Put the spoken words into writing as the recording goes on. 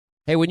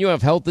Hey, when you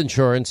have health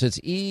insurance, it's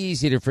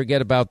easy to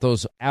forget about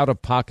those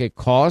out-of-pocket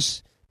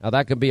costs. Now,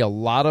 that can be a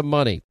lot of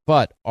money,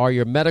 but are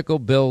your medical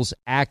bills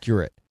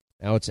accurate?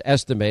 Now, it's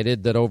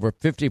estimated that over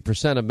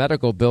 50% of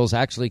medical bills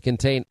actually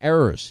contain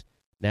errors.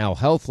 Now,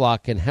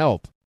 HealthLock can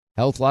help.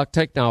 HealthLock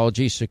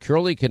technology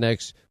securely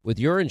connects with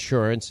your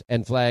insurance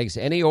and flags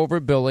any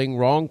overbilling,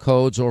 wrong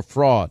codes, or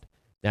fraud.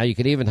 Now, you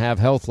can even have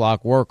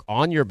HealthLock work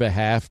on your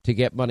behalf to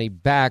get money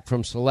back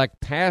from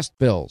select past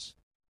bills.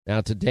 Now,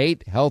 to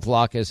date,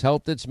 HealthLock has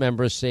helped its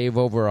members save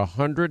over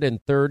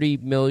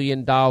 $130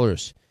 million.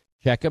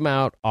 Check them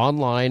out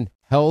online,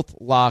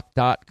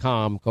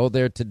 healthlock.com. Go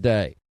there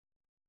today.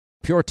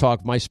 Pure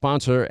Talk, my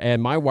sponsor and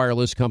my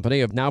wireless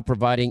company, are now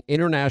providing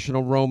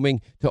international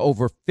roaming to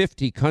over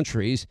 50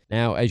 countries.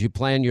 Now, as you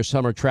plan your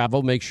summer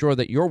travel, make sure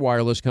that your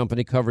wireless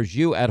company covers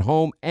you at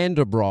home and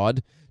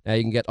abroad. Now,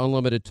 you can get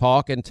unlimited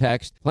talk and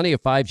text, plenty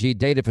of 5G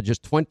data for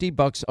just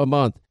 $20 a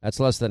month.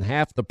 That's less than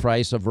half the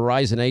price of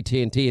Verizon,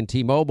 AT&T, and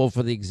T-Mobile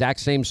for the exact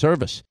same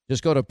service.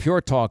 Just go to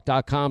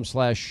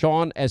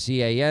puretalk.com/Sean,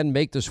 S-E-A-N.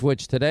 Make the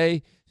switch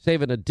today.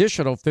 Save an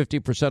additional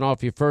 50%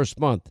 off your first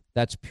month.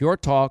 That's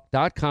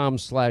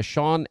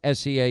puretalk.com/Sean,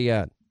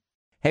 S-E-A-N.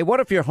 Hey, what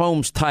if your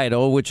home's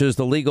title, which is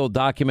the legal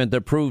document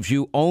that proves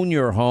you own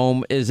your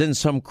home, is in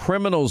some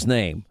criminal's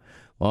name?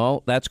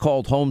 Well, that's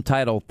called home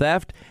title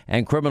theft,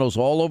 and criminals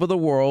all over the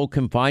world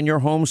can find your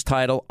home's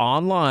title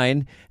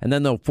online, and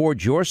then they'll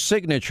forge your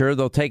signature.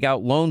 They'll take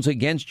out loans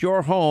against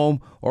your home,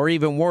 or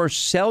even worse,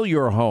 sell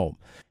your home.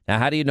 Now,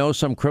 how do you know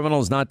some criminal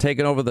is not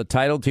taking over the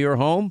title to your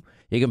home?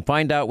 You can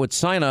find out with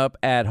sign up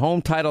at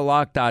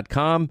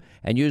HometitleLock.com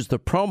and use the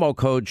promo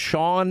code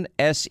Sean,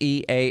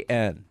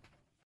 S-E-A-N.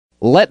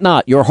 Let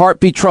not your heart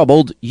be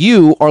troubled.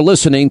 You are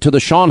listening to the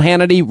Sean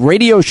Hannity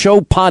Radio Show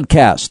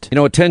podcast. You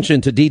know,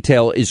 attention to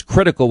detail is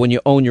critical when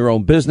you own your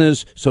own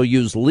business, so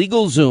use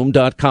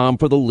LegalZoom.com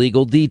for the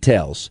legal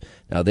details.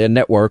 Now, their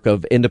network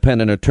of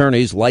independent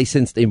attorneys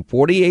licensed in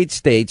 48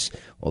 states,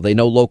 well, they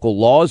know local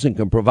laws and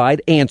can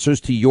provide answers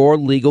to your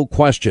legal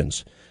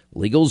questions.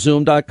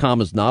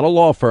 LegalZoom.com is not a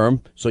law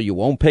firm, so you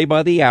won't pay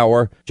by the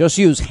hour. Just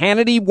use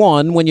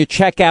Hannity1 when you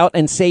check out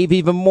and save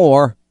even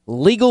more.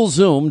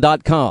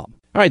 LegalZoom.com.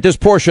 All right, this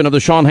portion of the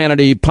Sean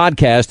Hannity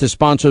podcast is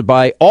sponsored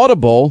by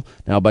Audible.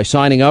 Now, by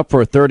signing up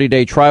for a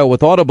 30-day trial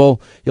with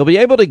Audible, you'll be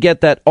able to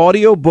get that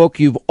audio book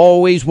you've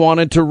always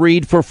wanted to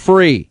read for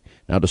free.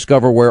 Now,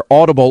 discover where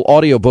Audible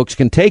audiobooks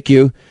can take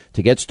you.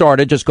 To get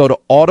started, just go to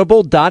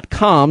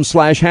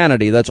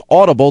audible.com/Hannity. That's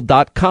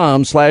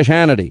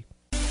audible.com/Hannity.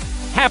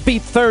 Happy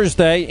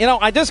Thursday. You know,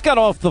 I just got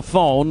off the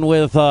phone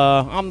with,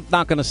 I'm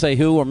not going to say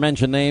who or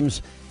mention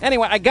names.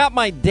 Anyway, I got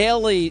my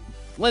daily,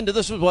 Linda,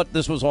 this is what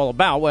this was all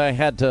about, where I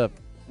had to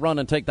run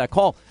and take that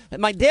call.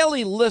 And my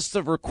daily list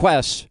of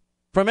requests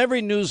from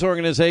every news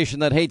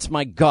organization that hates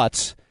my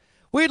guts.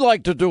 We'd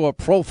like to do a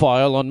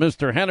profile on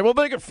Mr. Hannity. We'll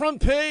make it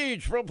front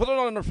page. We'll put it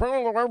on the front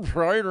of the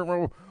website,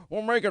 and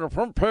we'll make it a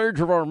front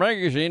page of our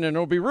magazine, and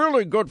it'll be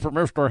really good for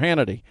Mr.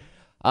 Hannity.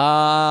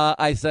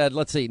 I said,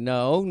 let's see.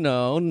 No,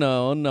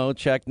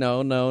 check.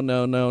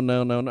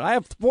 No. I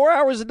have 4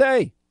 hours a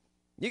day.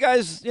 You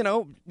guys, you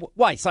know,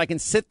 why? So I can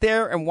sit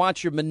there and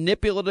watch your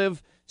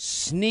manipulative,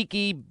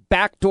 sneaky,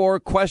 backdoor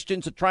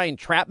questions to try and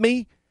trap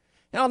me?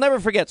 And I'll never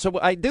forget. So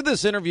I did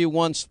this interview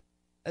once.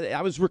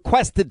 I was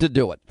requested to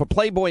do it for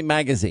Playboy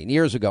magazine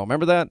years ago.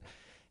 Remember that?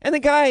 And the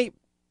guy,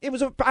 it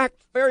was a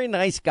very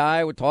nice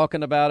guy. We're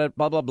talking about it,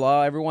 blah, blah,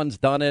 blah. Everyone's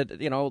done it.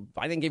 You know,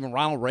 I think even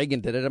Ronald Reagan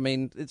did it. I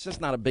mean, it's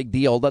just not a big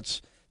deal. They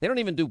don't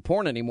even do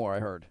porn anymore, I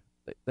heard.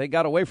 They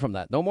got away from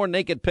that. No more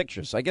naked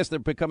pictures. I guess they're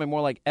becoming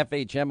more like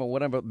FHM or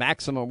whatever,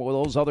 Maximum or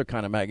those other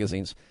kind of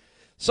magazines.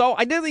 So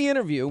I did the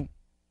interview,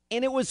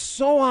 and it was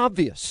so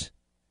obvious.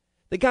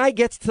 The guy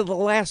gets to the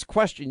last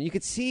question. You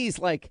could see he's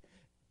like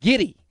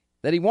giddy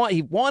that he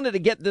wanted to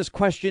get this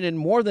question in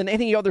more than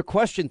any other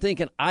question,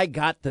 thinking, I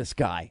got this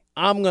guy.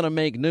 I'm going to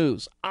make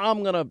news.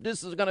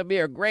 This is going to be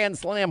a grand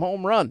slam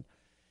home run.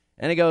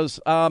 And he goes,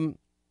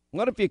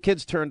 what if your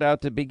kids turned out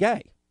to be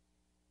gay?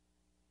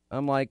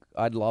 I'm like,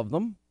 I'd love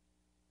them.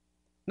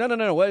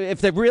 No.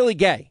 If they're really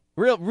gay,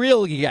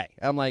 really gay.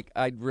 I'm like,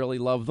 I'd really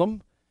love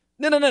them.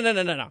 No.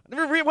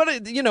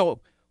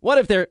 What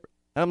if they're,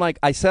 I'm like,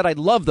 I said I'd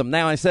love them.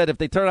 Now I said if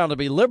they turn out to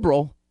be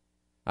liberal,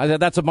 I said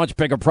that's a much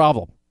bigger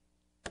problem.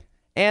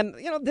 And,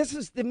 you know, this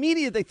is the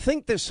media. They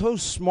think they're so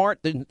smart.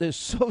 They're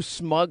so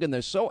smug and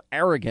they're so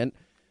arrogant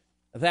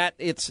that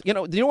it's, you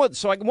know what?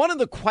 So like one of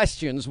the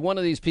questions one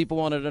of these people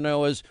wanted to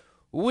know is,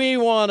 we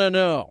want to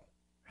know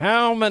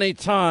how many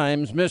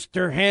times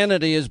Mr.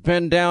 Hannity has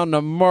been down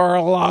to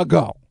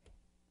Mar-a-Lago.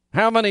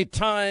 How many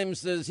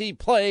times has he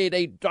played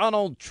a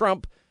Donald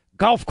Trump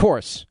golf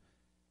course?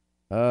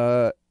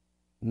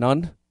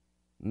 None.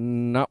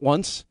 Not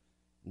once.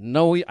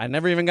 No, I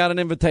never even got an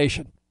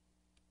invitation.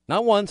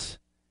 Not once.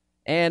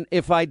 And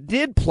if I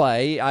did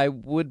play, I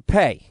would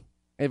pay.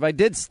 If I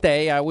did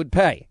stay, I would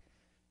pay.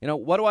 You know,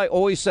 what do I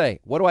always say?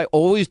 What do I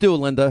always do,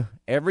 Linda?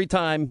 Every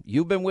time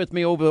you've been with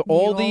me over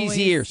all these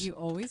years. You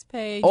always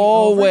pay. You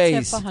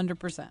always. overtip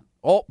 100%.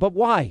 Oh, but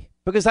why?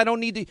 because I don't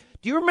need to.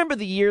 Do you remember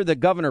the year that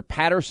Governor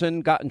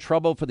Patterson got in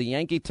trouble for the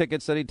Yankee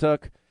tickets that he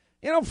took?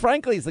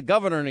 Frankly, as the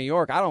governor of New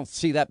York, I don't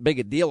see that big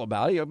a deal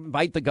about it. You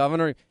invite the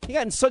governor. He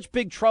got in such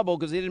big trouble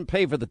because he didn't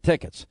pay for the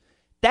tickets.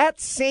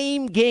 That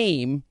same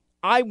game,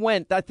 I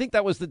think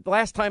that was the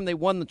last time they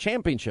won the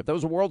championship. That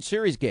was a World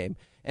Series game.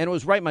 And it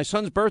was right. My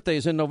son's birthday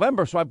is in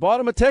November, so I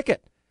bought him a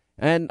ticket.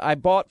 And I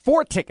bought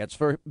 4 tickets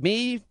for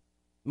me,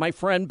 my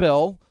friend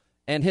Bill,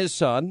 and his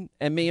son,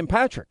 and me and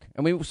Patrick.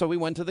 And we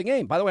went to the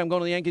game. By the way, I'm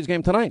going to the Yankees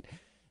game tonight.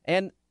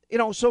 And,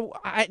 so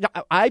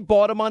I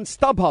bought them on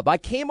StubHub. I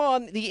came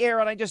on the air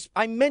and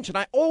I mentioned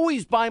I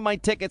always buy my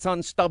tickets on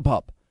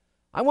StubHub.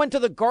 I went to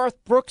the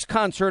Garth Brooks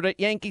concert at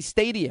Yankee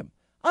Stadium.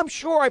 I'm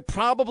sure I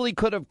probably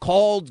could have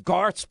called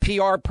Garth's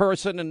PR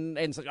person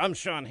and said, I'm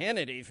Sean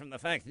Hannity from the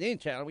Fact News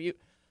Channel.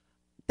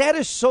 That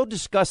is so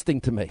disgusting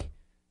to me.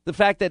 The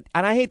fact that,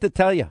 and I hate to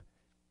tell you,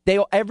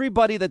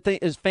 everybody that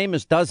is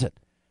famous does it.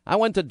 I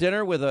went to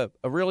dinner with a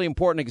really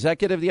important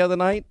executive the other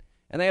night,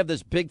 and they have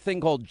this big thing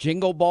called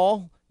Jingle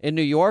Ball in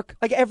New York.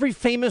 Like every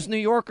famous New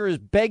Yorker is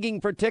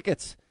begging for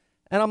tickets.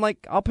 And I'm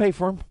like, I'll pay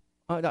for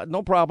them.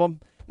 No problem.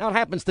 Now it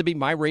happens to be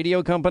my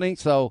radio company,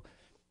 so,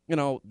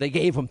 they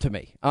gave them to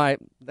me. All right,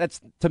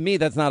 to me,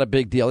 that's not a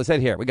big deal. They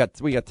said, here, we got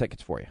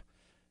tickets for you.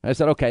 I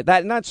said, okay,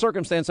 in that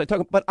circumstance, I took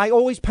them. But I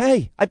always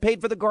pay. I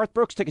paid for the Garth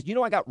Brooks tickets.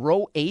 I got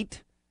row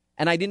 8,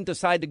 and I didn't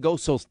decide to go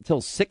till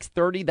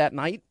 6:30 that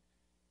night,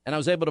 and I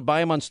was able to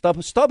buy them on StubHub.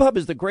 StubHub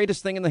is the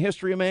greatest thing in the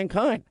history of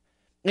mankind.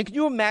 And can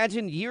you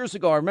imagine years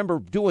ago, I remember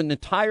doing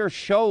entire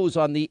shows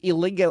on the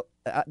illegal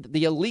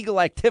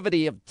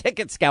activity of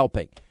ticket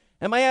scalping.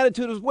 And my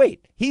attitude was,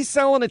 wait, he's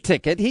selling a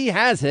ticket. He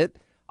has it.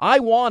 I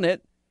want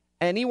it.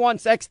 And he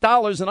wants X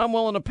dollars, and I'm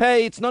willing to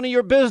pay. It's none of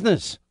your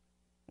business.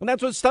 And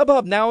that's what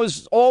StubHub now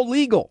is all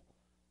legal.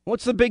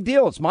 What's the big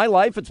deal? It's my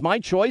life. It's my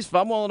choice. If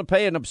I'm willing to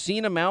pay an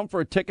obscene amount for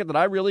a ticket that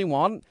I really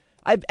want,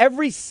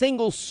 every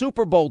single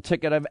Super Bowl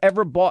ticket I've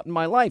ever bought in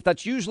my life,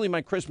 that's usually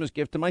my Christmas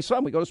gift to my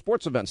son. We go to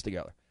sports events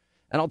together.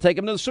 And I'll take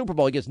him to the Super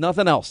Bowl. He gets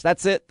nothing else.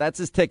 That's it. That's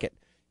his ticket.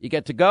 You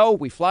get to go.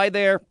 We fly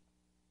there.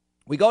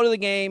 We go to the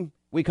game.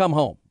 We come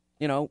home.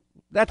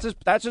 That's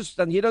just,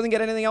 and he doesn't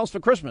get anything else for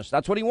Christmas.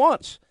 That's what he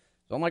wants.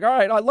 So I'm like, all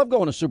right, I love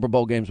going to Super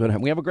Bowl games with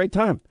him. We have a great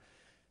time.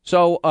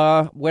 So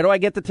where do I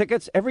get the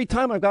tickets? Every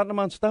time I've gotten them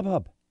on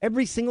StubHub.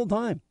 Every single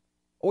time.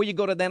 Or you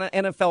go to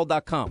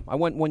NFL.com. I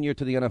went one year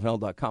to the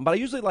NFL.com, but I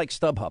usually like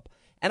StubHub.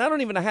 And I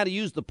don't even know how to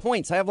use the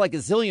points. I have like a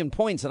zillion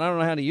points, and I don't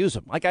know how to use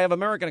them. Like I have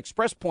American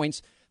Express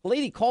points. The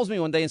lady calls me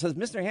one day and says,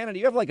 Mr. Hannity,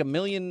 you have like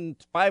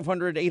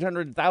 1,500,000,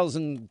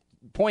 800,000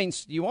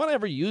 points. Do you want to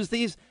ever use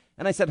these?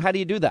 And I said, how do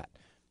you do that?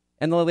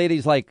 And the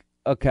lady's like,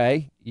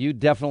 okay, you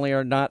definitely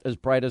are not as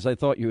bright as I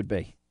thought you would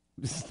be.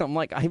 I'm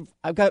like,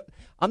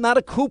 I'm not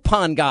a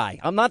coupon guy.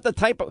 I'm not the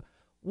type of,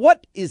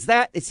 what is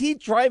that? Is he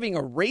driving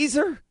a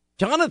Razor?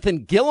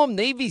 Jonathan Gillum,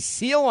 Navy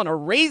SEAL on a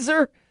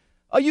Razor?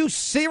 Are you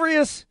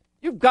serious?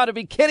 You've got to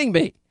be kidding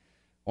me.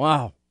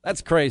 Wow,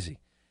 that's crazy.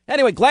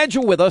 Anyway, glad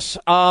you're with us.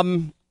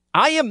 I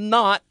am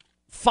not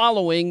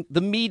following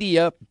the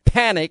media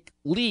panic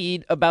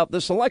lead about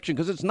this election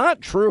because it's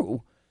not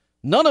true.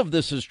 None of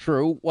this is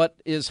true, what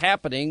is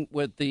happening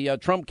with the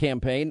Trump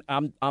campaign.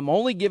 I'm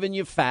only giving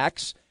you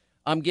facts.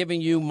 I'm giving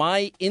you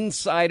my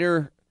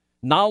insider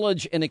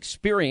knowledge and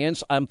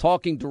experience. I'm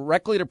talking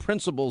directly to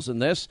principals in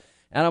this,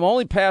 and I'm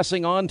only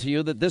passing on to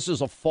you that this is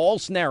a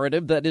false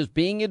narrative that is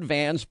being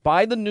advanced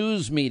by the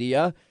news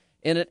media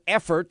in an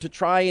effort to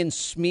try and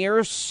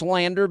smear,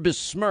 slander,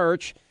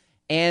 besmirch,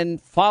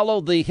 and follow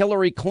the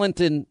Hillary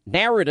Clinton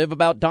narrative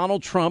about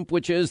Donald Trump,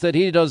 which is that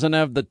he doesn't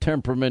have the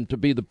temperament to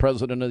be the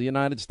president of the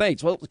United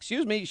States. Well,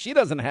 excuse me, she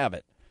doesn't have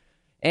it.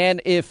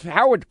 And if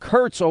Howard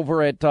Kurtz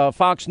over at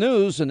Fox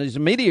News, and he's a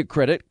media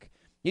critic,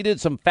 he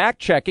did some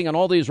fact-checking on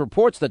all these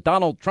reports that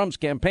Donald Trump's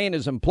campaign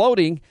is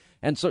imploding,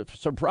 and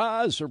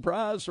surprise,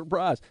 surprise,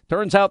 surprise.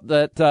 Turns out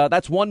that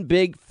that's one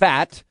big,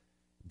 fat,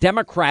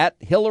 Democrat,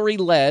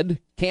 Hillary-led,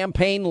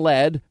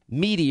 campaign-led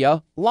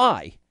media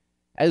lie,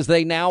 as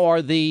they now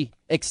are the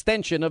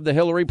extension of the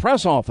Hillary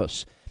press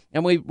office.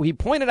 And he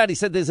pointed out, he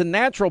said there's a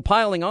natural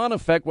piling on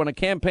effect when a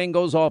campaign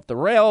goes off the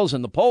rails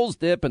and the polls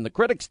dip and the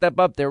critics step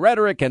up their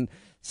rhetoric and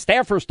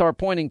staffers start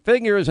pointing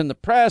fingers and the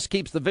press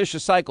keeps the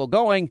vicious cycle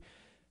going.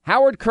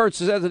 Howard Kurtz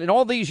says that in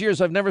all these years,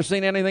 I've never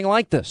seen anything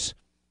like this.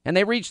 And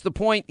they reached the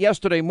point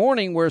yesterday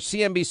morning where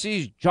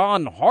CNBC's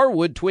John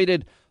Harwood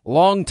tweeted,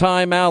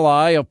 longtime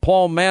ally of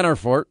Paul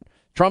Manafort,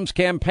 Trump's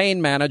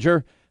campaign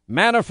manager,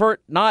 Manafort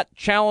not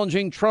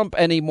challenging Trump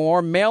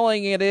anymore,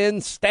 mailing it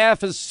in,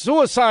 staff is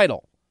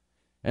suicidal.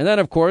 And then,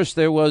 of course,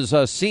 there was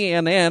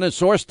CNN, a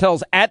source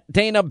tells at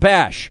Dana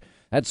Bash,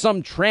 that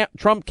some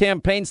Trump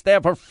campaign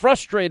staff are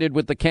frustrated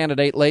with the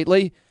candidate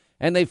lately,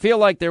 and they feel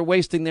like they're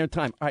wasting their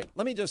time. All right,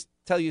 let me just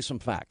tell you some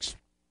facts.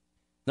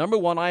 Number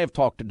one, I have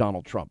talked to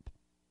Donald Trump.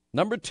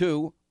 Number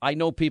two, I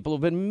know people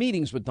who've been in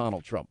meetings with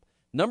Donald Trump.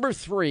 Number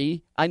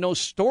three, I know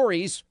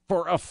stories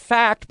for a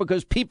fact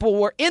because people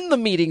were in the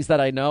meetings that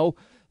I know,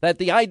 that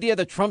the idea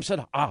that Trump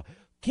said,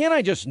 can't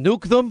I just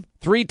nuke them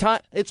 3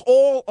 times? It's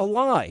all a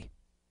lie.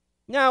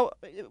 Now,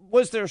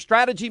 was there a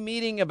strategy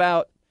meeting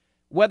about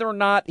whether or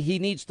not he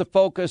needs to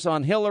focus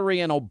on Hillary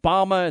and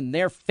Obama and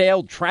their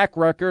failed track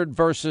record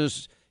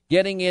versus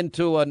getting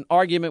into an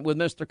argument with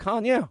Mr.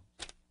 Khan? Yeah,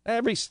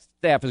 every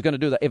staff is going to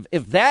do that.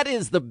 If that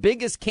is the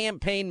biggest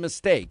campaign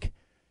mistake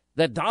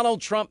that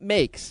Donald Trump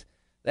makes,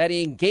 that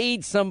he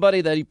engaged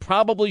somebody that he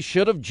probably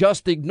should have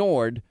just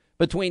ignored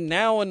between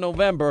now and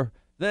November,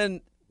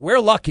 then we're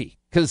lucky,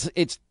 because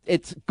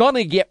it's going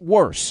to get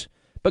worse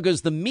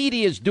because the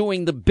media is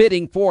doing the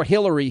bidding for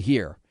Hillary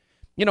here.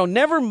 You know,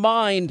 never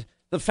mind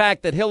the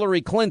fact that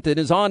Hillary Clinton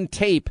is on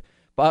tape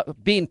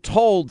being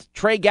told,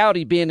 Trey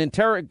Gowdy being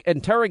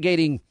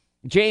interrogating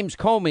James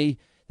Comey,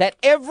 that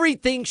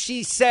everything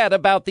she said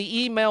about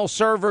the email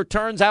server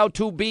turns out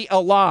to be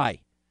a lie,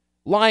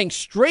 lying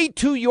straight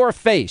to your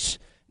face.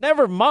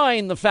 Never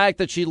mind the fact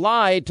that she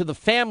lied to the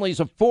families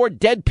of 4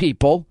 dead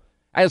people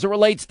as it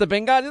relates to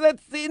Benghazi.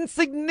 That's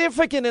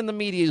insignificant in the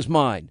media's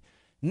mind.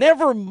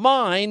 Never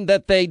mind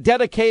that they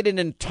dedicate an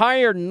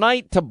entire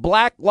night to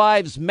Black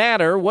Lives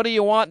Matter. What do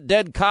you want,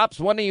 dead cops?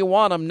 When do you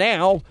want them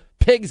now?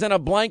 Pigs in a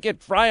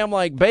blanket, fry them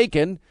like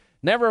bacon.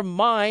 Never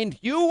mind,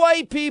 you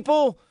white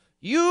people,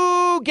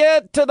 you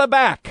get to the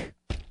back.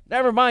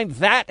 Never mind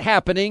that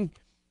happening,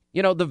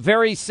 you know, the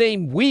very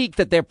same week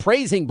that they're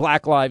praising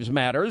Black Lives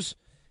Matters.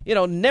 You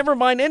know, never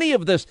mind any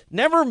of this.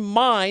 Never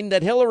mind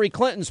that Hillary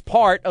Clinton's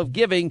part of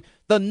giving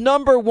the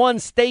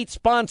 #1 state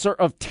sponsor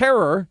of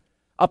terror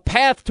a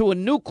path to a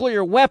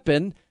nuclear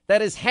weapon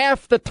that is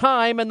half the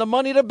time and the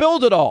money to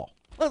build it all.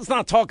 Let's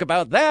not talk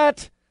about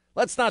that.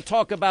 Let's not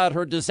talk about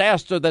her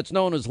disaster that's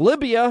known as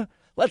Libya.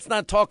 Let's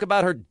not talk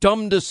about her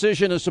dumb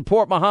decision to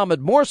support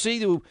Mohammed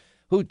Morsi,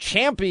 who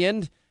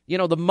championed, you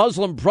know, the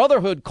Muslim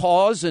Brotherhood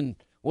cause and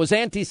was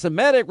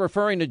anti-Semitic,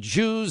 referring to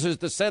Jews as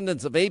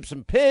descendants of apes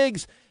and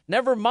pigs.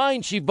 Never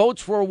mind, she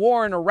votes for a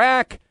war in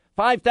Iraq.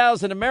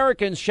 5,000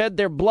 Americans shed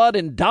their blood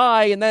and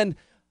die, and then,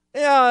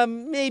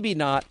 maybe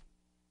not.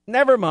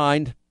 Never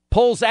mind.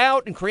 Pulls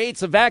out and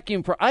creates a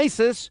vacuum for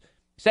ISIS.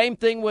 Same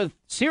thing with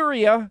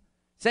Syria.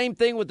 Same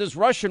thing with this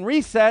Russian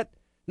reset.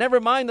 Never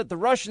mind that the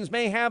Russians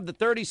may have the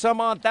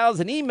 30-some-odd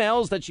thousand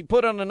emails that she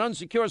put on an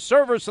unsecured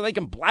server so they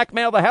can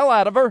blackmail the hell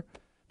out of her,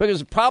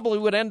 because it probably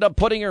would end up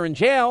putting her in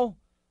jail.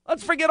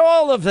 Let's forget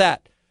all of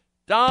that.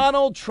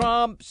 Donald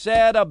Trump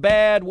said a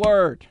bad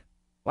word.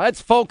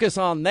 Let's focus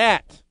on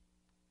that.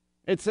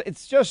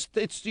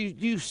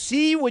 You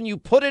see when you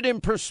put it in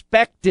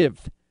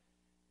perspective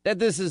that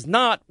this is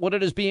not what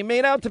it is being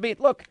made out to be.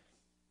 Look,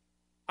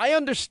 I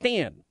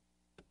understand.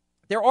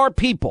 There are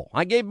people.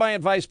 I gave my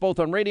advice both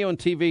on radio and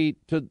TV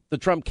to the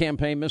Trump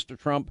campaign, Mr.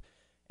 Trump.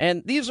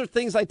 And these are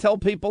things I tell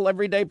people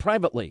every day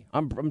privately.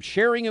 I'm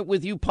sharing it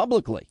with you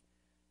publicly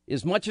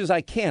as much as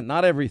I can.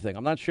 Not everything.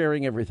 I'm not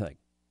sharing everything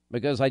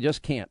because I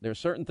just can't. There are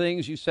certain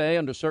things you say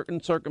under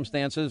certain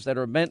circumstances that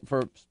are meant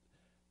for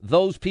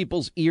those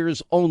people's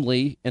ears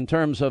only in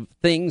terms of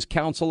things,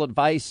 counsel,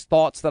 advice,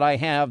 thoughts that I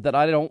have that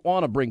I don't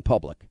want to bring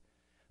public.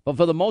 But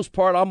for the most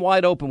part, I'm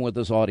wide open with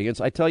this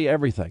audience. I tell you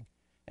everything.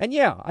 And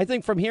yeah, I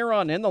think from here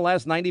on in the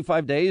last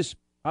 95 days,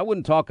 I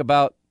wouldn't talk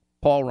about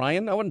Paul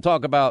Ryan. I wouldn't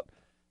talk about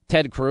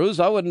Ted Cruz.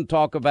 I wouldn't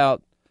talk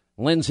about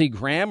Lindsey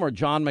Graham or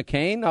John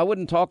McCain. I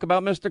wouldn't talk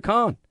about Mr.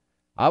 Khan.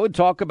 I would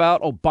talk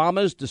about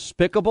Obama's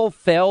despicable,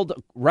 failed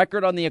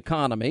record on the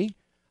economy.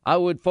 I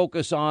would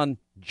focus on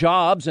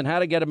jobs and how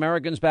to get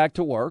Americans back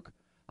to work.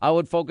 I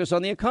would focus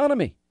on the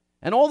economy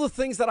and all the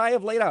things that I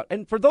have laid out.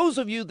 And for those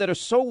of you that are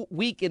so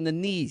weak in the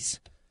knees,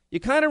 you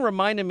kind of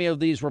reminded me of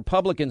these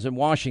Republicans in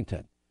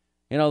Washington.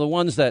 You know, the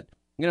ones that,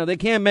 you know, they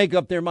can't make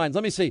up their minds.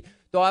 Let me see.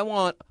 Do I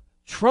want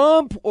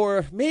Trump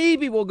or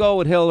maybe we'll go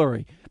with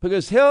Hillary?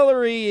 Because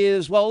Hillary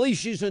is, well, at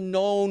least she's a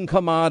known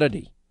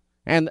commodity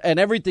and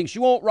everything. She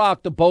won't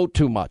rock the boat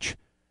too much.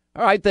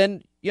 All right,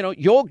 then, you know,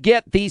 you'll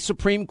get the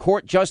Supreme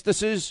Court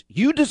justices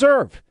you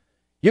deserve.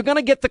 You're going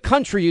to get the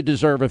country you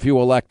deserve if you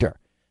elect her.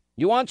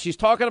 You want, she's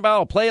talking about,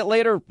 I'll play it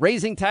later,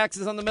 raising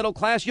taxes on the middle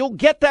class. You'll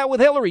get that with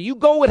Hillary. You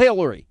go with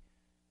Hillary.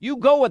 You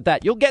go with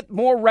that. You'll get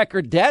more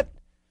record debt.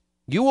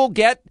 You will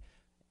get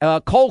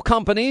coal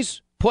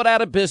companies put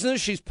out of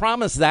business. She's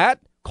promised that.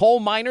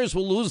 Coal miners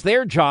will lose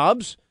their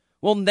jobs.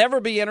 We'll never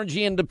be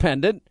energy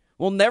independent.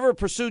 We'll never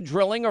pursue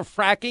drilling or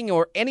fracking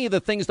or any of the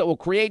things that will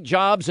create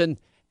jobs and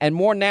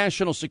more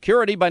national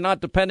security by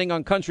not depending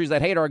on countries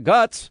that hate our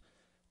guts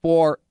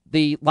for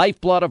the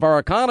lifeblood of our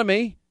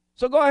economy.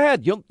 So go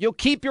ahead. You'll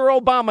keep your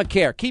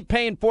Obamacare. Keep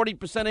paying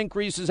 40%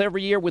 increases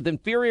every year with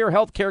inferior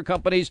health care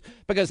companies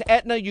because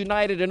Aetna,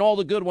 United, and all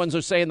the good ones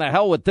are saying, the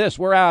hell with this.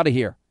 We're out of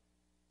here.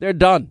 They're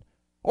done.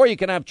 Or you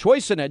can have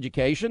choice in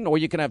education, or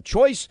you can have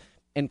choice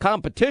in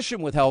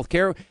competition with health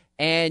care,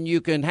 and you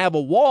can have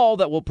a wall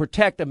that will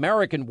protect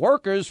American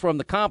workers from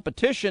the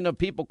competition of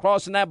people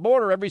crossing that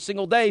border every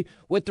single day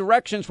with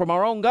directions from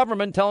our own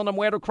government telling them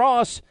where to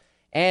cross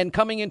and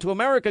coming into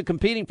America,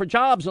 competing for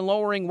jobs and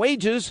lowering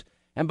wages.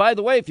 And by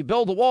the way, if you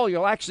build a wall,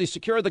 you'll actually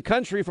secure the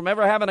country from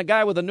ever having a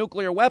guy with a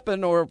nuclear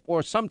weapon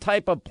or some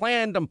type of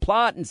plan and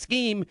plot and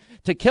scheme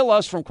to kill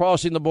us from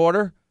crossing the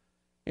border.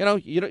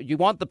 You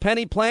want the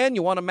penny plan?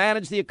 You want to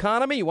manage the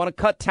economy? You want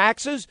to cut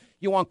taxes?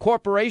 You want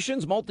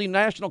corporations,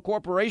 multinational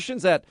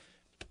corporations that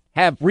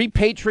have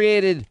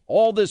repatriated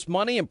all this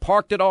money and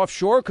parked it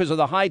offshore because of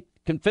the high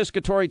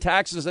confiscatory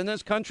taxes in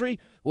this country?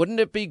 Wouldn't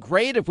it be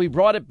great if we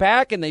brought it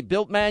back and they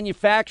built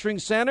manufacturing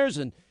centers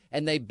and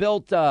they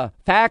built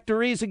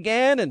factories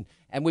again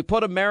and we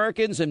put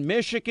Americans in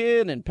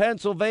Michigan and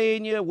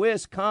Pennsylvania,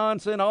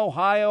 Wisconsin,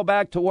 Ohio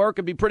back to work?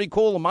 It'd be pretty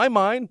cool in my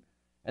mind.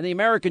 And the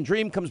American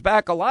dream comes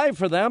back alive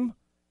for them.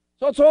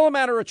 So it's all a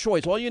matter of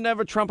choice. All you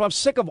never Trump. I'm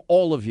sick of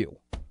all of you.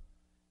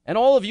 And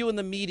all of you in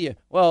the media.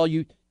 Well,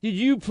 did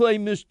you play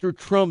Mr.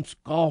 Trump's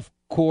golf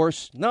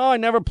course? No, I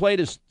never played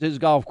his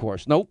golf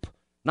course. Nope.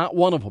 Not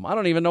one of them. I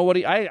don't even know what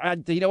he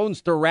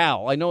owns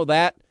Doral. I know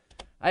that.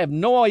 I have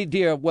no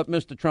idea what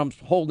Mr. Trump's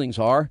holdings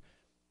are.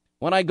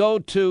 When I go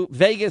to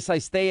Vegas, I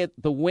stay at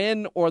the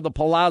Wynn or the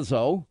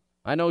Palazzo.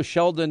 I know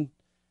Sheldon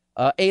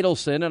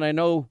Adelson, and I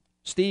know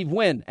Steve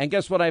Wynn. And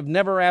guess what I've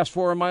never asked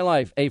for in my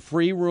life? A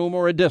free room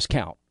or a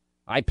discount.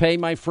 I pay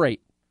my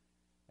freight.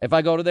 If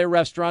I go to their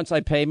restaurants,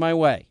 I pay my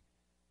way.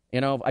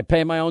 I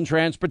pay my own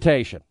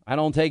transportation. I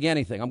don't take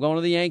anything. I'm going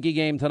to the Yankee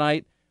game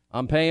tonight.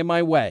 I'm paying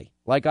my way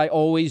like I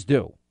always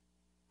do.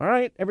 All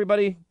right,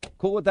 everybody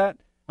cool with that?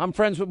 I'm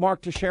friends with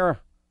Mark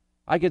Teixeira.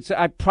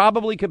 I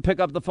probably could pick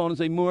up the phone and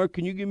say, Mark,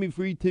 can you give me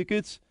free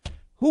tickets?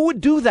 Who would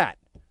do that?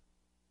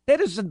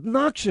 That is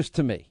obnoxious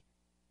to me.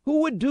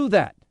 Who would do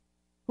that?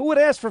 Who would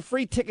ask for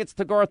free tickets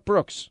to Garth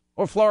Brooks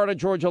or Florida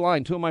Georgia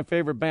Line, two of my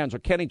favorite bands, or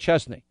Kenny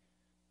Chesney?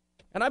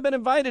 And I've been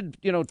invited,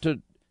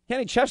 to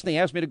Kenny Chesney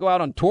asked me to go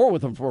out on tour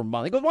with him for a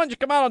month. He goes, why don't you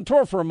come out on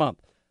tour for a month?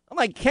 I'm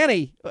like,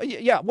 Kenny,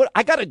 yeah, what?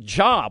 I got a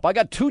job. I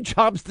got 2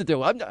 jobs to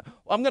do. I'm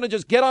going to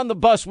just get on the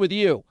bus with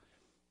you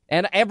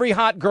and every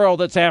hot girl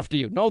that's after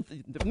you. No,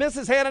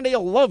 Mrs. Hannity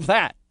will love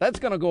that. That's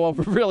going to go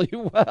over really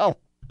well.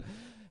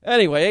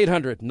 Anyway,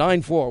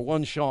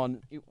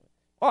 800-941-SEAN.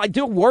 Well, I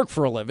do work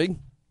for a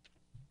living.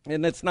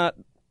 And it's not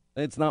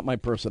my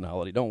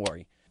personality. Don't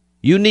worry.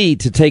 You need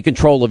to take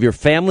control of your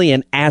family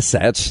and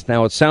assets.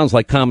 Now, it sounds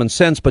like common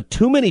sense, but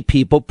too many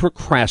people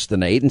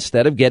procrastinate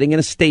instead of getting an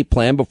estate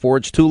plan before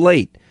it's too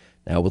late.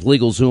 Now, with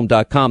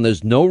LegalZoom.com,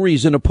 there's no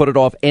reason to put it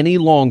off any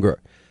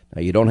longer.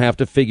 Now, you don't have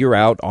to figure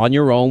out on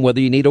your own whether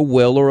you need a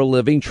will or a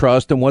living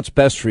trust and what's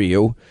best for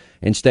you.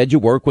 Instead, you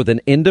work with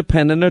an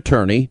independent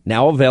attorney,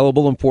 now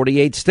available in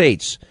 48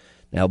 states.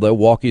 Now, they'll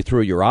walk you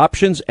through your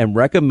options and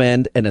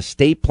recommend an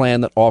estate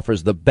plan that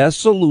offers the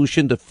best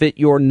solution to fit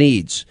your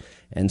needs.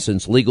 And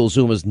since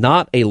LegalZoom is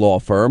not a law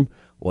firm,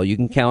 well, you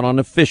can count on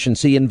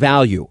efficiency and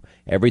value.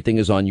 Everything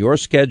is on your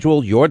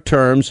schedule, your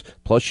terms,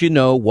 plus you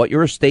know what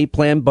your estate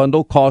plan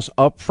bundle costs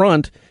up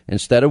front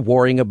instead of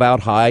worrying about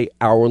high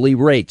hourly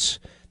rates.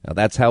 Now,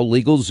 that's how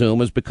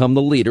LegalZoom has become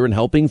the leader in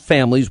helping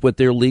families with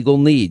their legal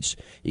needs.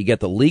 You get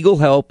the legal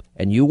help,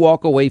 and you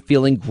walk away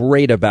feeling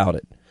great about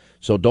it.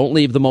 So don't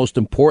leave the most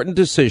important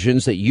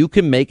decisions that you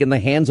can make in the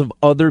hands of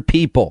other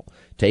people.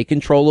 Take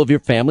control of your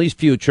family's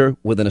future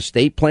with an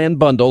estate plan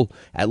bundle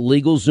at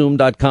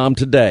LegalZoom.com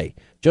today.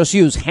 Just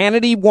use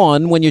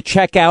Hannity1 when you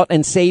check out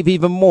and save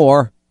even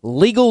more.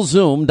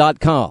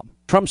 LegalZoom.com.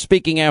 Trump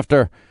speaking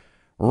after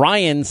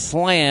Ryan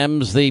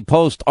slams the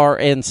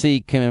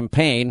post-RNC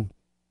campaign.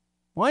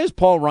 Why is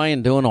Paul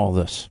Ryan doing all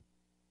this?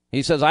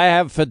 He says, I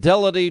have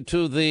fidelity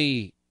to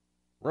the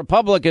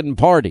Republican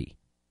Party.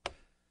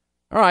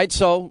 All right,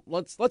 so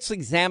let's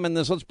examine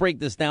this. Let's break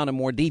this down in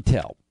more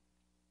detail.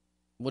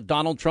 Would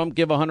Donald Trump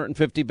give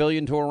 $150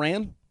 billion to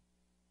Iran?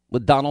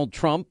 Would Donald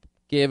Trump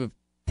give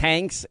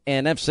tanks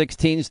and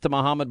F-16s to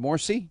Mohammed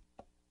Morsi,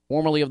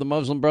 formerly of the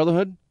Muslim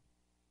Brotherhood?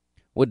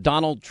 Would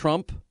Donald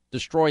Trump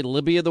destroy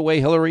Libya the way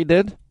Hillary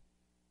did?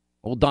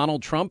 Well,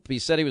 Donald Trump, he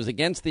said he was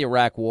against the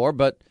Iraq war,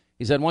 but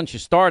he said once you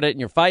start it and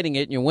you're fighting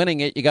it and you're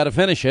winning it, you got to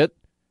finish it.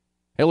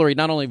 Hillary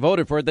not only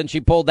voted for it, then she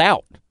pulled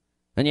out.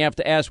 And you have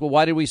to ask, well,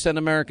 why did we send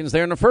Americans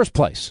there in the first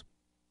place?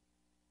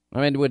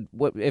 I mean,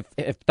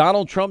 if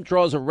Donald Trump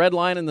draws a red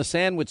line in the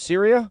sand with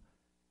Syria,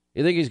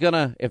 you think he's going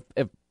to,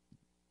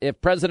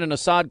 if President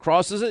Assad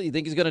crosses it, you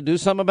think he's going to do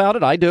something about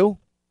it? I do.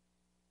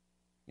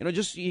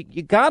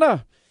 You got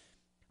to,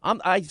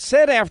 I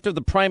said after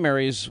the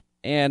primaries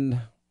and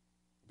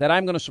that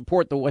I'm going to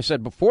support I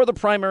said before the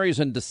primaries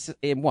in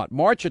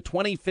March of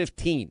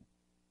 2015,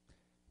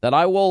 that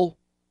I will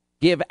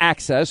give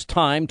access,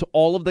 time to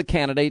all of the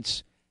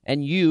candidates.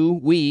 And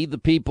we, the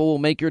people, will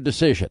make your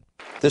decision.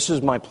 This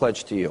is my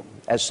pledge to you,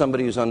 as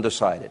somebody who's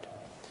undecided.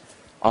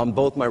 On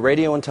both my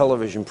radio and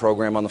television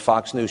program on the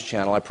Fox News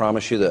Channel, I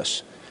promise you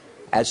this.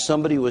 As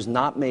somebody who has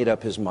not made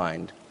up his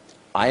mind,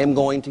 I am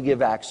going to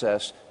give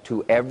access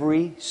to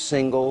every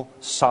single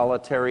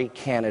solitary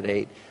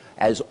candidate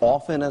as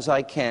often as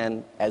I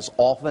can, as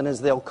often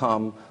as they'll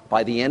come.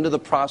 By the end of the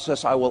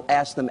process, I will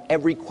ask them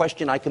every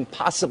question I can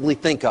possibly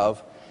think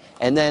of.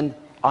 And then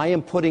I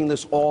am putting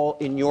this all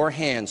in your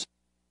hands.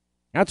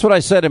 That's what I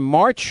said in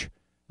March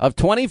of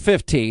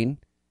 2015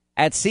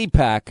 at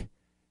CPAC,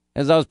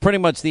 as I was pretty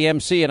much the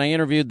MC, and I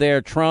interviewed there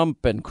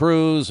Trump and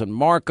Cruz and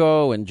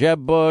Marco and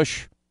Jeb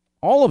Bush,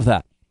 all of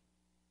that.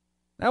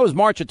 That was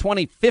March of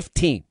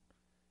 2015.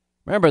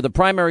 Remember, the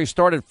primary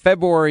started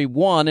February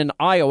 1 in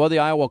Iowa, the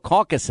Iowa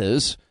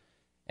caucuses.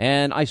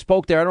 And I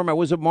spoke there, I don't remember,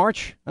 was it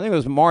March? I think it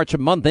was March, a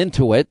month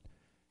into it.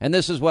 And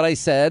this is what I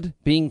said,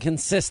 being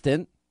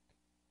consistent,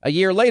 a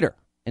year later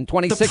in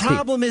 2016. The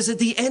problem is at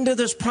the end of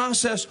this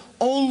process,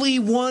 only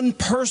one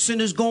person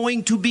is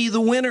going to be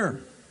the winner.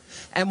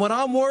 And what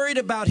I'm worried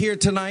about here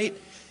tonight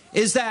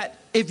is that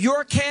if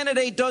your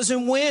candidate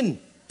doesn't win,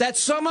 that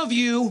some of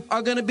you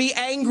are going to be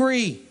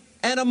angry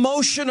and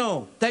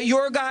emotional that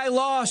your guy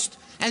lost.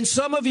 And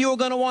some of you are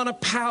going to want to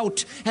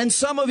pout. And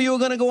some of you are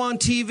going to go on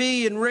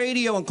TV and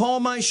radio and call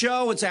my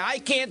show and say, I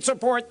can't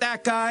support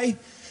that guy.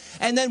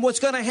 And then what's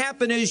going to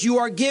happen is you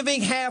are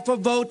giving half a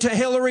vote to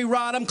Hillary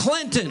Rodham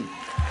Clinton.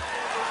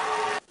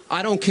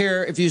 I don't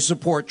care if you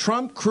support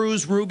Trump,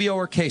 Cruz, Rubio,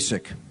 or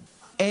Kasich.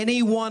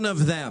 Any one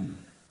of them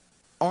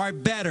are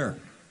better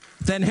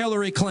than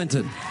Hillary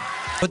Clinton.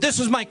 But this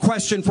is my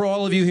question for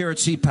all of you here at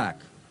CPAC.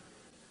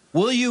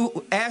 Will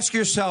you ask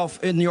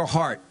yourself in your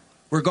heart,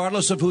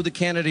 regardless of who the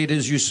candidate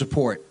is you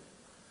support,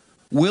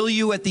 will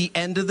you at the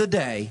end of the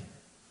day,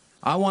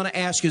 I want to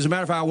ask you, as a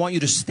matter of fact, I want you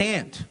to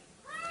stand.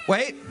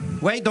 Wait,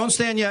 don't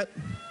stand yet.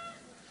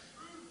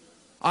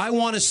 I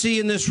want to see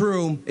in this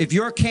room, if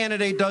your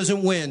candidate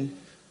doesn't win,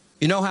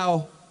 you know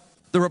how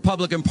the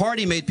Republican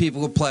Party made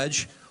people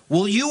pledge,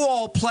 will you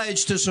all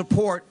pledge to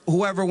support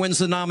whoever wins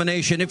the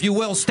nomination? If you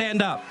will,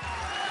 stand up.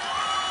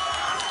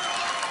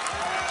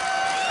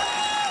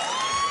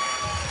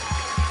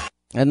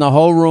 And the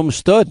whole room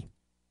stood.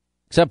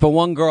 Except for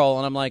one girl,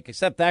 and I'm like,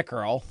 except that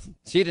girl.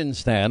 She didn't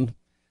stand,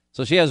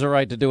 so she has a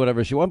right to do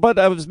whatever she wants. But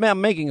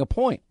I'm making a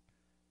point.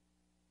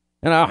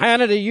 And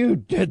Hannity, you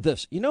did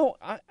this. You know,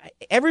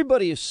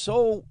 everybody is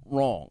so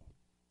wrong.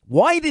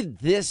 Why did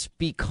this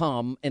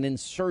become an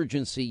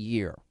insurgency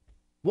year?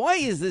 Why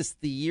is this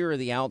the year of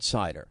the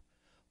outsider?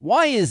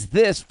 Why is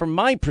this, from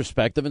my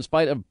perspective, in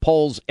spite of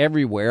polls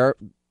everywhere,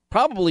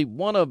 probably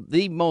one of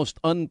the most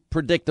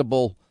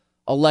unpredictable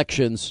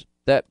elections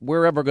that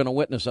we're ever going to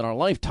witness in our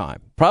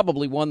lifetime,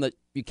 probably one that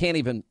you can't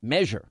even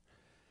measure.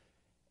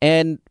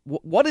 And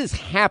what has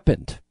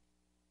happened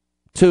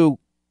to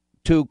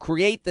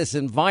create this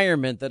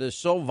environment that is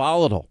so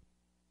volatile?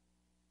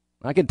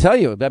 I can tell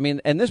you, I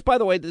mean, and this, by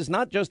the way, is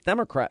not just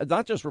Democrats,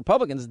 not just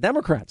Republicans,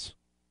 Democrats.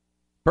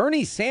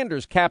 Bernie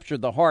Sanders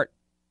captured the heart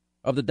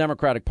of the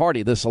Democratic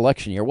Party this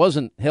election year. It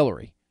wasn't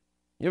Hillary.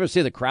 You ever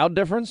see the crowd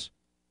difference?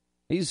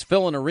 He's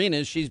filling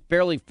arenas. She's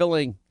barely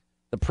filling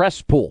the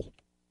press pool.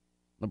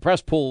 The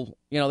press pool,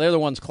 you know, they're the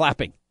ones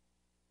clapping.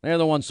 They're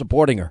the ones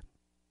supporting her.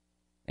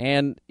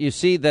 And you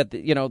see that,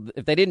 you know,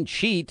 if they didn't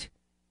cheat,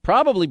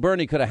 probably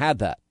Bernie could have had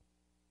that.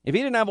 If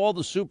he didn't have all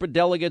the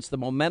superdelegates, the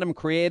momentum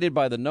created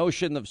by the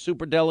notion of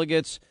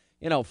superdelegates,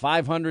 you know,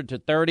 500 to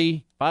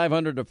 30,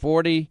 500 to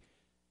 40,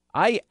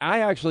 I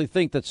actually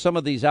think that some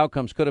of these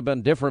outcomes could have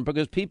been different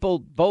because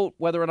people vote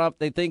whether or not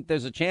they think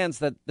there's a chance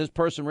that this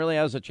person really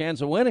has a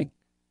chance of winning.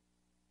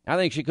 I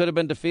think she could have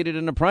been defeated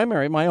in the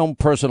primary, my own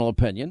personal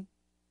opinion.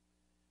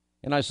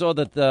 And I saw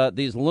that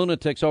these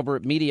lunatics over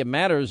at Media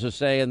Matters are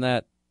saying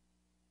that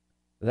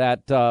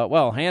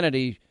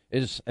Hannity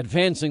is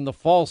advancing the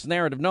false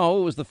narrative. No,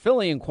 it was the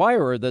Philly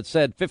Inquirer that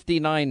said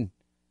 59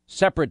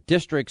 separate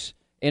districts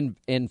in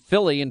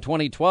Philly in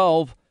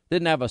 2012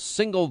 didn't have a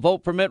single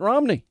vote for Mitt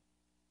Romney.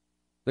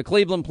 The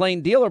Cleveland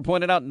Plain Dealer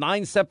pointed out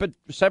 9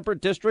 separate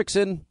districts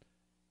in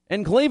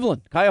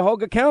Cleveland,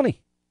 Cuyahoga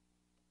County.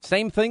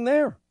 Same thing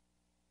there.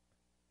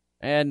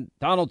 And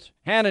Donald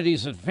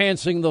Hannity's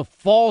advancing the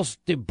false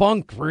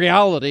debunked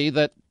reality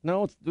that,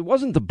 no, it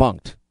wasn't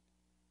debunked.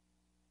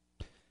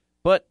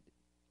 But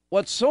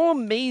what's so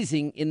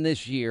amazing in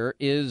this year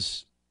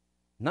is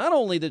not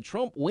only did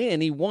Trump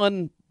win, he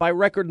won by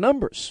record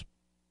numbers.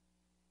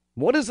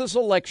 What is this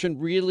election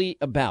really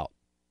about?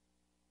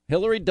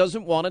 Hillary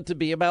doesn't want it to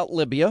be about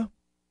Libya.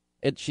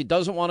 She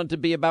doesn't want it to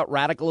be about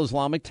radical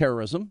Islamic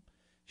terrorism.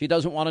 She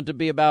doesn't want it to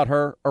be about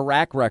her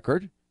Iraq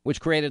record,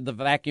 which created the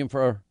vacuum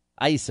for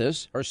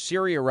ISIS, her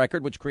Syria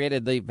record, which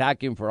created the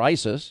vacuum for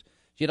ISIS.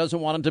 She doesn't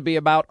want it to be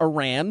about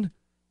Iran.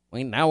 I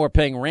mean, now we're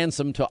paying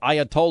ransom to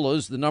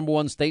Ayatollahs, the number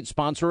one state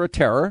sponsor of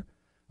terror,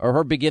 or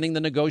her beginning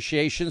the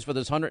negotiations for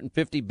this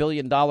 $150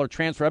 billion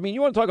transfer. I mean,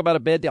 you want to talk about a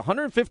bad deal.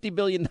 $150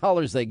 billion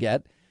they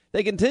get.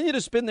 They continue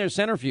to spin their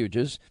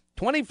centrifuges.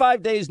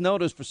 25 days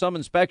notice for some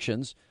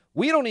inspections.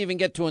 We don't even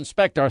get to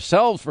inspect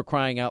ourselves, for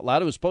crying out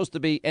loud. It was supposed to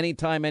be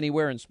anytime,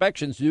 anywhere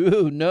inspections.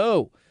 Ooh,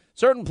 no.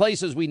 Certain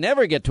places we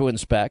never get to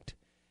inspect.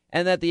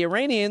 And that the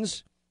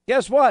Iranians,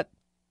 guess what?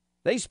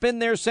 They spin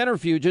their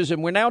centrifuges,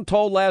 and we're now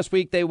told last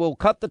week they will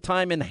cut the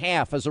time in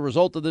half as a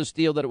result of this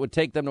deal that it would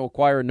take them to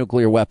acquire a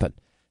nuclear weapon.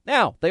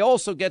 Now, they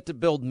also get to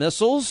build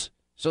missiles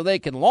so they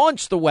can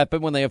launch the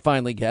weapon when they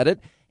finally get it,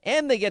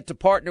 and they get to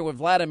partner with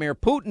Vladimir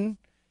Putin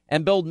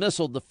and build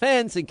missile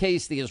defense in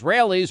case the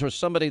Israelis or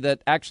somebody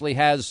that actually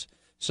has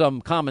some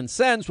common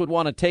sense would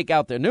want to take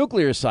out their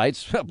nuclear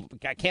sites.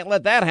 I can't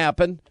let that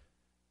happen.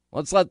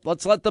 Let's let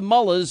the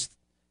mullahs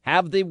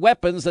have the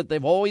weapons that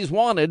they've always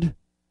wanted.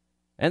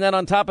 And then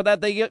on top of that,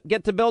 they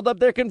get to build up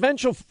their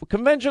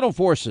conventional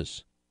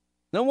forces.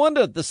 No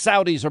wonder the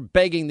Saudis are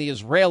begging the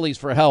Israelis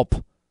for help,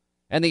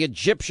 and the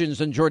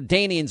Egyptians and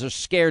Jordanians are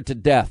scared to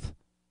death.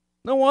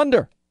 No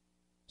wonder.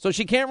 So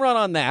she can't run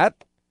on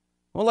that.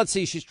 Well, let's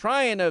see. She's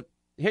trying to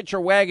hitch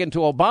her wagon to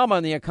Obama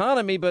on the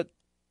economy, but,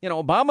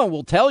 Obama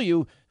will tell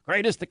you,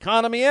 greatest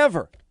economy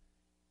ever.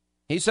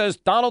 He says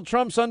Donald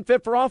Trump's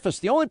unfit for office.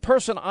 The only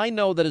person I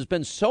know that has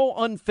been so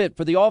unfit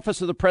for the office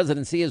of the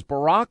presidency is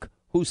Barack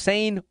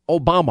Hussein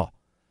Obama,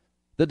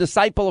 the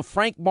disciple of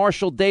Frank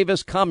Marshall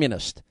Davis,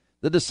 communist,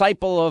 the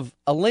disciple of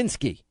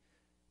Alinsky,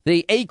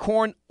 the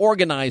Acorn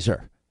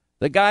organizer,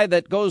 the guy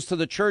that goes to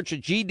the Church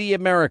of GD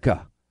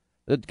America,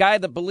 the guy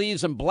that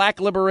believes in black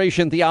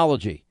liberation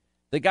theology,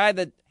 the guy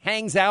that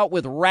hangs out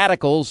with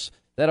radicals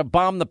that have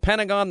bombed the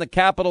Pentagon, the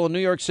Capitol, and New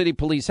York City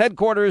police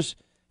headquarters,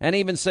 and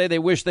even say they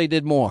wish they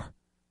did more.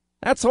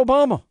 That's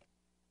Obama.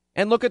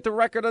 And look at the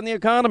record on the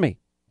economy.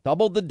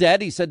 Doubled the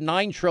debt. He said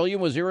 $9 trillion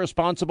was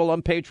irresponsible,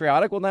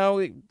 unpatriotic. Well, now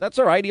that's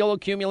all right. He'll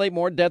accumulate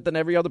more debt than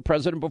every other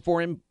president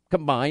before him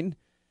combined.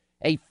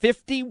 A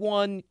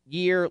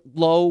 51-year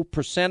low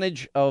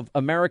percentage of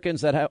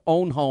Americans that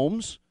own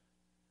homes.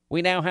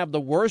 We now have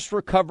the worst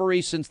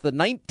recovery since the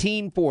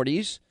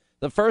 1940s.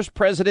 The first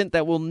president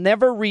that will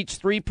never reach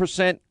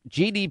 3%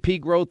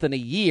 GDP growth in a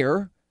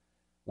year.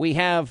 We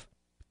have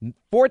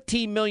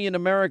 14 million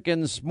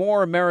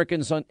more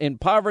Americans in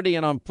poverty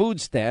and on food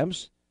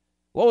stamps.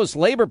 Lowest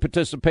labor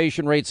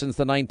participation rate since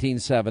the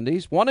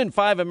 1970s. 1 in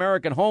 5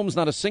 American homes,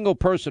 not a single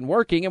person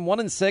working, and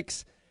 1 in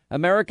 6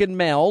 American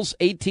males,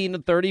 18 to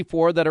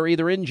 34, that are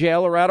either in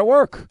jail or out of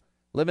work,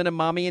 living in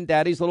mommy and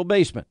daddy's little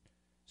basement,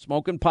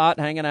 smoking pot,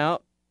 hanging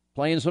out,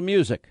 playing some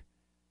music,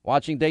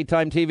 watching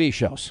daytime TV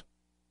shows,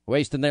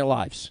 wasting their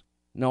lives.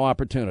 No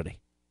opportunity.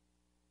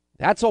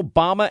 That's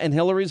Obama and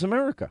Hillary's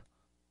America.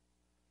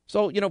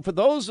 So, for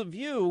those of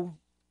you,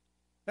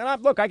 and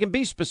I can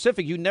be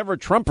specific. You never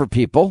Trumper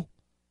people.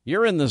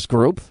 You're in this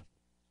group.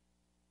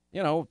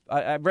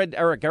 I read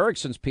Eric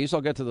Erickson's piece.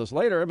 I'll get to this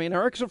later. I mean,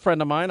 Eric's a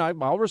friend of mine.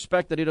 I'll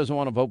respect that he doesn't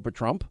want to vote for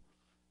Trump.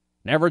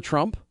 Never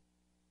Trump.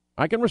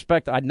 I can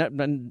respect.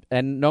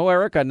 And no,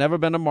 Eric, I've never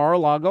been to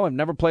Mar-a-Lago. I've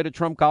never played a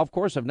Trump golf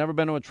course. I've never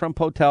been to a Trump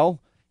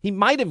hotel. He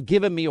might have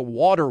given me a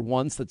water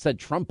once that said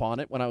Trump on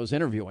it when I was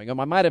interviewing him.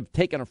 I might have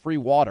taken a free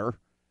water.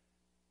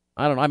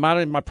 I don't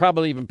know. I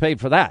probably even paid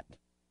for that.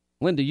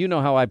 Linda, you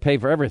know how I pay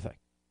for everything,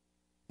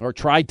 or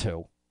tried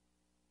to.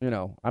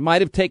 I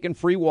might have taken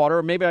free water.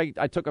 Or maybe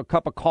I took a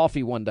cup of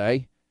coffee one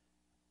day.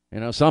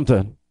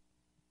 Something.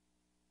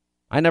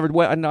 I never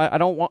went. I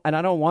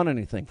don't want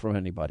anything from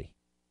anybody.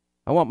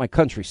 I want my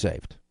country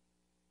saved,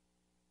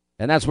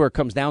 and that's where it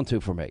comes down to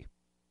for me.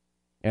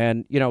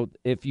 And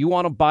if you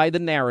want to buy the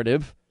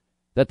narrative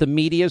that the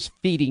media is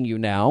feeding you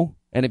now,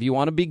 and if you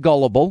want to be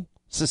gullible,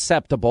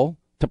 susceptible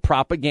to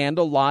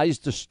propaganda, lies,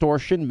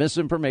 distortion,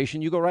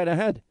 misinformation, you go right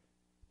ahead.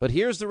 But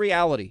here's the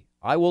reality.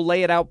 I will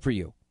lay it out for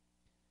you.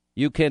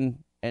 You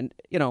can,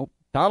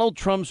 Donald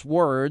Trump's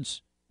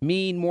words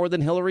mean more than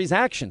Hillary's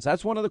actions.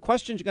 That's one of the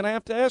questions you're going to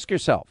have to ask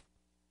yourself.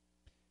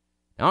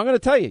 Now, I'm going to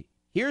tell you,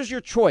 here's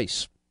your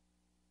choice,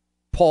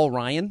 Paul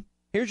Ryan.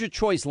 Here's your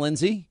choice,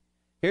 Lindsey.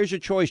 Here's your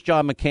choice,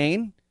 John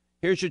McCain.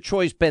 Here's your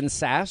choice, Ben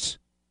Sass.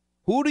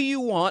 Who do you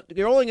want?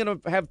 You're only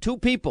going to have two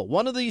people.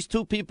 One of these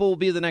two people will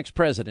be the next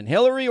president,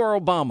 Hillary or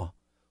Obama.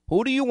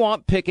 Who do you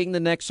want picking the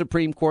next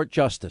Supreme Court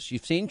justice?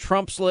 You've seen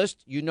Trump's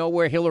list. You know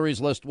where Hillary's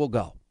list will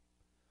go.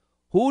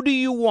 Who do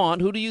you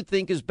want? Who do you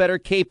think is better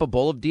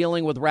capable of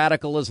dealing with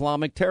radical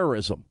Islamic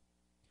terrorism?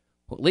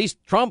 Well, at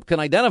least Trump can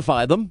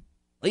identify them.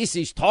 At least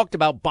he's talked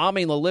about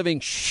bombing the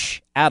living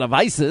out of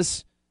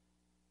ISIS.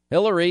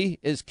 Hillary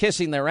is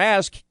kissing their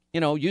ass,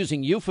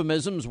 using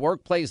euphemisms,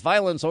 workplace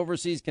violence,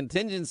 overseas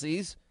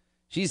contingencies.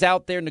 She's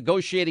out there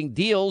negotiating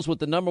deals with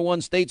the number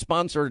one state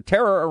sponsor of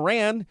terror,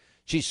 Iran.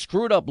 She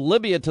screwed up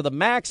Libya to the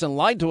max and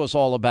lied to us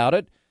all about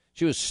it.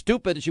 She was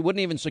stupid. She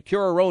wouldn't even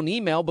secure her own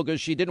email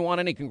because she didn't want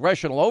any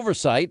congressional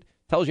oversight.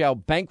 Tells you how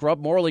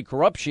bankrupt, morally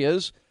corrupt she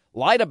is.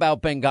 Lied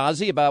about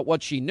Benghazi, about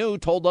what she knew.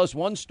 Told us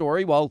one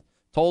story,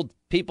 told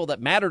people that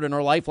mattered in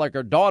her life, like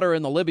her daughter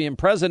and the Libyan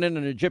president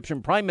and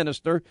Egyptian prime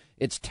minister,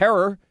 it's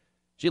terror.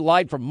 She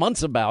lied for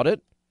months about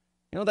it.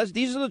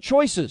 These are the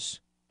choices.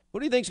 Who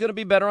do you think is going to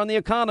be better on the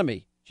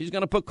economy? She's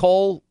going to put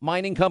coal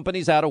mining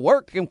companies out of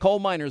work and coal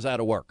miners out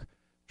of work.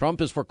 Trump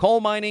is for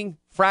coal mining,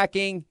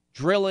 fracking,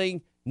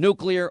 drilling,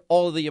 nuclear,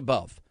 all of the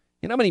above.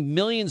 You know how many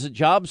millions of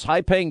jobs,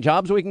 high-paying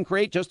jobs we can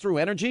create just through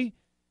energy?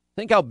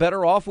 Think how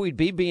better off we'd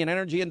be being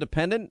energy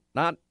independent.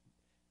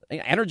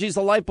 Energy is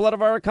the lifeblood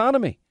of our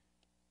economy.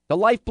 The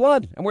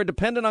lifeblood. And we're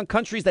dependent on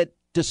countries that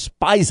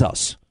despise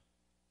us.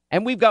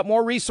 And we've got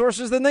more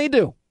resources than they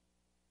do.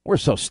 We're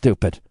so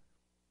stupid.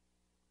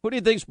 Who do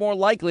you think's more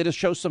likely to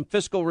show some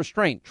fiscal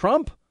restraint,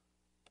 Trump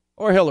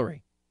or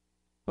Hillary?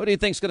 Who do you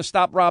think's going to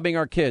stop robbing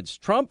our kids,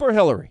 Trump or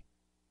Hillary?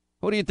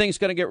 Who do you think's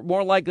going to get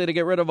more likely to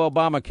get rid of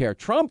Obamacare,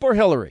 Trump or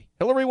Hillary?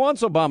 Hillary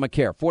wants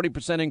Obamacare,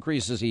 40%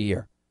 increases a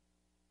year.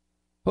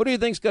 Who do you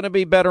think's going to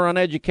be better on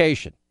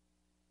education?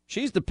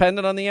 She's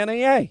dependent on the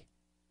NAA.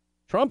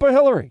 Trump or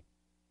Hillary?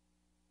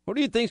 Who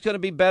do you think's going to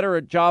be better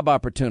at job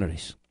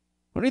opportunities?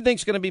 What do you think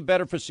is going to be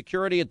better for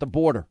security at the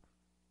border?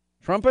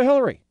 Trump or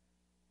Hillary?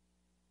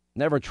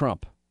 Never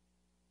Trump.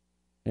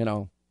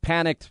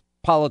 Panicked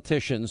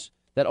politicians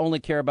that only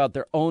care about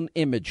their own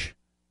image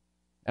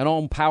and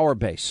own power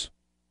base.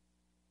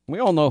 We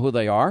all know who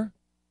they are.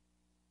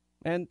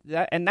 And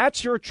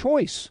that's your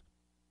choice.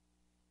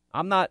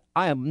 I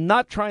am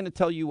not trying to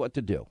tell you what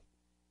to do.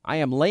 I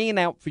am laying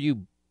out for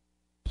you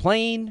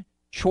plain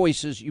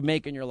choices you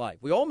make in your life.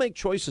 We all make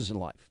choices in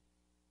life.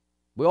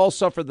 We all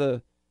suffer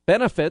the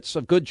benefits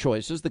of good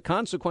choices, the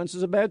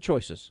consequences of bad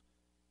choices.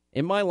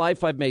 In my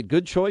life, I've made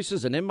good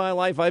choices, and in my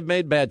life, I've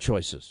made bad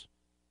choices.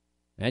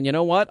 And you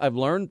know what? I've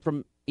learned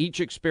from each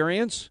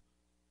experience,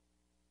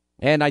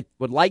 and I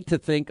would like to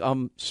think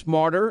I'm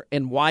smarter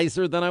and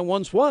wiser than I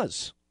once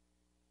was.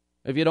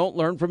 If you don't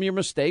learn from your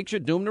mistakes, you're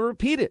doomed to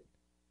repeat it.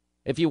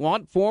 If you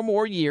want 4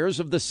 more years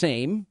of the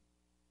same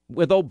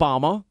with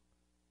Obama,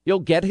 you'll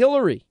get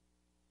Hillary.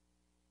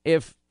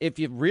 If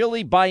you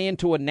really buy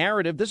into a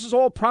narrative, this is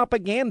all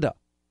propaganda.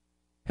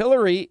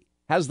 Hillary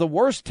has the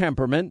worst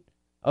temperament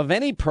of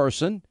any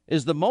person,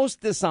 is the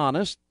most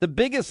dishonest, the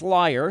biggest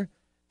liar,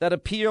 that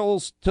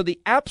appeals to the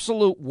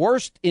absolute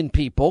worst in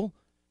people,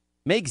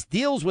 makes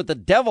deals with the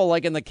devil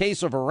like in the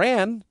case of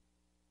Iran,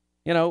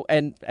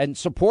 and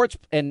supports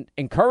and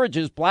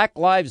encourages Black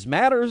Lives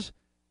Matters.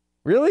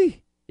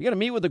 Really? You're going to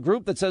meet with a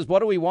group that says, what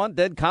do we want?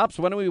 Dead cops?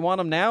 When do we want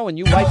them now? And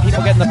you white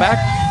people get in the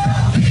back?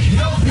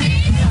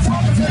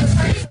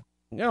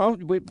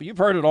 You've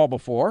heard it all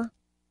before.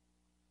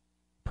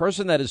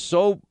 Person that is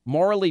so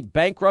morally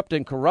bankrupt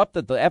and corrupt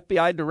that the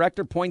FBI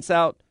director points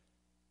out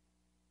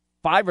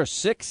 5 or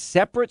 6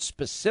 separate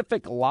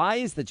specific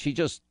lies that she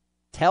just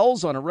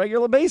tells on a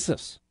regular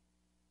basis.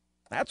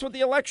 That's what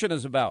the election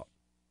is about.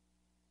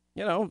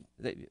 You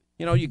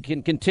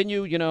can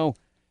continue, you're going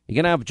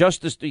to have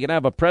justice. You're going to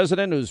have a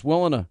president who's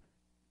willing to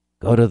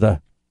go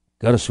to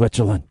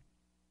Switzerland,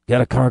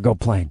 get a cargo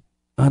plane,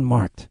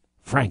 unmarked,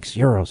 francs,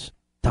 euros,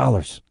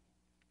 dollars.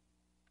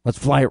 Let's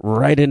fly it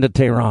right into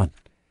Tehran.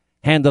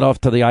 Hand it off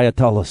to the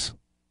Ayatollahs.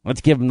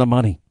 Let's give them the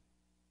money.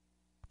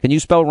 Can you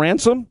spell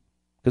ransom?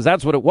 Because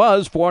that's what it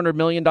was, $400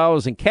 million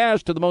in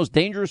cash to the most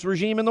dangerous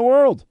regime in the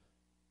world.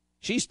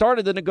 She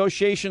started the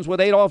negotiations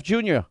with Adolf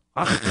Jr.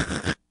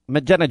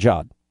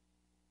 Ahmadinejad.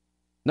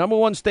 Number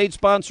 1 state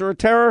sponsor of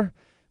terror,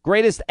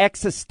 greatest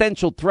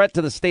existential threat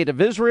to the state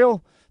of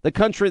Israel, the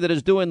country that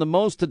is doing the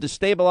most to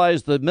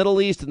destabilize the Middle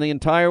East and the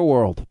entire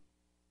world.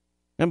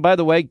 And by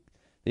the way,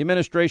 the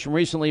administration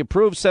recently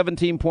approved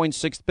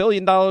 $17.6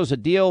 billion, a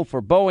deal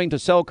for Boeing to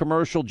sell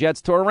commercial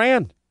jets to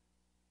Iran.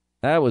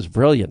 That was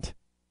brilliant.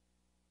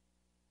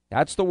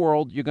 That's the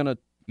world you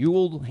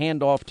will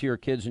hand off to your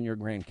kids and your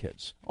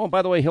grandkids. Oh,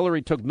 by the way,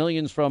 Hillary took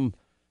millions from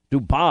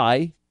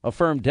Dubai, a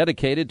firm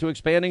dedicated to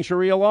expanding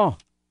Sharia law.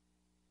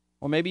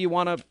 Or maybe you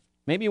want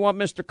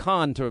Mr.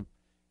 Khan to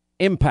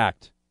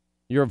impact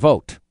your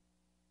vote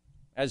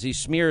as he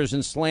smears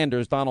and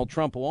slanders Donald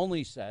Trump, who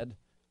only said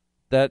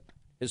that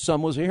his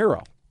son was a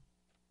hero,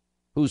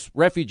 whose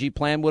refugee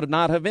plan would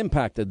not have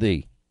impacted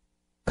the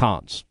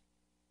Khans.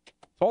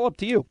 It's all up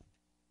to you.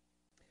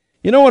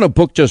 When a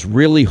book just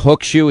really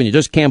hooks you and you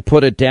just can't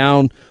put it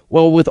down?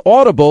 Well, with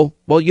Audible,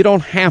 you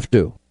don't have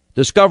to.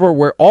 Discover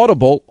where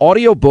Audible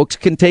audiobooks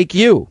can take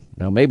you.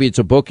 Now, maybe it's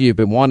a book you've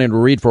been wanting to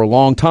read for a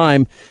long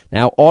time.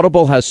 Now,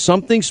 Audible has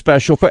something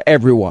special for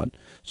everyone.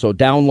 So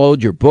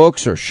download your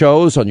books or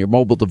shows on your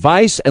mobile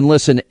device and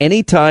listen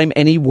anytime,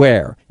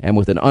 anywhere. And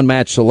with an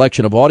unmatched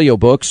selection of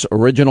audiobooks,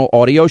 original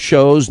audio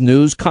shows,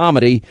 news,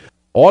 comedy,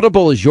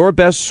 Audible is your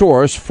best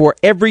source for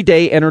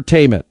everyday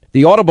entertainment.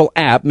 The Audible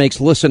app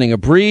makes listening a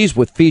breeze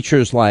with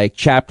features like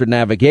chapter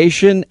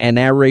navigation and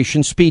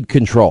narration speed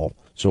control.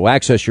 So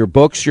access your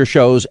books, your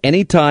shows,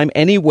 anytime,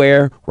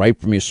 anywhere, right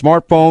from your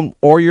smartphone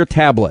or your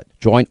tablet.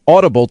 Join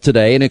Audible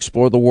today and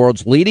explore the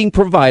world's leading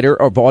provider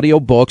of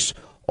audiobooks,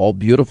 all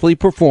beautifully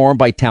performed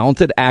by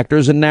talented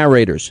actors and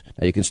narrators.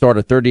 Now you can start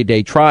a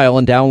 30-day trial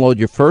and download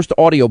your first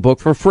audiobook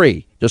for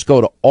free. Just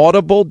go to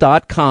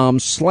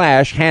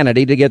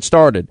audible.com/Hannity to get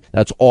started.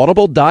 That's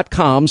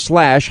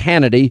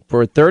audible.com/Hannity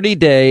for a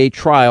 30-day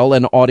trial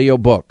and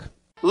audiobook.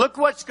 Look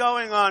what's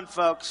going on,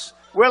 folks.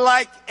 We're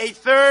like a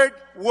third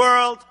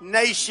world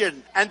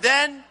nation. And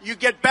then you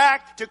get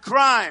back to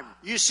crime.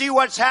 You see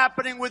what's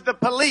happening with the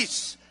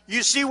police.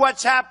 You see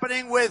what's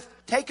happening with,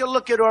 take a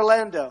look at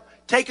Orlando.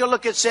 Take a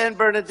look at San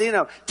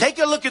Bernardino. Take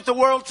a look at the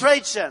World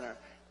Trade Center.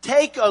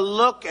 Take a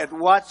look at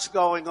what's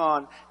going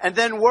on. And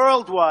then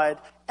worldwide.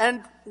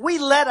 And we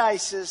let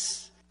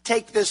ISIS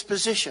take this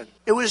position.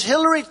 It was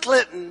Hillary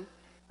Clinton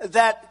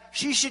that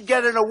she should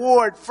get an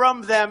award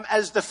from them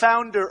as the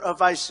founder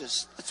of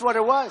ISIS. That's what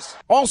it was.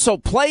 Also,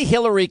 play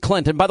Hillary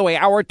Clinton. By the way,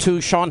 Hour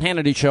 2, Sean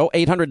Hannity Show,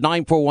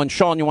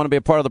 800-941-SEAN. You want to be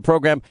a part of the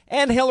program.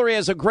 And Hillary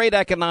has a great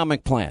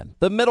economic plan.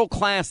 The middle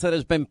class that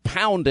has been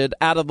pounded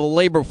out of the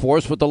labor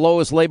force with the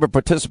lowest labor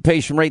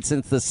participation rate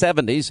since the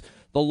 70s.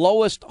 the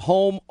lowest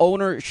home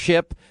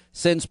ownership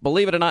since,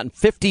 believe it or not, in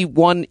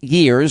 51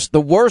 years, the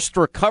worst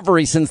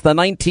recovery since the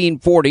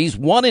 1940s.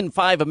 1 in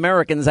 5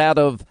 Americans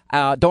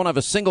don't have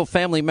a single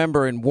family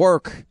member in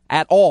work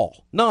at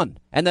all. None.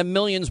 And then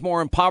millions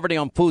more in poverty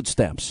on food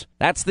stamps.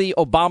 That's the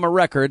Obama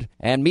record,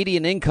 and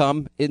median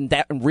income in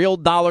real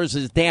dollars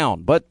is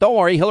down. But don't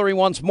worry, Hillary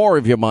wants more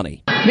of your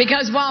money.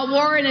 Because while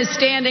Warren is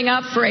standing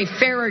up for a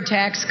fairer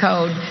tax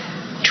code,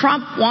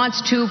 Trump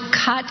wants to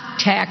cut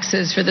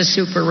taxes for the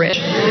super rich.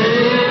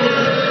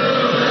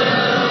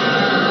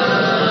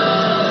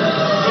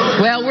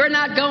 Well, we're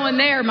not going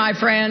there, my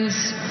friends.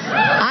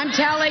 I'm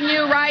telling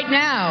you right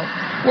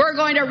now, we're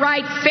going to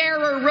write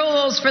fairer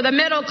rules for the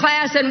middle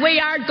class, and we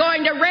are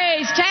going to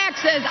raise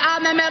taxes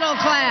on the middle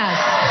class.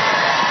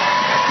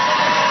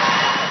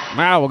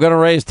 Wow, we're going to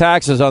raise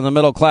taxes on the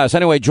middle class.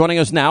 Anyway, joining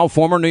us now,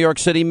 former New York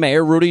City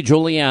Mayor Rudy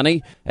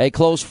Giuliani, a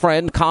close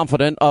friend,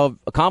 confidant of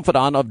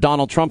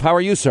Donald Trump. How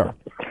are you, sir?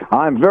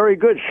 I'm very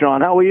good,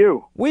 Sean. How are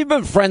you? We've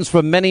been friends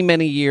for many,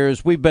 many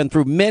years. We've been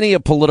through many a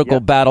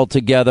political battle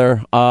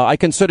together. I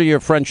consider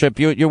your friendship,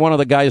 you're one of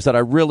the guys that I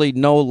really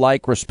know,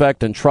 like,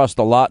 respect, and trust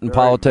a lot in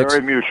politics.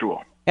 Very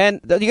mutual. And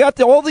you got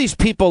all these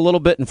people a little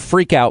bit in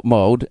freak-out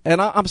mode,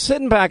 and I'm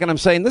sitting back and I'm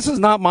saying, this is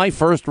not my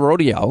first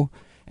rodeo.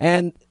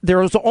 And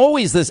there is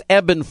always this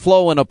ebb and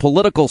flow in a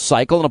political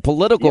cycle, in a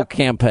political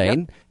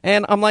campaign.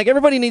 And I'm like,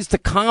 everybody needs to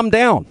calm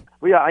down.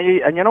 Well, yeah,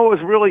 and you know what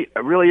was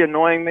really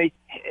annoying me?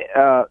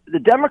 The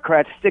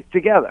Democrats stick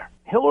together.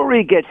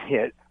 Hillary gets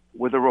hit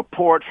with a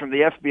report from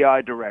the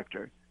FBI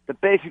director that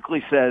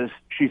basically says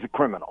she's a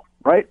criminal,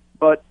 right?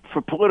 But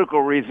for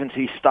political reasons,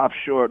 he stops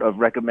short of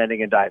recommending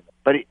indictment.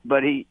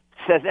 But he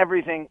says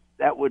everything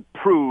that would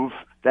prove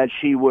that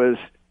she was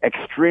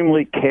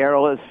extremely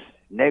careless,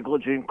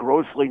 negligent,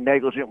 grossly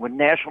negligent with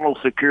national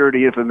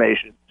security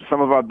information,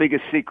 some of our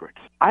biggest secrets.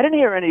 I didn't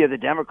hear any of the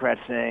Democrats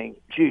saying,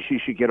 gee, she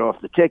should get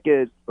off the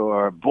ticket,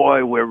 or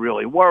boy, we're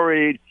really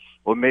worried,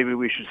 or maybe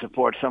we should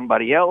support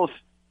somebody else.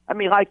 I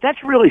mean, like,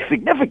 that's really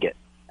significant.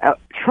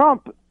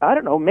 Trump, I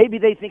don't know, maybe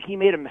they think he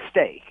made a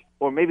mistake,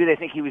 or maybe they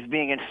think he was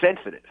being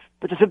insensitive.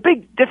 But there's a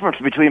big difference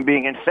between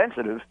being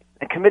insensitive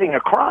and committing a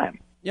crime.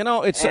 You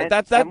know, it's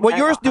what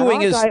you're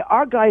doing is...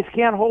 Our guys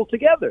can't hold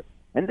together.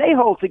 And they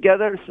hold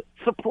together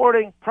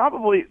supporting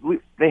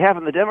they have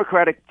on the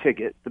Democratic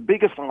ticket the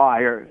biggest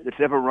liar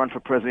that's ever run for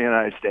president of the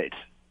United States.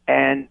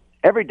 And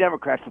every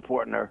Democrat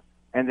supporting her,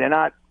 and they're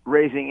not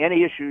raising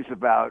any issues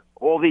about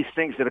all these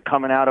things that are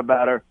coming out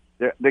about her.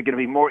 There are going to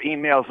be more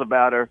emails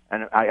about her,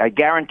 and I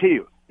guarantee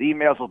you, the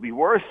emails will be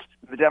worse.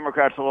 The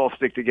Democrats will all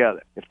stick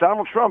together. If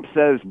Donald Trump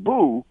says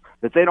boo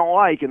that they don't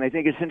like and they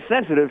think it's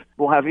insensitive,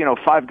 we'll have,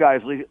 5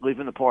 guys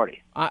leaving the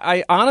party.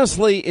 I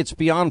honestly, it's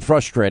beyond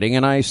frustrating.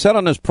 And I said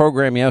on this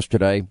program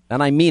yesterday,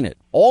 and I mean it,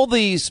 all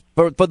these,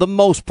 for the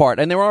most part,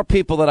 and there are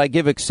people that I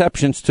give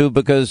exceptions to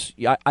because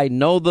I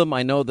know them.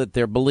 I know that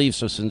their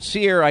beliefs are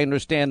sincere. I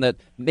understand that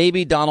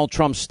maybe Donald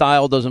Trump's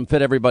style doesn't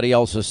fit everybody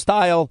else's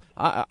style.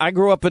 I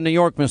grew up in New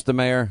York, Mr.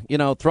 Mayor.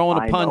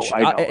 Throwing a punch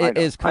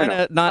is kind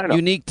of not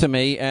unique to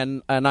me.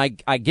 And I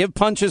give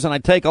punches and I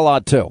take a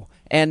lot, too.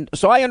 And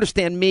so I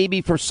understand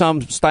maybe for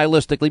some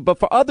stylistically, but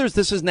for others,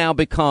 this has now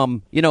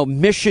become,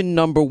 mission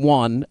number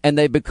one. And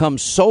they become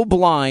so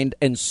blind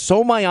and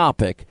so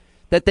myopic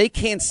that they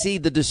can't see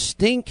the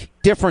distinct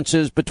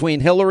differences between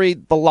Hillary,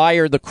 the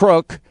liar, the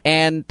crook,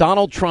 and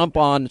Donald Trump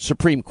on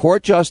Supreme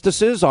Court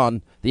justices,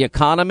 on the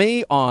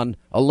economy, on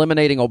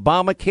eliminating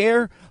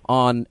Obamacare,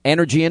 on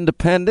energy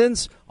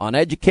independence, on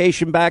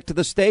education back to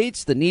the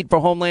states, the need for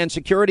homeland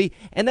security,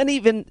 and then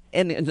even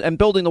and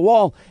building the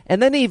wall,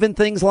 and then even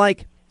things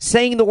like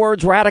saying the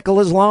words radical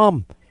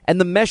Islam and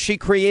the mess she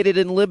created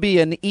in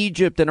Libya and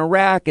Egypt and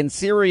Iraq and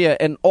Syria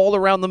and all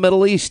around the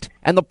Middle East.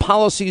 And the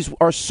policies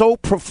are so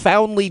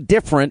profoundly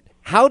different.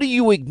 How do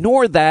you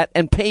ignore that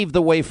and pave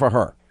the way for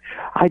her?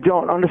 I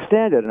don't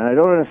understand it. And I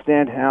don't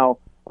understand how,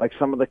 like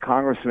some of the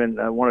congressmen,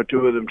 one or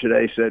two of them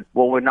today said,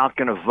 well, we're not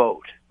going to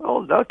vote.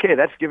 Well, okay,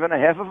 that's given a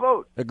half a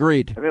vote.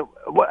 Agreed.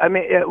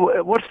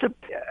 What's the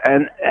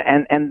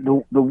and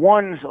the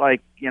ones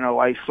like,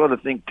 I sort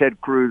of think Ted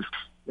Cruz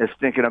is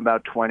thinking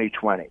about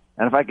 2020.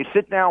 And if I could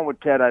sit down with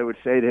Ted, I would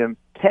say to him,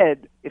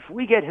 Ted, if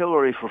we get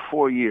Hillary for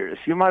 4 years,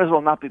 you might as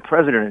well not be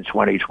president in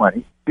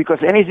 2020 because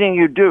anything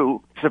you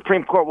do,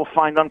 Supreme Court will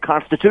find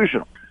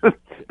unconstitutional.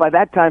 By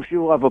that time, she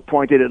will have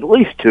appointed at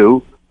least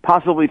 2,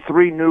 possibly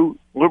 3 new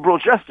liberal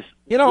justices.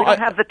 We don't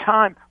have the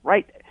time,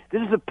 right?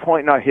 This is a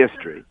point in our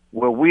history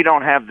where we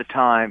don't have the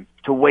time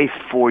to waste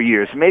 4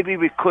 years. Maybe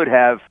we could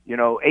have,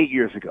 8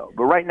 years ago.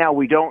 But right now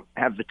we don't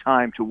have the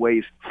time to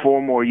waste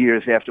 4 more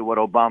years after what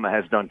Obama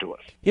has done to us.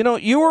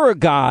 You are a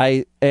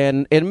guy,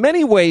 and in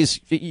many ways,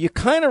 you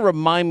kind of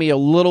remind me a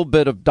little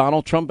bit of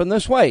Donald Trump in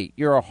this way.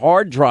 You're a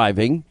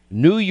hard-driving,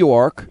 New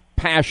York,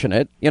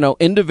 passionate,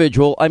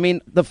 individual. I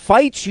mean, the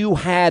fights you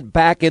had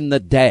back in the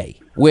day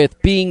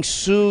with being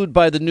sued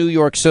by the New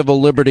York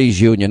Civil Liberties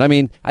Union. I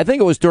mean, I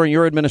think it was during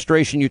your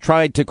administration you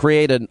tried to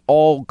create an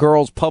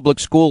all-girls public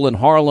school in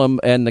Harlem,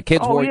 and the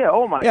kids were...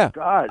 Oh, my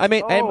God. I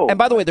mean, and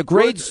by the way, the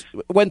grades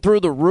went through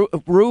the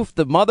roof.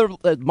 The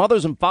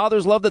mothers and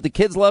fathers loved it. The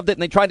kids loved it,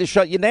 and they tried to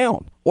shut you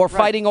down. Or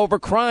fighting over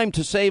crime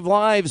to save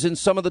lives in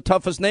some of the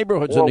toughest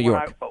neighborhoods in New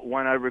York.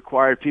 When I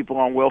required people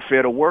on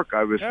welfare to work,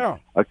 I was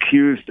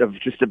accused of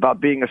just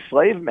about being a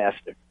slave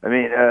master. I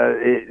mean,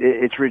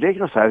 it's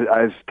ridiculous.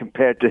 I was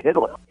compared to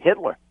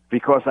Hitler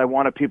because I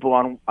wanted people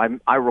on.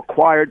 I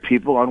required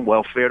people on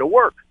welfare to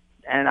work,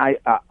 and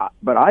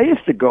but I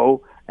used to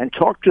go and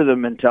talk to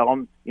them and tell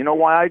them, you know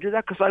why I do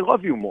that? Because I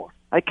love you more.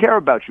 I care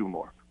about you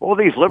more. All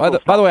these liberals.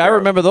 By the way, I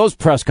remember those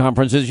press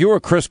conferences. You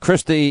were Chris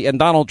Christie and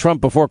Donald Trump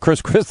before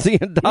Chris Christie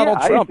and Donald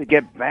Trump. I used to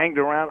get banged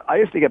around. I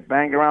used to get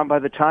banged around by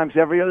the Times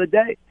every other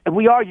day. And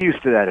we are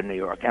used to that in New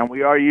York, and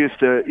we are used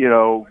to,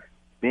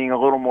 being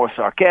a little more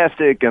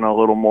sarcastic and a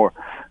little more.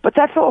 But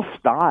that's all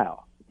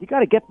style. You got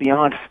to get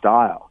beyond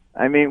style.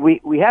 I mean,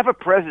 we have a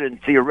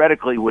president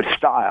theoretically with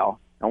style,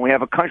 and we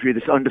have a country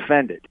that's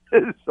undefended.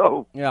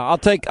 So yeah, I'll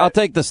take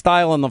the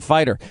style and the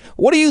fighter.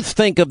 What do you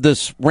think of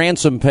this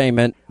ransom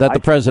payment that the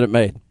president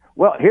made?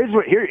 Well, here's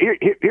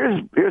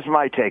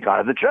my take on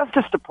it. The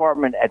Justice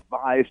Department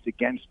advised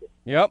against it.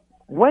 Yep.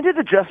 When did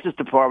the Justice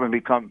Department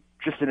become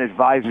just an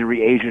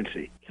advisory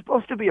agency? It's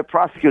supposed to be a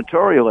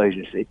prosecutorial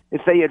agency.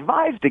 If they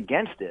advised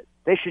against it,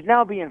 they should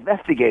now be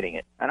investigating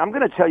it. And I'm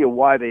going to tell you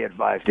why they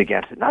advised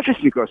against it. Not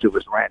just because it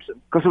was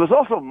ransom, because it was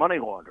also money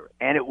laundering,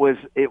 and it was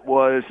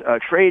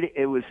trade.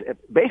 It was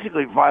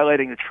basically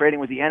violating the Trading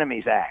with the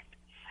Enemies Act,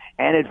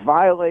 and it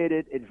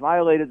violated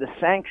the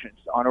sanctions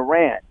on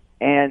Iran.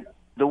 And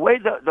the way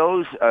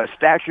those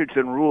statutes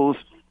and rules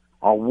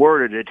are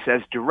worded, it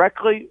says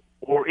directly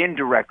or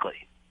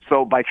indirectly.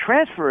 So by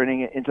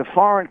transferring it into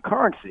foreign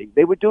currency,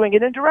 they were doing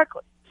it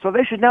indirectly. So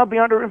they should now be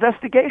under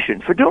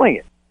investigation for doing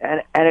it.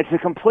 And it's a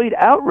complete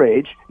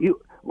outrage.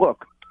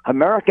 Look,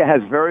 America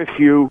has very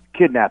few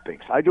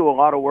kidnappings. I do a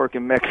lot of work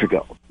in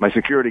Mexico. My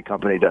security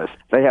company does.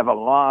 They have a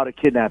lot of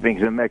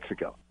kidnappings in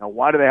Mexico. Now,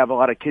 why do they have a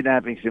lot of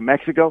kidnappings in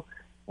Mexico?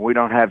 We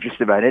don't have just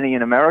about any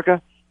in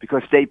America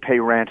because they pay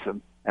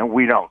ransom and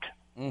we don't.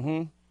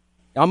 Mm-hmm.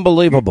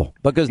 Unbelievable,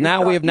 because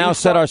now we have now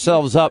set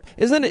ourselves up.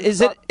 Is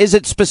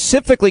it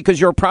specifically, because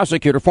you're a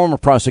prosecutor, former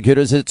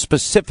prosecutor, is it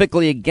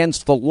specifically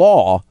against the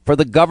law for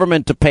the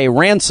government to pay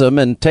ransom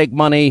and take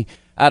money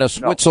out of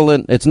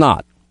Switzerland? No. It's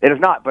not. It is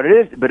not, but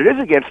it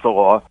is against the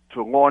law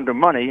to launder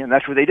money, and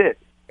that's what they did.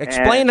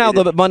 Explain how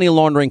the money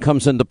laundering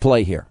comes into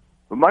play here.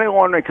 The money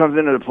laundering comes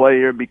into play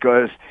here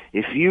because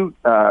if you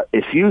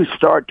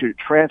start to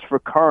transfer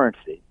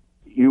currency,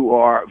 you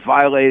are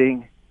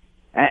violating,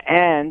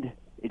 and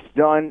it's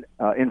done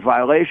in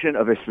violation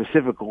of a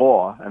specific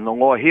law, and the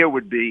law here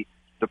would be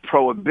the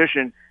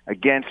prohibition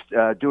against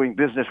doing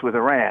business with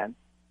Iran.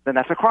 Then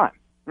that's a crime.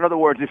 In other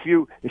words, if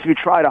you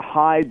try to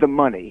hide the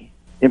money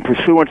in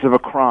pursuance of a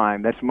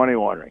crime, that's money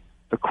laundering.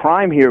 The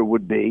crime here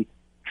would be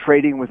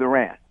trading with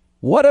Iran.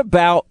 What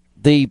about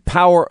the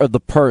power of the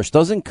purse?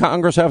 Doesn't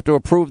Congress have to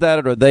approve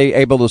that, or are they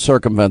able to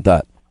circumvent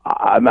that?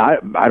 I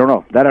don't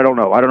know. That I don't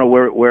know. I don't know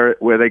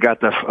where they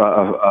got the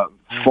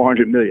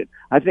 $400 million.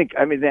 I think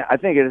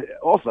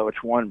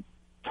it's one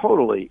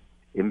totally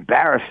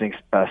embarrassing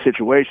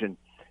situation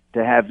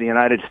to have the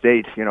United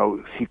States,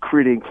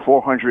 secreting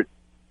 $400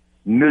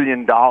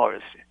 million. I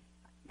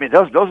mean,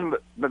 there must have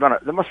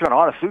been a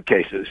lot of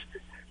suitcases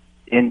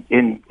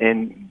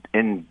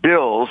in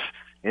bills,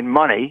 in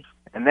money,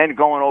 and then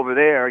going over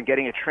there and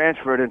getting it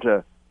transferred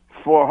into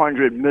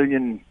 $400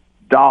 million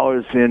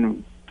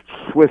in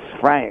Swiss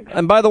francs.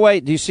 And by the way,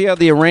 do you see how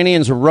the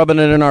Iranians are rubbing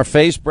it in our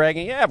face,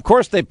 bragging, yeah, of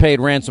course they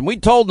paid ransom. We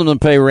told them to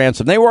pay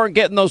ransom. They weren't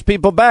getting those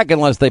people back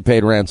unless they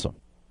paid ransom.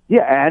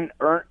 Yeah, and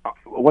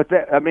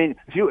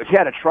if you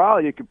had a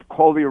trial, you could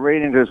call the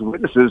Iranians as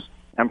witnesses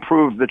and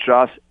prove that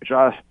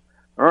Josh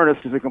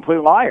Earnest is a complete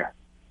liar.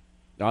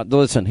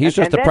 Listen, he's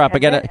just a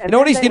propaganda. You know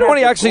what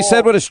he actually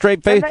said with a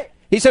straight face?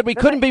 He said we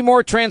couldn't be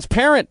more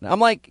transparent. I'm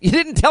like, you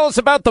didn't tell us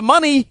about the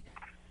money.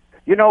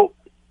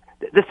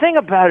 The thing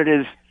about it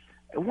is,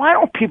 why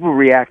don't people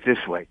react this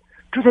way?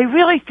 Do they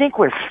really think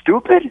we're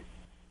stupid?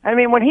 I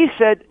mean, when he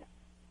said,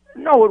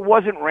 no, it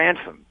wasn't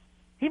ransom,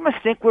 he must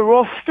think we're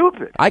all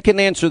stupid. I can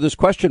answer this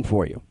question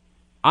for you.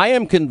 I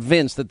am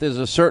convinced that there's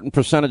a certain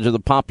percentage of the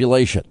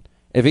population,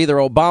 if either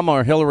Obama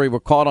or Hillary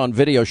were caught on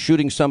video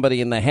shooting somebody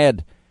in the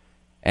head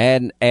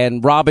and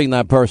robbing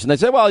that person, they'd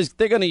say, well,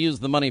 they're going to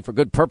use the money for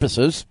good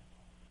purposes.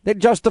 They'd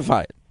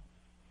justify it.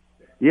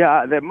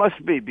 Yeah, there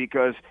must be,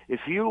 because if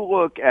you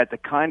look at the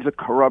kinds of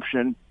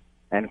corruption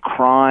and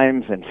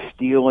crimes and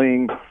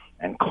stealing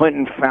and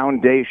Clinton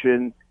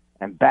Foundation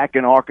and back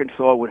in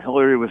Arkansas when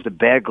Hillary was the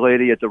bag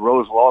lady at the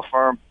Rose Law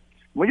Firm,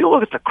 when you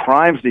look at the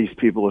crimes these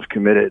people have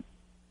committed,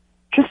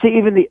 just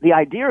even the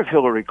idea of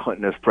Hillary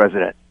Clinton as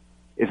president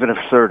is an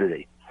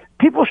absurdity.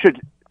 People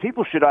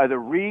should either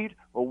read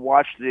or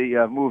watch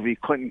the movie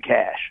Clinton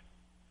Cash.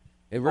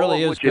 It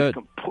really is good.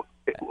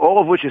 All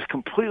of which is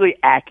completely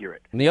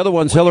accurate. And the other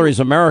one's Hillary's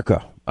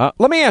America.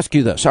 Let me ask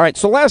you this. All right,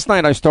 so last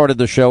night I started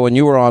the show and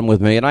you were on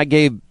with me, and I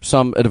gave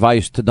some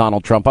advice to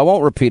Donald Trump. I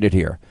won't repeat it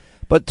here.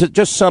 But to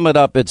just sum it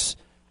up, it's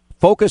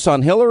focus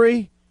on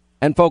Hillary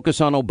and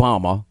focus on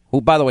Obama, who,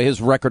 by the way,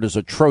 his record is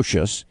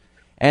atrocious.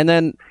 And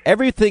then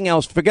everything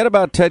else, forget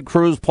about Ted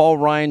Cruz, Paul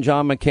Ryan,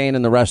 John McCain,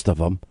 and the rest of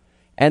them.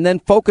 And then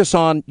focus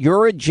on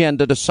your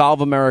agenda to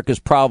solve America's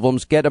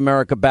problems, get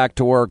America back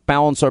to work,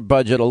 balance our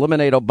budget,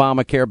 eliminate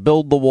Obamacare,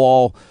 build the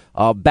wall,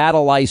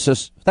 battle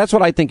ISIS. That's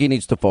what I think he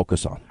needs to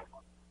focus on.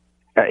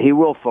 He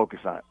will focus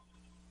on it.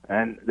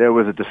 And there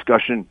was a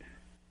discussion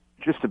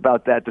just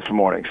about that this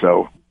morning.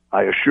 So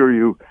I assure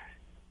you,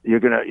 you're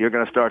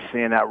gonna start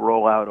seeing that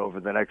roll out over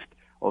the next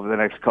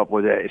couple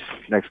of days,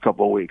 next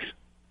couple of weeks.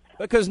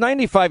 Because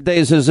 95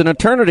 days is an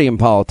eternity in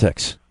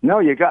politics. No,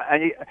 you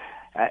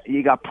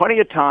got plenty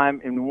of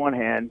time in one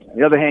hand. On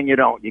the other hand, you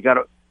don't. You got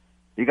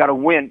to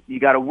win. You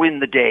got to win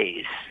the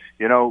days.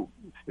 You know,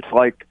 it's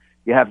like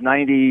you have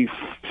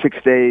 96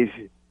 days.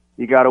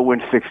 You got to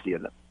win 60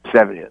 of them,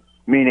 70 of them.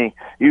 Meaning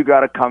you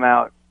got to come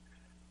out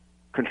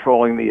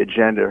controlling the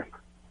agenda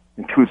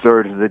in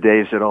 2/3 of the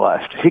days that are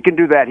left. If he can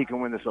do that, he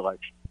can win this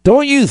election.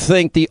 Don't you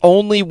think the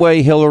only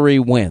way Hillary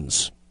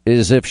wins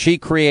is if she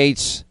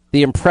creates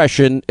the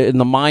impression in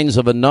the minds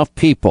of enough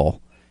people,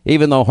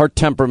 even though her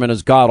temperament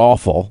is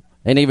god-awful,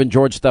 and even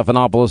George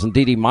Stephanopoulos and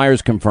Dee Dee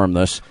Myers confirmed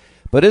this,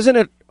 but isn't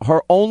it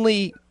her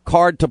only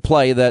card to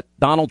play that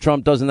Donald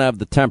Trump doesn't have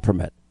the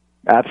temperament?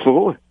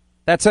 Absolutely.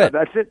 That's it.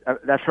 That's it.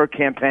 That's her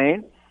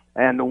campaign.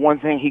 And the one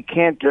thing he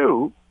can't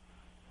do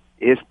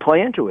is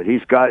play into it.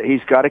 He's got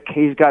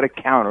to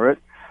counter it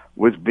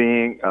with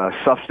being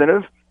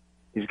substantive.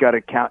 He's got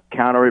to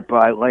counter it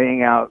by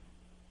laying out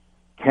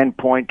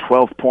 10-point,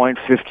 12-point,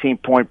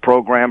 15-point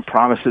program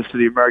promises to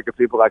the American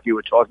people like you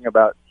were talking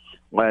about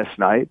last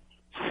night.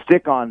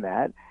 Stick on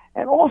that.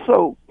 And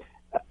also,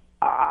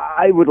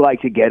 I would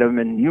like to get him,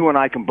 and you and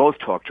I can both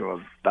talk to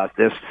him about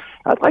this,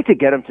 I'd like to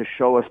get him to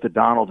show us the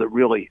Donald that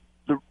really,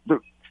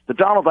 the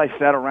Donald I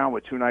sat around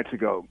with 2 nights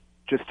ago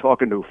just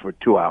talking to for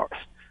 2 hours.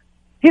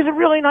 He's a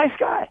really nice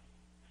guy.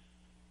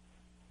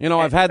 You know,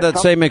 I've had that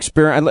same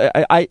experience.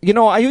 I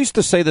used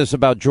to say this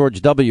about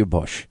George W.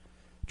 Bush.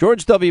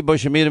 George W.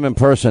 Bush, you meet him in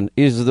person,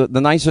 is the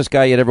nicest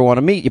guy you'd ever want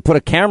to meet. You put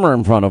a camera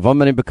in front of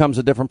him, and he becomes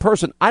a different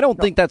person. I don't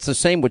think that's the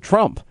same with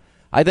Trump.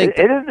 I think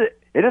it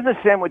is the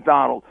same with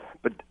Donald,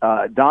 but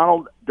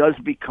Donald does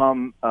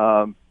become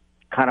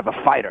kind of a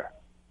fighter,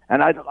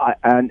 and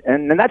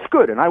and that's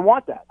good, and I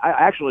want that. I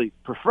actually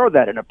prefer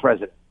that in a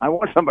president. I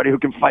want somebody who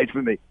can fight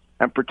for me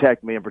and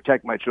protect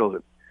my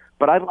children.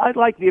 But I'd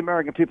like the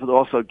American people to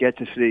also get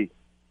to see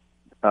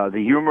the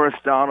humorous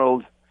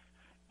Donald,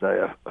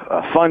 the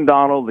fun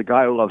Donald, the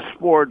guy who loves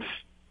sports,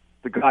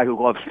 the guy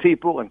who loves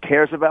people and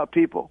cares about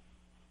people.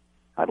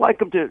 I'd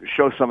like him to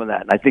show some of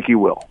that, and I think he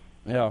will.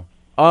 Yeah.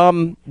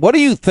 What do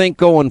you think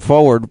going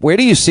forward? Where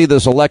do you see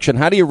this election?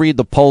 How do you read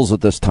the polls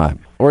at this time?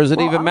 Or does it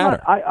even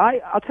matter?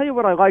 I'll tell you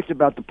what I liked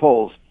about the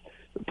polls.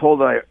 The poll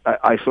that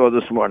I saw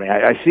this morning.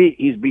 I see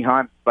he's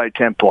behind by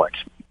 10 points.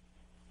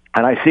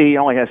 And I see he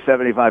only has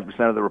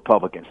 75% of the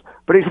Republicans.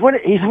 But he's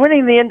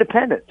winning the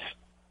independents.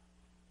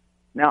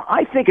 Now,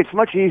 I think it's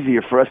much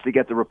easier for us to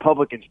get the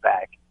Republicans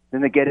back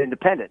than to get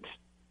independents.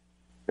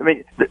 I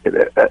mean,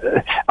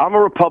 I'm a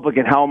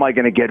Republican. How am I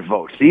going to get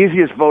votes? The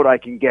easiest vote I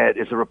can get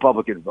is a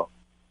Republican vote.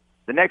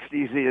 The next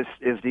easiest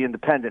is the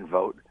independent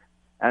vote.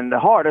 And the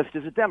hardest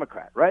is a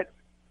Democrat, right?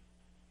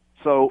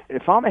 So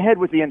if I'm ahead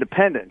with the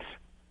independents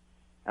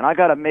and I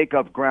got to make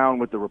up ground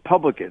with the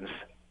Republicans,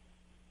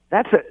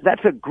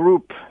 that's a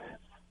group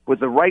with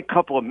the right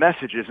couple of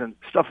messages and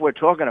stuff we're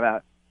talking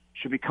about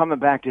should be coming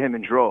back to him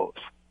in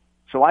droves.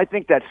 So I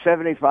think that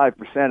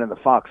 75% in the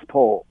Fox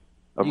poll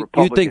of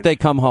Republicans. You think they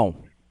come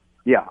home?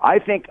 Yeah, I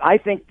think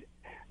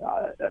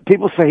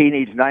people say he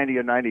needs 90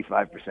 or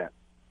 95%.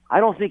 I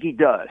don't think he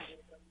does,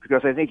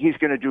 because I think he's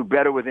going to do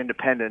better with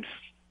independents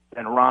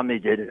than Romney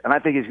did, and I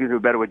think he's going to do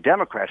better with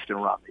Democrats than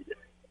Romney did.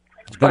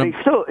 But he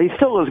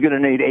still is going to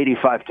need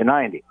 85 to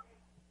 90.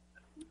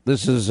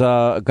 This is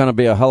going to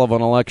be a hell of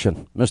an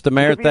election. Mr.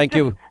 Mayor, thank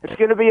you. It's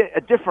going to be a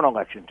different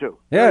election, too.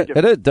 Yeah,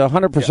 it is,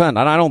 100%. Yeah. And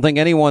I don't think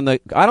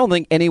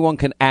anyone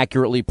can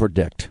accurately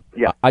predict.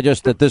 Yeah. I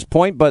just, at this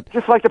point, but...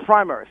 Just like the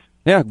primaries.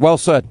 Yeah, well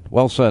said.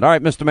 Well said. All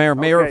right, Mr. Mayor,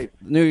 Mayor of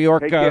New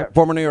York,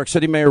 former New York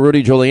City Mayor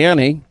Rudy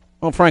Giuliani.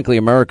 Well, frankly,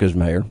 America's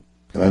mayor.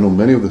 And I know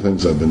many of the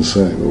things I've been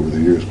saying over the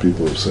years,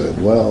 people have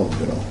said, well,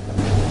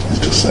 he's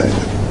just saying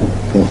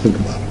it. Don't think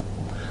about it.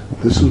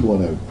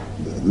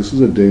 This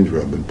is a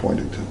danger I've been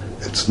pointing to.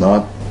 It's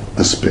not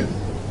a spin.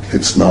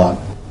 It's not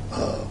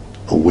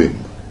a whim.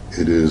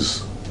 It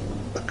is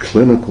a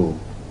clinical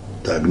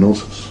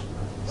diagnosis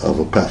of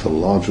a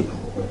pathological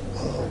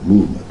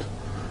movement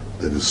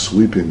that is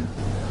sweeping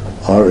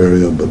our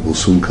area but will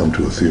soon come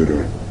to a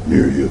theater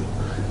near you.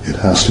 It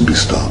has to be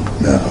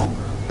stopped now.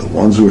 The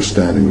ones who are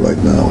standing right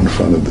now in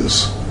front of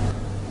this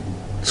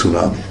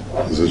tsunami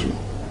is Israel.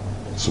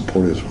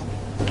 Support Israel.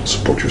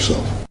 Support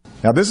yourself.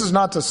 Now, this is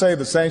not to say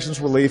that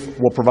sanctions relief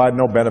will provide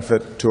no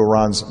benefit to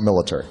Iran's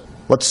military.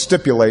 Let's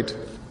stipulate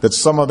that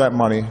some of that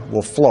money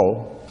will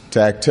flow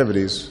to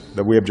activities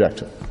that we object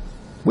to.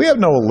 We have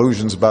no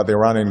illusions about the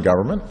Iranian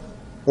government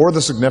or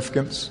the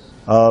significance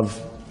of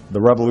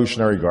the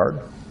Revolutionary Guard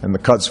and the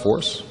Quds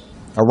Force.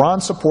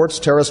 Iran supports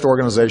terrorist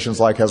organizations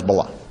like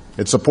Hezbollah.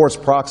 It supports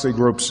proxy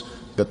groups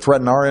that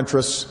threaten our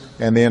interests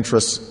and the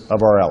interests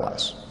of our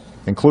allies,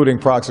 including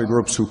proxy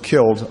groups who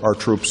killed our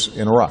troops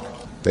in Iraq.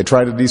 They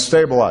try to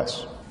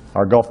destabilize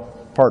our Gulf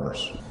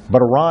partners.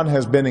 But Iran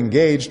has been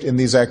engaged in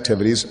these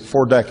activities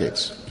for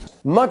decades.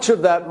 Much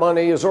of that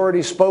money is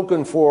already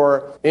spoken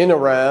for in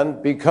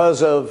Iran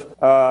because of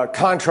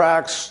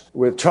contracts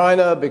with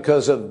China,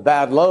 because of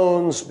bad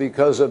loans,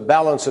 because of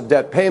balance of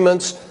debt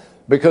payments,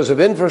 because of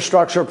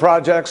infrastructure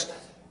projects.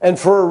 And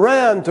for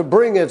Iran to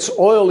bring its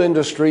oil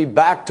industry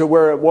back to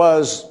where it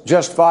was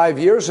just 5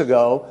 years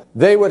ago,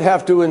 they would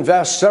have to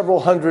invest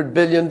several $100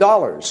 billion.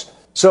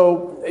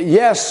 So,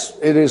 yes,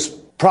 it is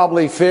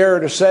probably fair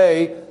to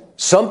say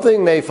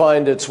something may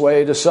find its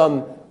way to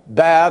some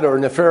bad or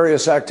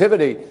nefarious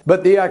activity.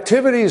 But the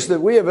activities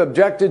that we have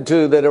objected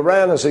to that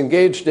Iran is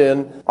engaged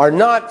in are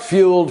not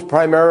fueled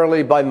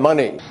primarily by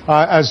money.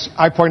 As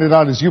I pointed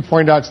out, as you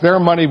pointed out, it's their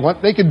money.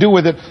 They can do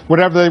with it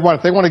whatever they want.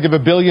 If they want to give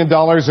 $1 billion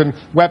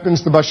in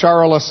weapons to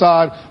Bashar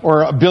al-Assad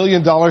or $1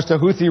 billion to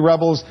Houthi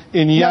rebels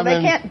in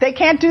Yemen. No, they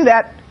can't do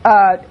that,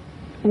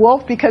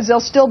 Wolf, because they'll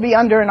still be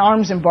under an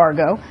arms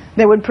embargo.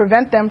 They would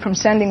prevent them from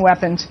sending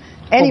weapons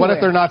anywhere. But what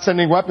if they're not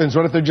sending weapons?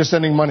 What if they're just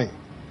sending money?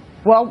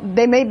 Well,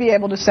 they may be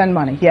able to send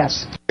money,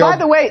 yes. By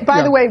the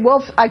way,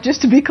 Wolf,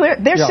 just to be clear,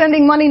 they're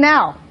sending money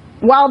now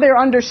while they're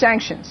under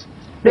sanctions.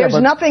 There's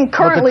nothing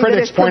currently that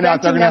is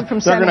preventing them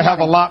from sending money. They're going to have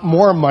a lot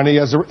more money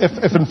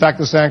if in fact,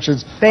 the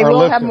sanctions are lifted. They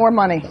will have more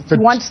money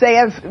once they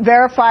have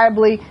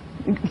verifiably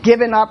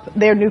given up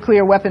their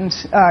nuclear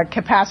weapons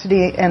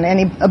capacity and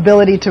any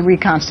ability to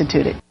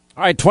reconstitute it.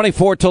 All right,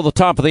 24 till the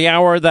top of the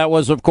hour. That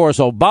was, of course,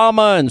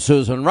 Obama and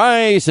Susan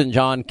Rice and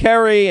John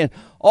Kerry. And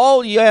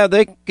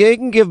they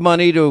can give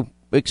money to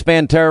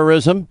expand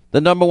terrorism,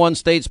 the number one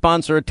state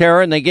sponsor of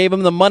terror, and they gave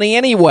them the money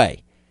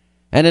anyway.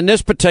 And in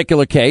this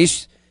particular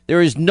case,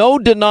 there is no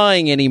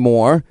denying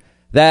anymore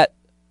that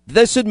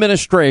this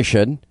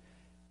administration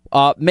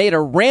made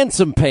a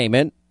ransom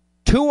payment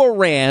to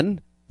Iran,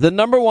 the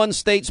number one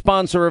state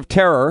sponsor of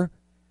terror,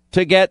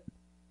 to get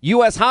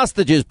U.S.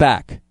 hostages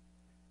back.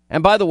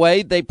 And by the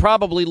way, they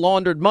probably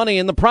laundered money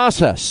in the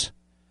process.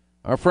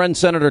 Our friend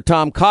Senator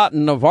Tom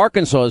Cotton of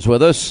Arkansas is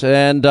with us,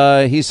 and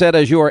he said,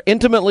 as you are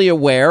intimately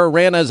aware,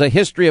 Iran has a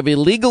history of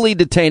illegally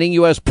detaining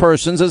U.S.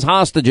 persons as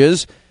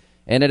hostages,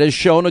 and it has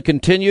shown a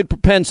continued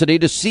propensity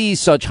to seize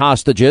such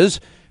hostages.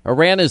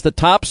 Iran is the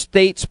top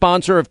state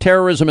sponsor of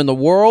terrorism in the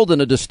world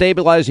and a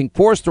destabilizing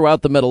force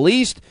throughout the Middle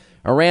East.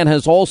 Iran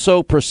has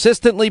also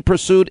persistently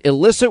pursued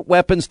illicit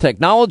weapons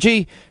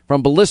technology,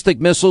 from ballistic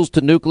missiles to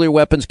nuclear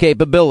weapons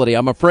capability.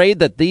 I'm afraid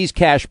that these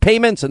cash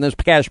payments and this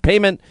cash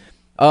payment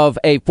of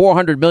a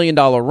 $400 million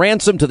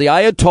ransom to the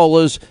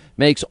Ayatollahs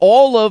makes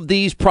all of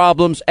these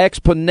problems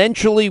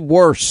exponentially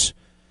worse.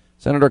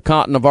 Senator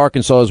Cotton of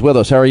Arkansas is with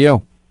us. How are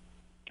you?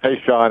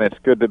 Hey, Sean. It's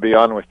good to be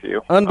on with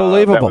you.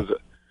 Unbelievable.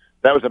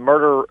 That was a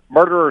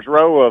murderer's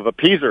row of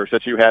appeasers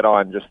that you had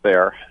on just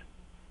there.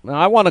 Now,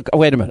 I want to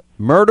wait a minute.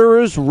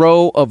 Murderer's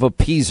row of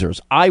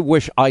appeasers. I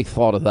wish I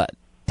thought of that.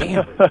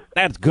 Damn,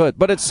 that's good,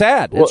 but it's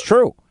sad. It's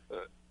true.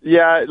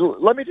 Yeah,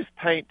 let me just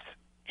paint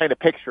a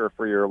picture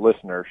for your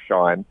listeners,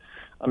 Sean.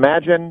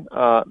 Imagine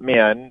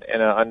men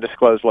in an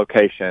undisclosed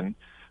location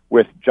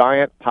with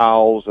giant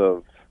piles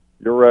of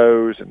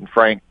euros and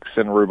francs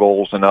and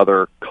rubles and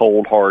other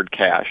cold, hard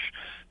cash,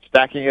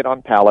 stacking it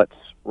on pallets,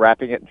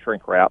 wrapping it in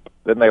shrink wrap.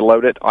 Then they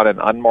load it on an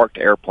unmarked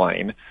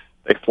airplane.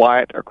 They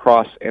fly it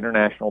across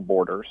international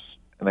borders,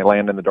 and they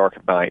land in the dark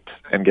of night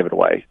and give it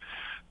away.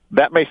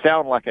 That may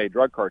sound like a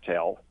drug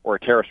cartel or a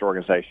terrorist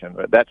organization,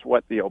 but that's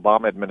what the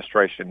Obama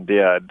administration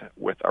did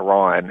with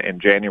Iran in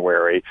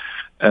January,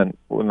 and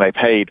when they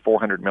paid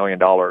 $400 million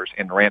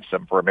in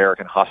ransom for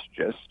American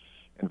hostages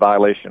in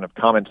violation of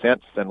common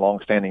sense and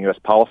longstanding U.S.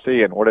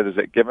 policy. And what has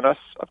it given us?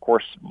 Of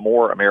course,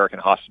 more American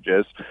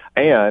hostages,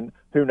 and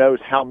who knows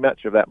how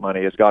much of that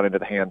money has gone into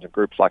the hands of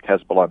groups like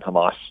Hezbollah and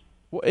Hamas.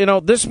 You know,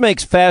 this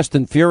makes Fast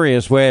and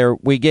Furious, where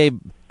we gave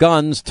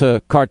guns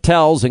to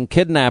cartels and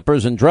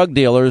kidnappers and drug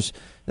dealers.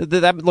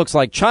 That looks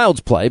like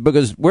child's play,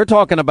 because we're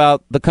talking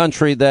about the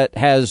country that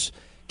has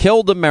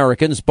killed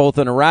Americans both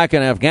in Iraq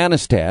and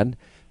Afghanistan,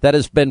 that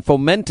has been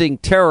fomenting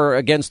terror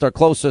against our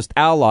closest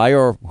ally,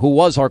 or who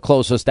was our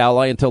closest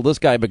ally until this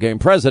guy became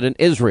president,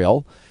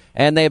 Israel.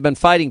 And they have been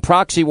fighting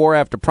proxy war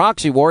after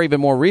proxy war,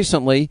 even more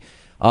recently,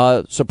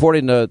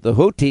 supporting the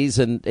Houthis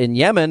in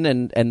Yemen,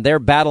 and they're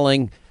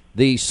battling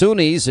the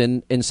Sunnis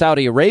in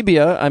Saudi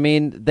Arabia. I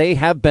mean, they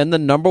have been the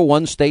number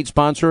one state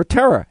sponsor of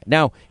terror.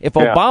 Now, if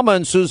Obama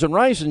and Susan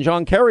Rice and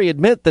John Kerry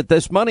admit that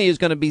this money is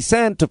going to be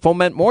sent to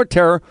foment more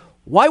terror,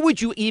 why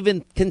would you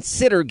even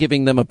consider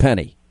giving them a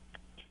penny?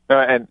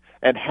 And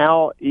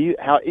how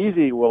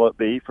easy will it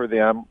be for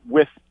them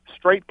with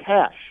straight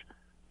cash?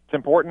 It's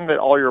important that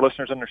all your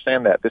listeners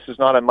understand that. This is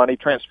not a money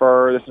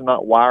transfer. This is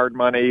not wired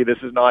money. This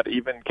is not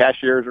even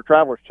cashiers or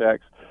traveler's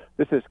checks.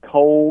 This is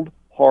cold,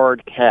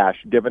 hard cash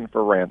given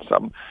for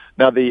ransom.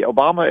 Now, the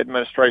Obama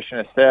administration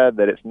has said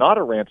that it's not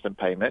a ransom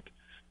payment.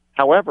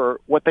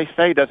 However, what they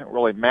say doesn't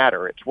really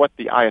matter. It's what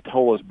the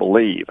Ayatollahs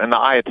believe, and the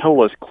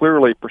Ayatollahs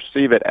clearly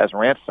perceive it as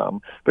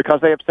ransom because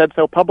they have said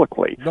so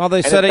publicly. Well,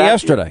 they said it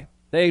yesterday.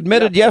 They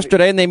admitted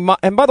yesterday,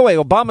 and by the way,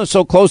 Obama's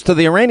so close to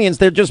the Iranians,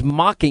 they're just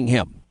mocking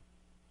him.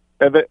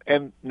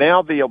 And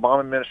now the Obama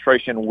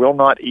administration will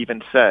not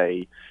even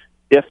say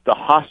if the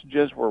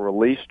hostages were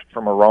released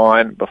from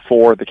Iran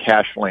before the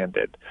cash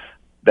landed.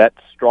 That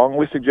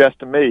strongly suggests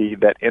to me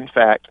that, in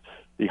fact,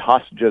 the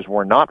hostages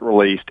were not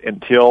released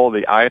until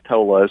the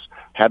Ayatollahs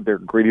had their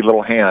greedy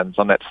little hands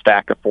on that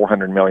stack of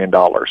 $400 million.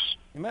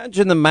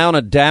 Imagine the amount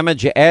of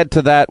damage. You add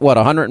to that,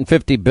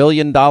 $150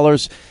 billion?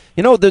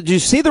 You know, did you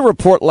see the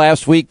report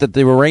last week that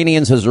the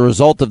Iranians, as a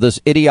result of this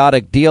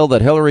idiotic deal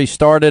that Hillary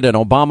started and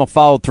Obama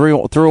followed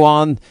through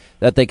on,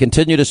 that they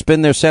continue to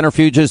spin their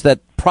centrifuges, that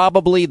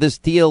probably this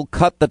deal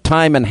cut the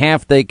time in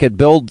half they could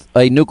build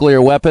a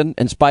nuclear weapon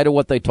in spite of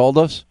what they told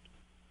us?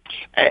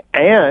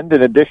 And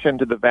in addition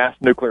to the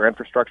vast nuclear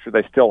infrastructure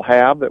they still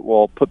have that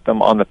will put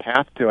them on the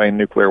path to a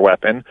nuclear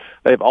weapon,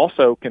 they've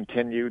also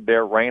continued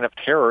their reign of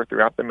terror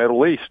throughout the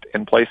Middle East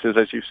in places,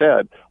 as you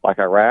said, like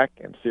Iraq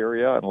and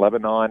Syria and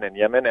Lebanon and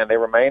Yemen, and they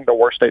remain the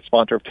worst state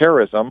sponsor of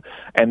terrorism.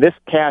 And this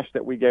cash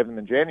that we gave them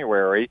in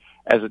January,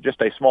 as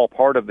just a small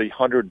part of the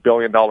 $100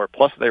 billion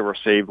plus they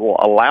received, will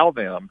allow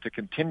them to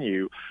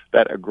continue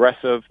that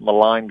aggressive,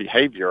 malign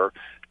behavior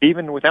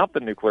even without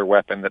the nuclear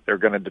weapon that they're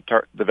going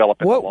to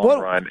develop in the long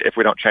run if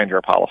we don't change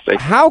our policy.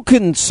 How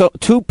can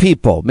two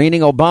people,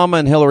 meaning Obama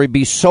and Hillary,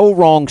 be so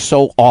wrong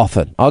so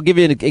often? I'll give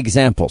you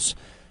examples.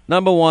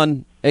 Number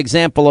one,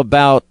 example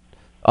about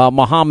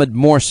Mohammed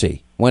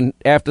Morsi. When,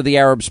 after the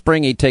Arab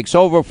Spring, he takes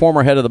over,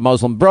 former head of the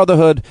Muslim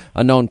Brotherhood,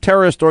 a known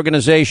terrorist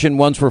organization,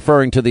 once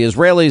referring to the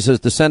Israelis as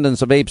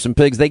descendants of apes and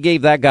pigs. They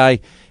gave that guy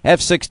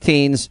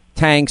F-16s,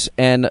 tanks,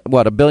 and,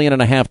 $1.5 billion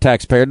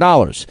taxpayer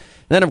dollars.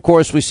 Then, of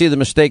course, we see the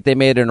mistake they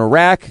made in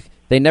Iraq.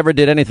 They never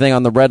did anything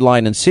on the red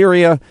line in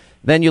Syria.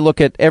 Then you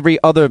look at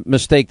every other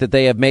mistake that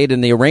they have made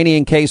in the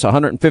Iranian case,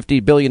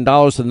 $150 billion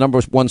to the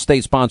number one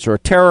state sponsor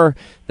of terror.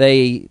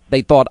 They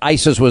thought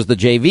ISIS was the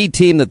JV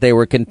team, that they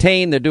were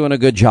contained. They're doing a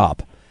good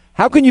job.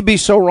 How can you be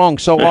so wrong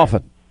so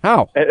often?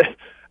 How?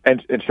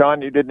 And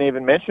Sean, you didn't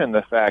even mention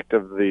the fact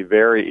of the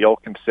very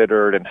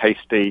ill-considered and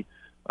hasty,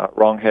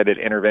 wrong-headed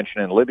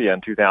intervention in Libya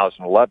in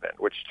 2011,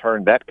 which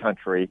turned that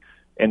country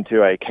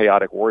into a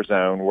chaotic war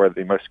zone where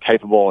the most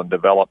capable and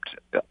developed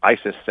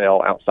ISIS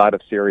cell outside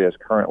of Syria is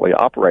currently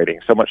operating,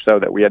 so much so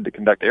that we had to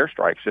conduct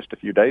airstrikes just a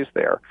few days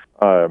there.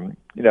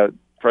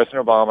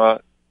 President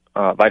Obama,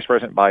 Vice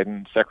President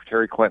Biden,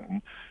 Secretary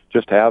Clinton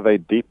just have a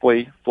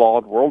deeply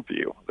flawed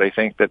worldview. They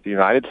think that the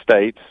United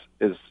States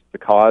is the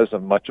cause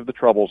of much of the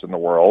troubles in the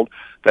world,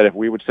 that if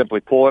we would simply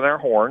pull in our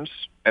horns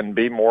and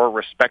be more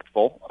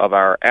respectful of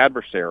our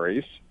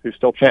adversaries who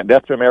still chant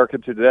death to America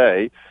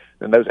today,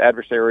 then those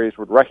adversaries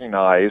would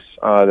recognize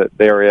that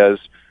there is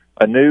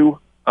a new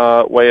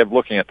way of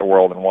looking at the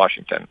world in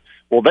Washington.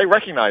 Well, they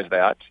recognize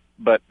that,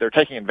 but they're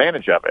taking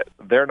advantage of it.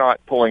 They're not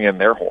pulling in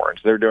their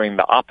horns. They're doing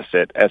the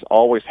opposite, as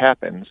always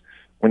happens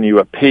when you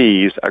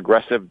appease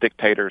aggressive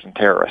dictators and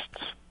terrorists.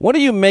 What do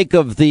you make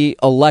of the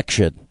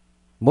election?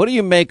 What do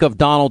you make of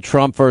Donald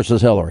Trump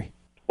versus Hillary?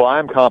 Well,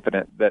 I'm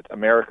confident that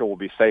America will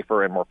be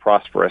safer and more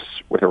prosperous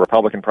with a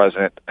Republican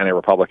president and a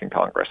Republican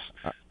Congress.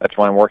 That's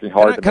why I'm working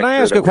hard to make sure. Can I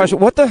ask a question?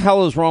 What the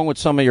hell is wrong with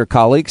some of your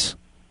colleagues?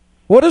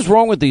 What is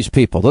wrong with these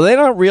people? Do they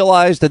not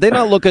realize, did they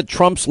not look at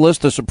Trump's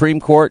list of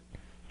Supreme Court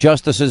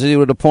justices he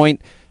would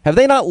appoint? Have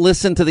they not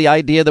listened to the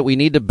idea that we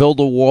need to build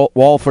a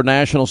wall for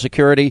national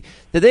security?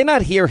 Did they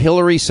not hear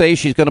Hillary say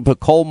she's going to put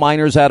coal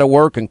miners out of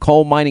work and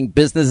coal mining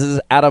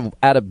businesses out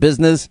of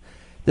business?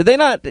 Do they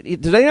not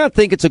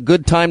think it's a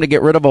good time to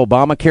get rid of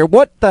Obamacare?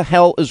 What the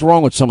hell is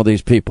wrong with some of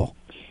these people?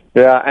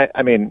 Yeah,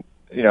 and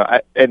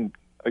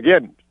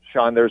again,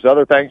 Sean, there's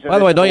other things. By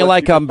the way, don't you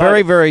like I'm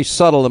very, very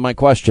subtle in my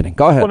questioning?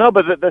 Go ahead. Well, no,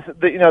 but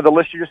the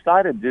list you just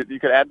cited, you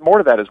could add more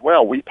to that as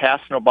well. We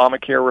passed an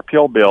Obamacare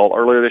repeal bill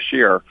earlier this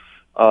year.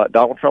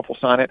 Donald Trump will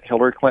sign it.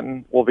 Hillary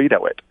Clinton will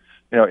veto it.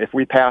 If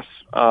we pass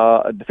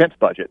a defense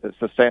budget that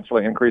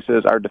substantially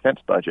increases our defense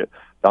budget,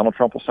 Donald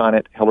Trump will sign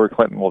it. Hillary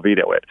Clinton will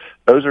veto it.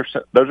 Those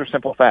are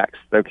simple facts.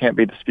 They can't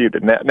be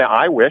disputed. Now,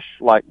 I wish,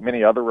 like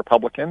many other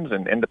Republicans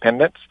and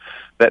independents,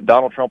 that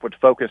Donald Trump would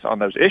focus on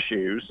those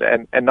issues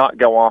and not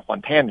go off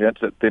on tangents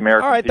that the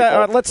American people. All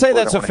right, let's say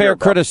that's a fair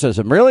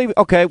criticism. Really?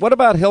 Okay, what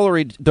about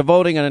Hillary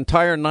devoting an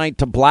entire night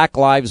to Black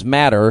Lives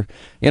Matter,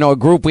 a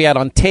group we had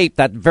on tape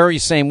that very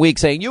same week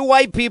saying, you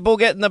white people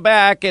get in the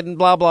back and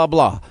blah, blah,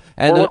 blah.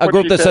 And a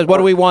group that says, what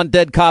do we want,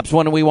 dead cops,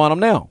 when do we want them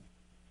now?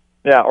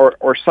 Yeah,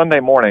 or Sunday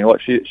morning, look,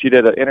 she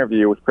did an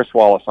interview with Chris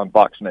Wallace on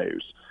Fox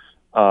News,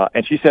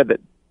 and she said that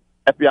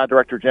FBI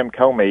Director Jim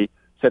Comey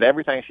said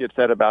everything she had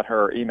said about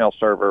her email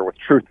server was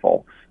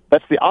truthful.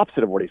 That's the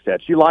opposite of what he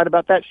said. She lied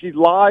about that. She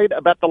lied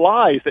about the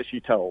lies that she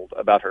told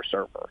about her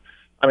server.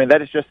 I mean,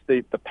 that is just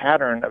the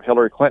pattern of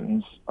Hillary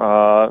Clinton's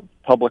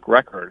public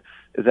record,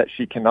 is that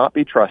she cannot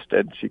be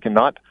trusted. She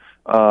cannot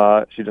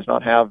She does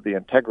not have the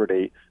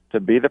integrity to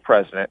be the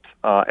president,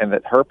 and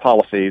that her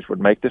policies would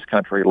make this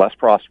country less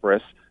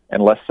prosperous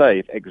and less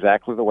safe,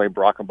 exactly the way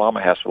Barack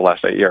Obama has for the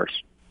last 8 years.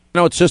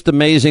 It's just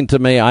amazing to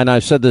me, and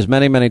I've said this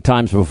many, many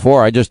times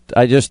before. I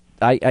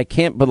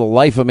can't for the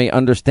life of me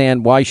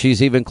understand why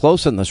she's even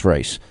close in this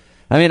race.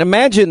 I mean,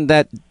 imagine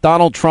that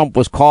Donald Trump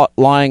was caught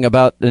lying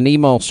about an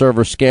email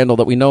server scandal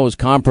that we know is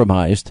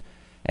compromised,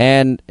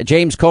 and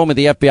James Comey,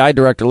 the FBI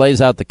director,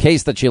 lays out the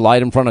case that she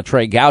lied in front of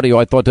Trey Gowdy, who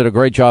I thought did a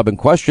great job in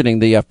questioning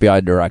the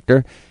FBI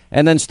director,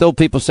 and then still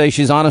people say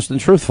she's honest and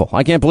truthful.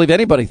 I can't believe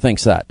anybody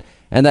thinks that,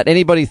 and that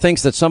anybody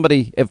thinks that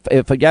somebody, if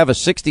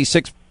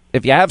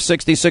you have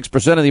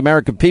 66% of the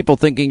American people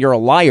thinking you're a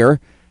liar,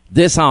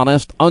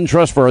 dishonest,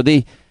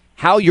 untrustworthy,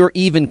 how you're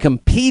even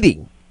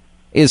competing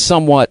is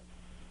somewhat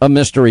a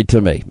mystery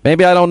to me.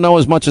 Maybe I don't know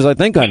as much as I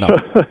think I know.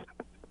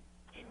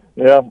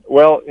 Yeah,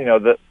 well,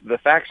 the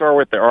facts are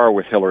what they are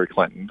with Hillary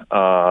Clinton.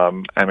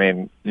 Jim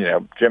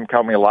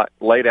Comey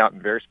laid out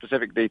in very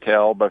specific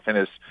detail, both in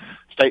his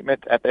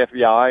statement at the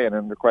FBI and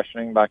in the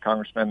questioning by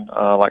congressmen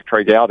like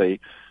Trey Gowdy,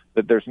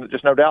 that there's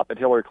just no doubt that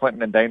Hillary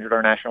Clinton endangered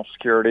our national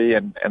security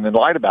and then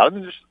lied about it.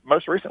 And just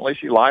most recently,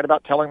 she lied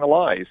about telling the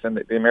lies, and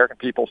the American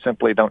people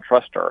simply don't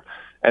trust her.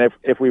 And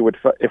if we would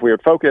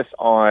focus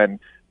on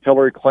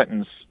Hillary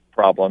Clinton's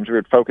problems, we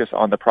would focus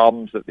on the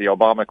problems that the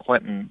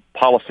Obama-Clinton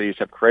policies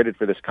have created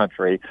for this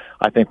country,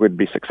 I think we'd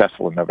be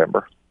successful in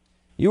November.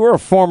 You were a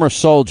former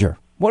soldier.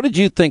 What did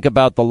you think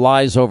about the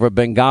lies over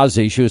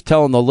Benghazi? She was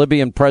telling the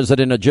Libyan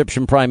president,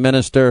 Egyptian prime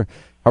minister,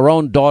 her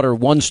own daughter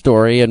one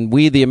story, and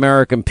we, the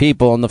American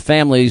people, and the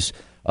families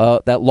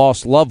that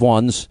lost loved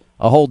ones,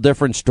 a whole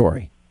different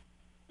story.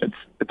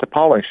 It's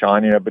appalling,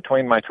 Sean.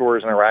 Between my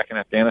tours in Iraq and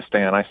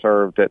Afghanistan, I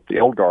served at the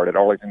Old Guard at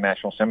Arlington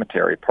National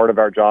Cemetery. Part of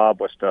our job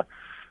was to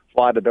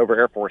fly to Dover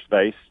Air Force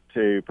Base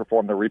to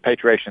perform the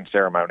repatriation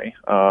ceremony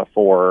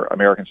for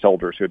American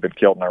soldiers who had been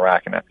killed in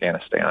Iraq and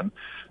Afghanistan.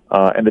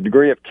 And the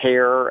degree of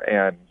care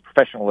and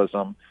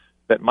professionalism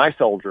that my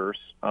soldiers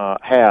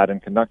had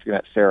in conducting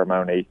that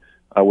ceremony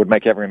would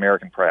make every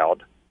American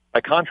proud. By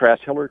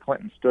contrast, Hillary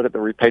Clinton stood at the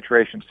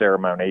repatriation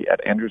ceremony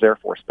at Andrews Air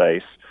Force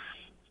Base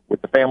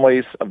with the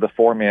families of the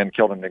 4 men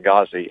killed in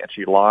Benghazi, and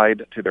she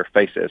lied to their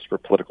faces for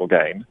political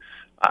gain.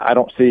 I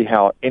don't see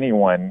how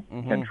anyone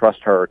can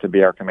trust her to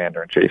be our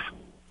commander-in-chief.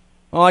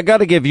 Well, I got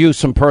to give you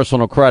some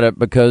personal credit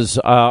because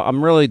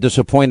I'm really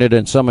disappointed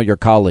in some of your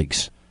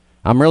colleagues.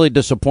 I'm really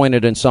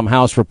disappointed in some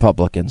House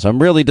Republicans.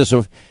 I'm really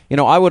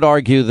I would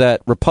argue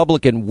that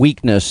Republican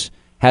weakness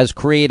has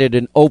created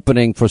an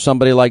opening for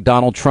somebody like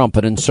Donald Trump,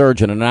 an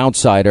insurgent, an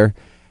outsider,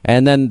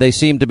 and then they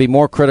seem to be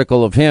more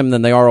critical of him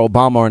than they are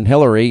Obama and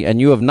Hillary,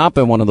 and you have not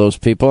been one of those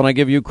people, and I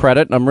give you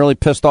credit, and I'm really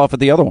pissed off at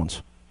the other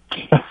ones.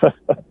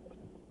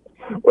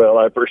 Well,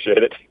 I appreciate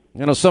it.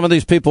 Some of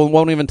these people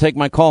won't even take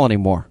my call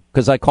anymore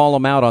because I call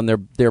them out on their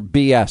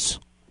BS.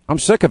 I'm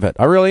sick of it.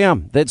 I really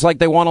am. It's like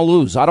they want to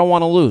lose. I don't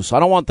want to lose. I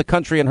don't want the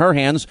country in her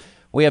hands.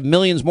 We have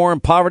millions more in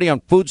poverty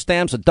on food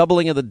stamps, a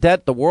doubling of the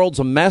debt. The world's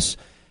a mess,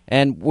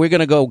 and we're going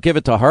to go give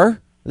it to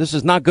her? This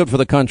is not good for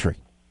the country.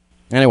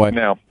 Anyway,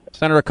 no.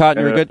 Senator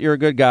Cotton, you're a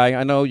good guy.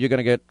 I know you're going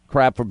to get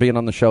crap for being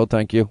on the show.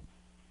 Thank you.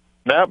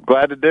 No,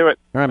 glad to do it.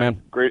 All right,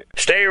 man. Great.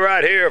 Stay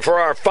right here for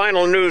our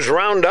final news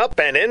roundup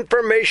and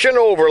information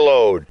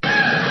overload.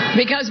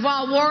 Because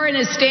while Warren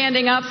is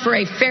standing up for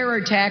a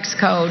fairer tax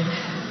code,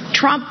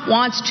 Trump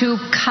wants to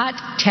cut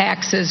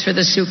taxes for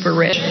the super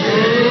rich.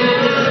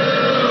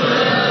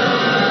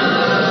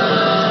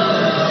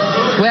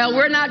 Well,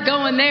 we're not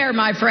going there,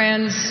 my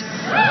friends.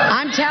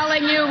 I'm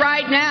telling you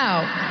right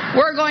now,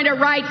 we're going to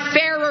write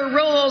fairer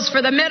rules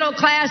for the middle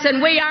class,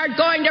 and we are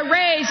going to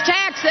raise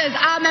taxes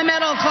on the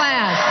middle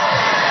class.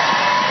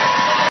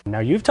 Now,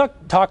 you've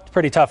talked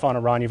pretty tough on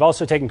Iran. You've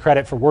also taken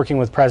credit for working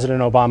with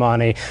President Obama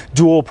on a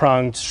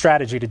dual-pronged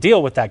strategy to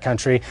deal with that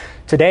country.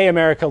 Today,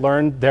 America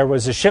learned there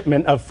was a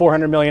shipment of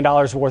 $400 million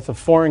worth of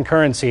foreign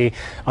currency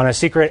on a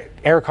secret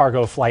air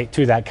cargo flight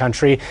to that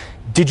country.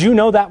 Did you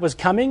know that was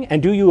coming,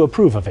 and do you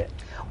approve of it?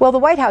 Well, the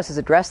White House has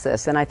addressed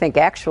this, and I think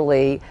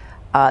actually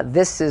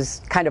this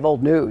is kind of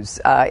old news.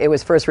 It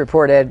was first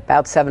reported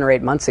about 7 or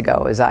 8 months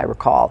ago, as I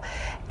recall.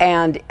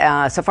 And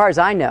so far as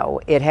I know,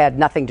 it had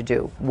nothing to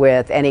do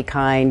with any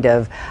kind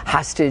of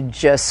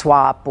hostage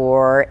swap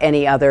or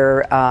any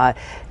other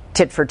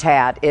tit for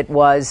tat. It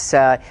was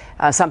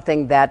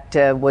something that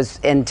was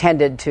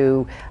intended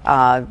to,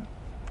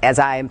 as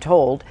I am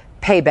told,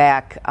 pay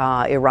back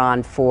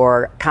Iran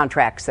for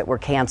contracts that were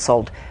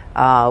canceled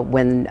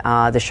when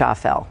the Shah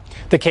fell.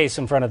 The case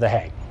in front of The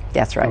Hague.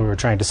 That's right. We were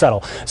trying to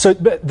settle. So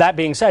that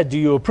being said, do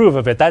you approve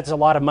of it? That's a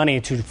lot of money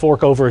to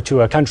fork over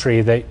to a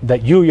country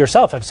that you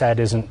yourself have said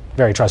isn't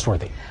very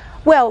trustworthy.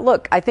 Well,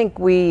 look, I think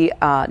we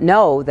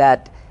know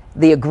that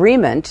the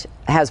agreement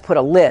has put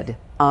a lid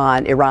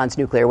on Iran's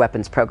nuclear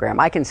weapons program.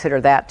 I consider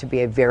that to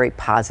be a very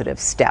positive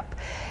step.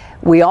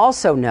 We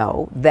also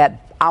know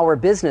that our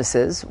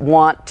businesses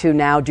want to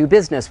now do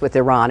business with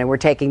Iran, and we're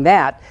taking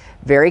that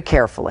very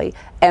carefully.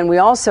 And we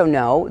also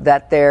know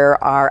that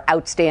there are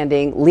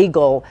outstanding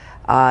legal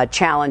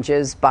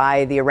challenges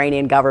by the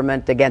Iranian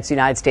government against the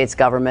United States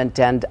government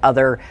and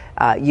other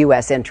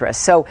U.S.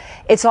 interests. So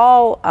it's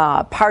all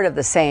part of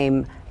the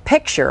same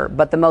picture,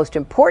 but the most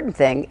important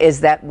thing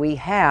is that we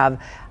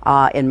have,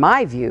 in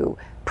my view,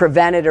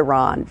 prevented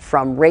Iran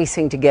from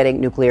racing to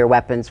getting nuclear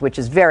weapons, which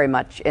is very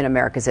much in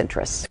America's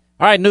interests.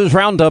 All right, news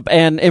roundup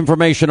and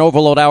information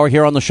overload hour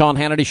here on the Sean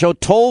Hannity Show.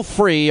 Toll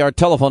free. Our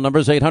telephone number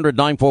is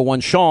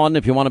 800-941-SEAN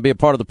if you want to be a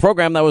part of the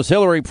program. That was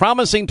Hillary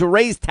promising to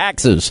raise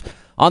taxes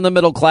on the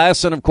middle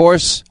class, and of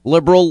course,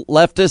 liberal,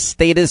 leftist,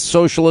 statist,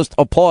 socialist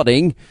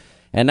applauding.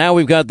 And now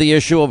we've got the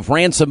issue of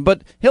ransom.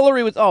 But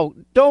Hillary was,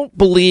 don't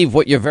believe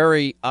what your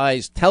very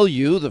eyes tell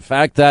you. The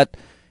fact that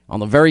on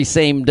the very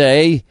same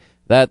day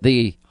that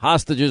the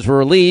hostages were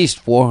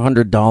released,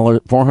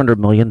 $400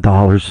 million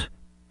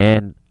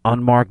in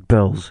unmarked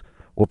bills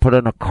were put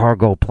in a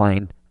cargo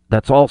plane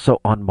that's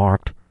also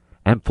unmarked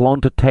and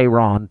flown to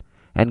Tehran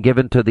and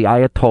given to the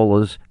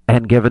Ayatollahs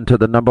and given to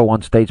the number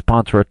one state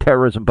sponsor of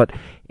terrorism. But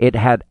it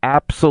had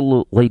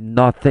absolutely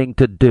nothing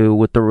to do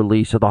with the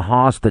release of the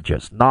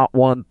hostages. Not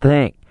one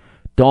thing.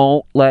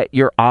 Don't let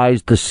your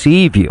eyes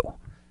deceive you.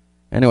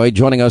 Anyway,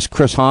 joining us,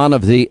 Chris Hahn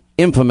of the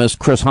infamous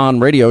Chris Hahn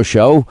radio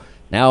show,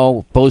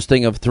 now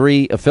boasting of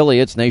 3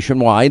 affiliates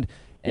nationwide.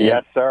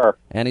 Yes, sir.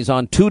 And he's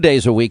on 2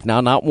 days a week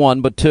now, not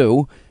 1, but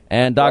 2.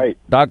 And Dr.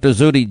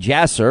 Zuhdi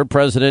Jasser,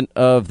 president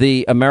of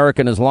the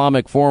American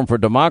Islamic Forum for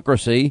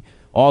Democracy,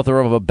 author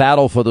of A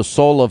Battle for the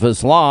Soul of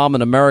Islam,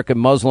 an American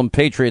Muslim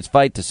patriot's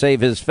fight to save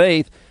his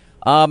faith.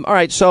 All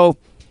right, so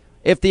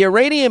if the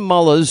Iranian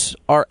mullahs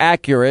are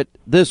accurate,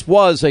 this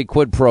was a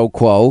quid pro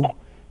quo.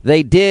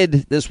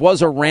 This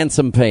was a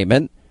ransom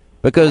payment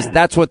because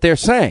that's what they're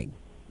saying.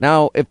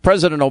 Now, if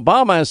President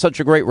Obama has such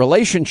a great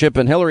relationship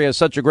and Hillary has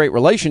such a great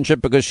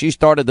relationship because she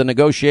started the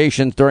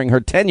negotiations during her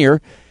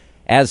tenure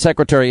as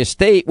Secretary of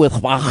State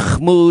with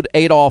Mahmoud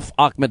Adolf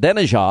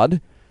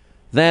Ahmadinejad,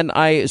 then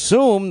I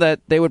assume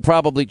that they would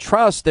probably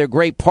trust their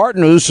great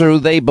partners who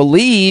they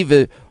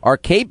believe are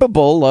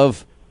capable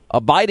of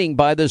abiding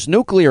by this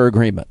nuclear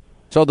agreement.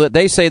 So that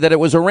they say that it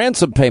was a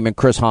ransom payment,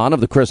 Chris Hahn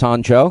of the Chris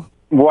Hahn Show.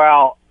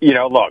 Well,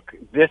 look,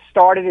 this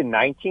started in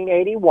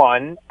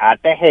 1981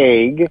 at The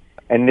Hague.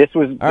 And this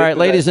was all right,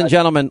 ladies and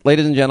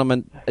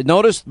gentlemen.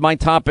 Notice my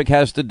topic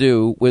has to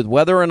do with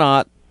whether or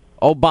not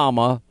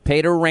Obama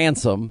paid a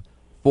ransom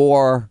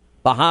for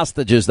the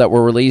hostages that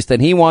were released,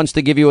 and he wants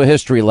to give you a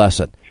history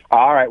lesson.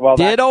 All right. Well,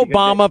 did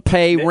Obama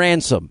pay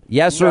ransom?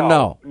 Yes or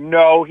no?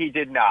 No, he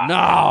did not. No,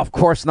 of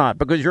course not,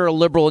 because you're a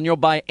liberal and you'll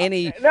buy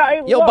any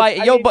you'll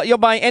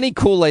buy any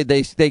Kool-Aid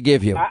they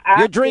give you.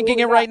 You're drinking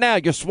it right now.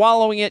 You're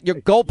swallowing it. You're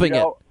gulping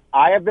it.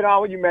 I have been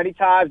on with you many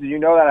times, and you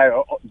know that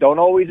I don't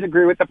always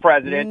agree with the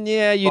president.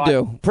 Yeah, you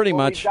do, pretty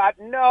much. Not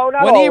when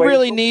always. He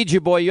really needs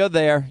you, boy, you're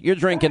there. You're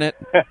drinking it.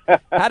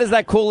 How does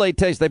that Kool-Aid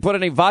taste? They put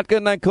any vodka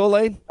in that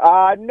Kool-Aid?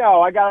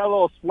 No, I got a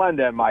little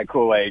Splenda in my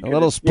Kool-Aid. A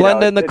little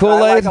Splenda in the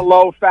Kool-Aid? I like a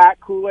low-fat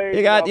Kool-Aid.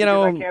 You got,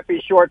 I can't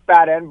be short,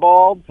 fat, and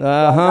bald. So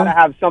I got to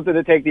have something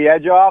to take the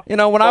edge off. When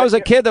I was a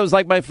kid, that was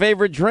like my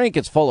favorite drink.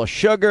 It's full of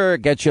sugar.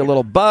 It gets you a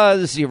little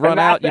buzz. You run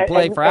out, you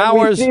play for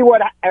hours. We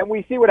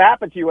see what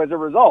happened to you as a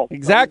result.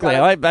 Exactly.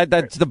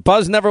 The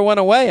buzz never went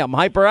away. I'm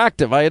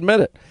hyperactive. I admit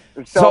it.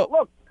 So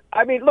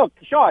look,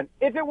 Sean,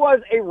 if it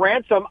was a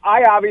ransom,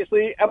 I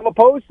obviously am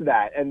opposed to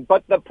that.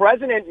 But the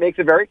president makes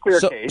a very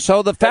clear case.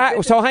 So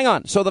hang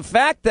on. So the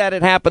fact that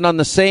it happened on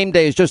the same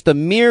day is just a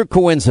mere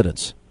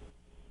coincidence.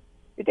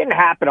 It didn't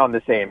happen on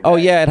the same day. Oh,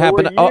 yeah, it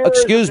happened. Oh,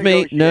 excuse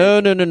me. No.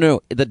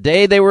 The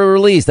day they were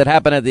released, it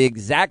happened at the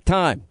exact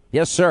time.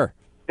 Yes, sir.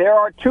 There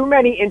are too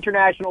many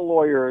international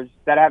lawyers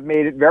that have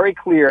made it very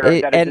clear.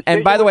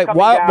 And by the way,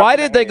 why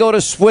did they go to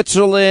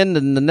Switzerland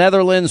and the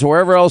Netherlands,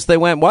 wherever else they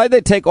went? Why did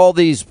they take all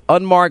these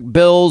unmarked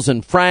bills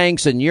and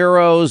francs and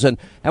euros?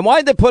 And why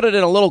did they put it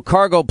in a little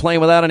cargo plane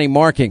without any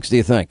markings, do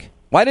you think?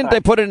 Why didn't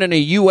they put it in a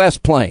U.S.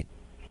 plane?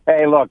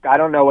 Hey, look, I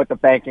don't know what the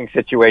banking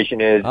situation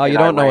is. Oh, you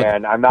don't know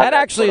it. That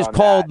actually is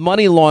called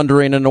money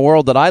laundering in the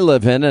world that I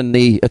live in and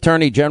the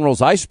attorney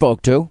generals I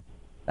spoke to.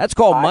 That's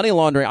called money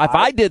laundering. If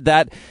I did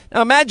that,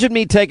 now imagine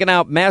me taking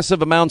out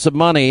massive amounts of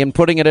money and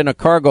putting it in a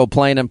cargo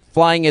plane and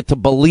flying it to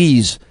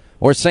Belize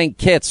or St.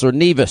 Kitts or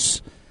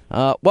Nevis.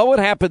 What would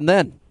happen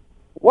then?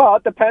 Well,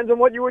 it depends on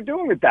what you were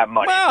doing with that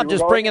money. Well,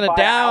 just bringing it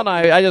down.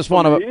 I just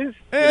want to,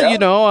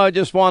 I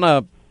just want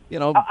to,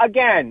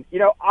 Again,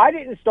 I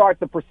didn't start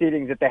the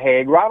proceedings at The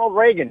Hague. Ronald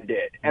Reagan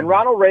did. And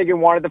Ronald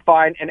Reagan wanted to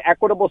find an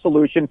equitable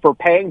solution for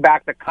paying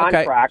back the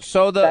contracts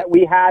that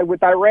we had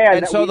with Iran.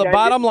 And so the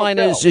bottom line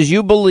is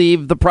you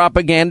believe the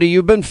propaganda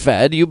you've been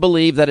fed. You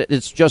believe that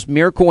it's just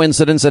mere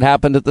coincidence it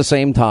happened at the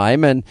same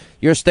time, and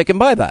you're sticking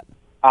by that.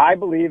 I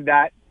believe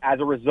that as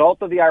a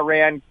result of the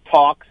Iran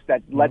talks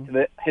that led to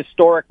the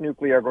historic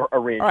nuclear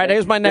arrangement. All right,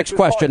 here's my next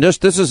question. This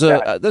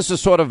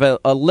is sort of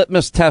a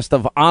litmus test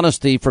of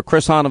honesty for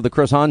Chris Hahn of the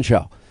Chris Hahn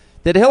Show.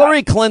 Did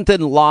Hillary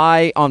Clinton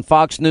lie on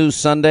Fox News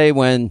Sunday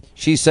when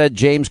she said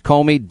James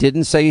Comey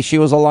didn't say she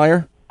was a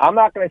liar? I'm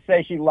not going to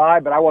say she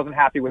lied, but I wasn't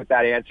happy with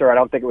that answer. I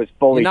don't think it was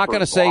fully. You're not going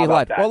to say you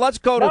lied. That. Well, let's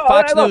go to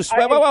Fox News.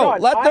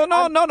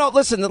 No.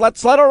 Listen,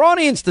 let's let our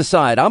audience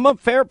decide. I'm a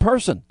fair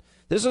person.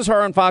 This is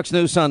her on Fox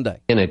News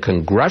Sunday. In a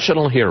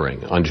congressional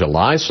hearing on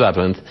July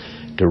 7th,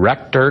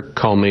 Director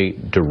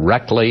Comey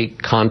directly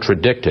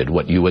contradicted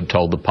what you had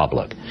told the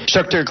public.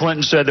 Secretary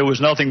Clinton said there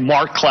was nothing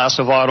marked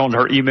classified on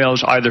her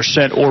emails either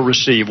sent or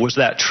received. Was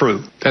that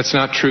true? That's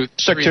not true.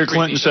 Secretary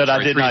Clinton said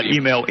I did not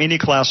email any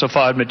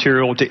classified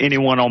material to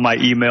anyone on my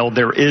email.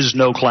 There is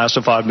no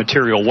classified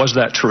material. Was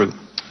that true?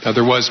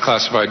 There was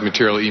classified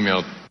material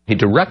emailed. He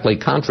directly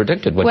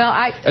contradicted what... Well,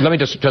 let me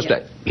just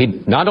he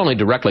not only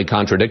directly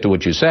contradicted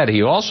what you said,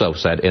 he also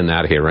said in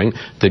that hearing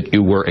that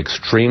you were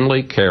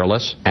extremely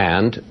careless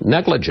and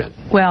negligent.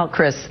 Well,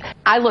 Chris,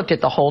 I looked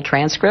at the whole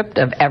transcript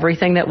of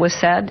everything that was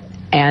said,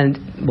 and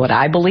what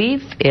I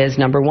believe is,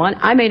 number one,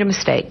 I made a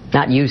mistake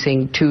not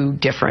using 2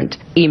 different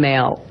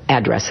email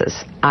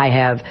addresses. I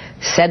have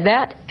said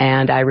that,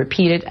 and I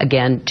repeat it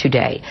again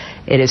today.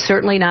 It is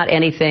certainly not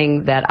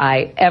anything that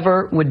I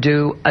ever would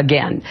do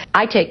again.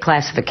 I take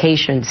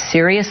classification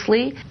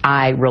seriously.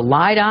 I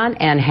relied on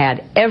and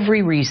had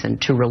every reason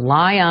to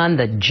rely on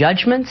the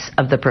judgments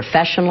of the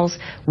professionals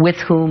with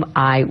whom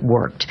I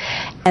worked.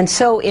 And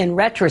so, in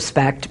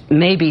retrospect,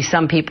 maybe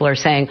some people are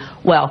saying,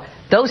 well,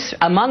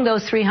 among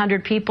those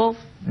 300 people,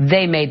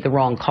 they made the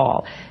wrong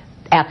call.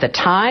 At the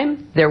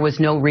time, there was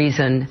no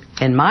reason,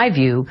 in my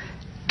view,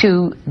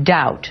 to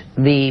doubt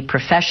the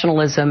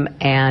professionalism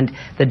and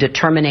the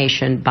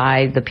determination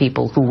by the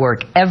people who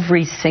work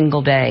every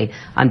single day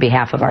on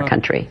behalf of our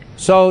country.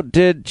 So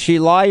did she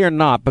lie or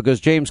not? Because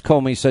James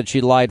Comey said she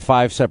lied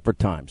 5 separate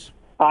times.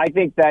 I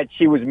think that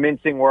she was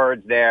mincing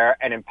words there,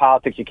 and in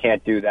politics you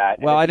can't do that.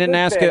 Well, I didn't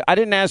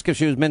ask if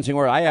she was mincing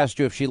words. I asked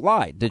you if she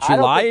lied. Did she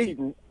lie?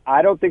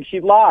 I don't think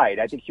she lied.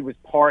 I think she was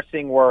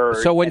parsing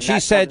words. So when she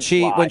said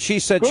she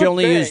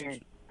only used.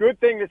 Good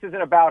thing this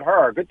isn't about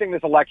her. Good thing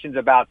this election's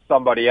about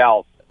somebody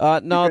else.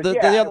 No,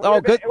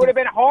 it would have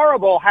been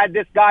horrible had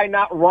this guy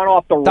not run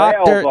off the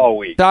rails all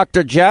week.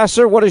 Dr.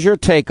 Jasser, what is your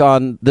take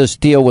on this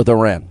deal with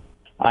Iran?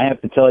 I have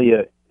to tell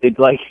you,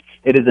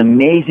 it is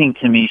amazing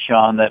to me,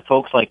 Sean, that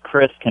folks like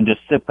Chris can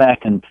just sit back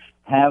and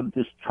have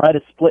this try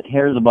to split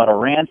hairs about a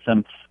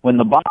ransom when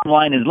the bottom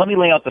line is, let me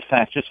lay out the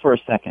facts just for a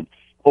second.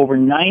 Over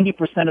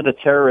 90% of the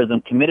terrorism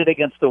committed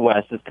against the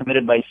West is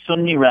committed by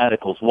Sunni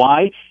radicals.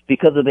 Why?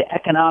 Because of the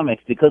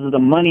economics, because of the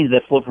monies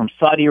that flow from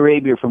Saudi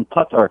Arabia, from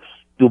Qatar,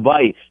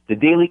 Dubai. The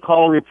Daily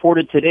Caller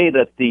reported today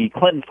that the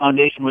Clinton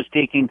Foundation was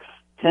taking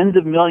tens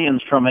of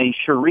millions from a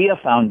Sharia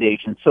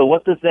foundation. So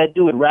what does that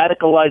do? It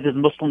radicalizes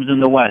Muslims in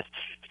the West.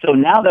 So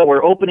now that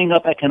we're opening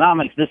up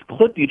economics, this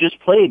clip you just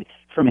played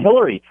from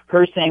Hillary,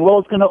 her saying, well,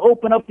 it's going to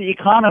open up the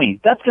economy.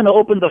 That's going to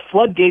open the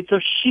floodgates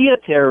of Shia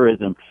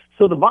terrorism.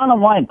 So the bottom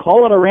line,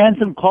 call it a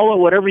ransom, call it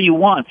whatever you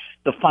want.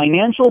 The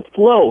financial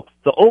flow,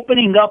 the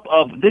opening up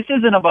of, this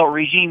isn't about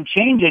regime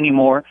change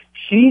anymore.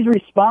 She's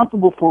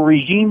responsible for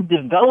regime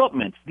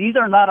development. These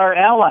are not our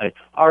allies.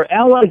 Our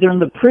allies are in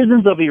the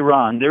prisons of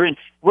Iran.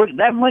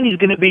 That money is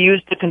going to be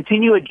used to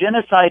continue a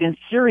genocide in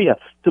Syria,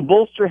 to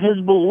bolster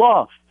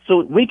Hezbollah.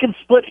 So we can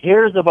split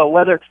hairs about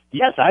whether,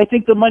 yes, I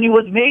think the money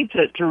was made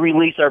to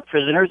release our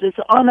prisoners. It's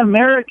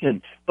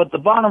un-American. But the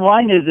bottom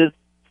line is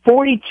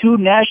 42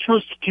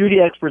 national security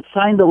experts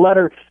signed a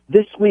letter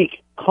this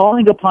week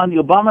calling upon the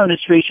Obama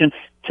administration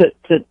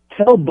to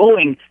tell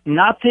Boeing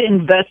not to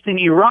invest in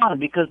Iran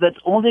because that's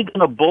only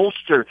going to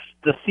bolster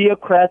the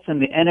theocrats and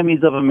the enemies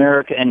of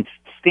America, and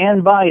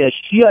stand by as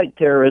Shiite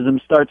terrorism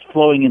starts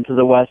flowing into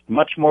the West,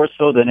 much more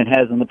so than it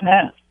has in the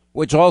past.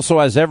 Which also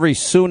has every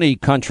Sunni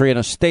country in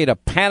a state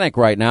of panic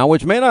right now,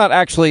 which may not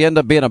actually end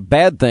up being a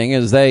bad thing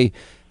as they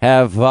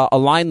have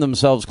aligned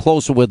themselves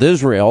closer with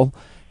Israel.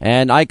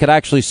 And I could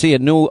actually see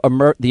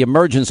the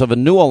emergence of a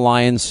new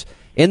alliance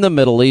in the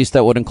Middle East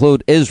that would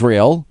include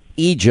Israel,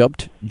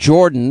 Egypt,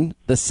 Jordan,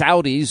 the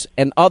Saudis,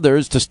 and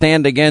others to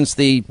stand against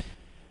the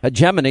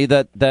hegemony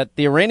that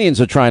the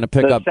Iranians are trying to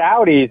pick up. The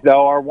Saudis,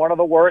 though, are one of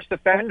the worst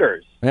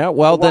offenders. Yeah,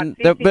 well, then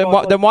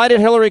why did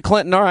Hillary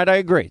Clinton? All right, I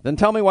agree. Then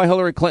tell me why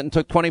Hillary Clinton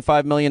took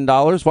 $25 million.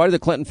 Why did the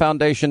Clinton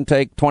Foundation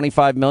take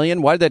 $25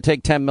 million? Why did they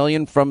take $10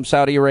 million from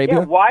Saudi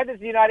Arabia? Yeah, why does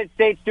the United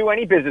States do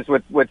any business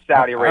with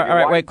Saudi Arabia? All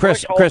right, wait,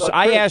 Chris,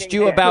 I asked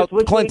you about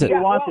Clinton.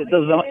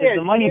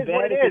 The money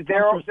bad?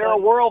 They're a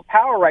world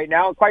power right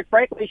now, and quite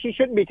frankly, she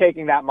shouldn't be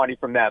taking that money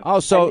from them. Oh,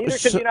 so neither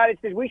should the United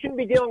States. We shouldn't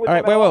be dealing with.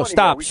 All right, wait,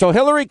 stop. So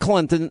Hillary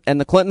Clinton and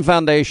the Clinton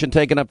Foundation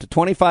taking up to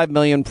 $25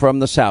 million from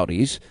the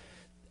Saudis,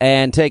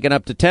 and taking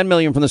up to $10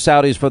 million from the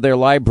Saudis for their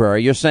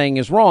library, you're saying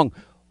is wrong.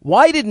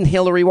 Why didn't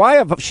Hillary,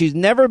 she's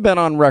never been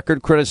on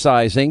record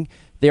criticizing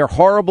their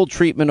horrible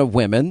treatment of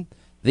women,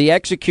 the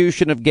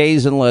execution of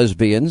gays and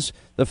lesbians,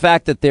 the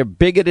fact that they're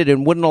bigoted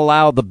and wouldn't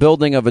allow the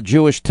building of a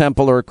Jewish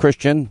temple or a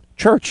Christian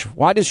church?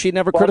 Why does she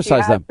never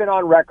criticize them? She has been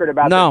on record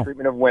about their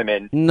treatment of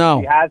women.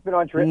 No. She has been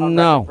on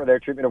record for their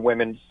treatment of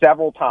women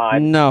several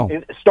times. No.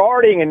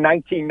 Starting in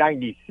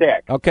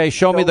 1996. Okay,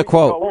 show me the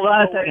quote. Hold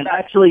on a second.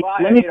 Actually,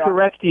 let me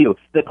correct you.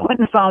 The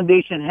Clinton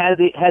Foundation has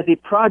a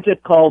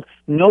project called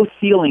No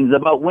Ceilings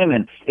about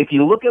women. If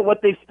you look at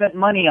what they've spent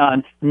money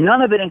on,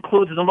 none of it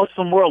includes the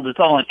Muslim world. It's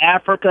all in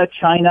Africa,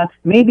 China,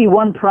 maybe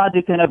one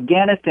project in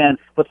Afghanistan,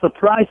 but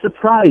surprise,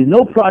 surprise,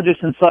 no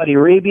projects in Saudi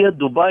Arabia,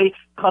 Dubai,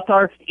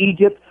 Qatar,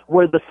 Egypt,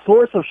 where the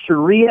source of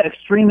Sharia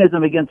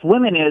extremism against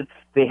women is.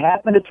 They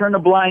happen to turn a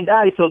blind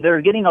eye, so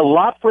they're getting a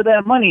lot for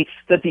that money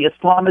that the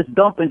Islamists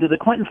dump into the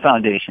Clinton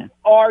Foundation.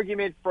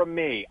 Argument from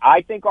me.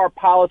 I think our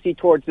policy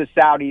towards the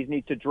Saudis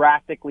needs to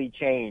drastically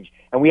change,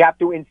 and we have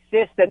to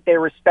insist that they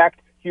respect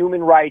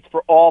human rights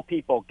for all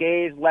people,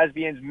 gays,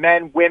 lesbians,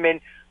 men,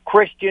 women,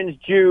 Christians,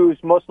 Jews,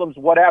 Muslims,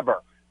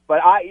 whatever. But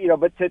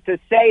to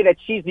say that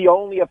she's the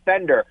only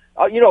offender,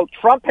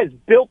 Trump has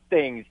built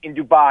things in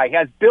Dubai,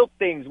 has built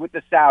things with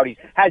the Saudis,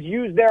 has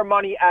used their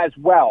money as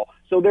well.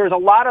 So there's a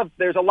lot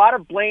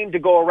of blame to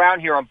go around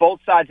here on both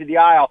sides of the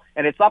aisle,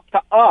 and it's up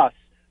to us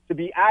to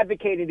be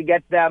advocating to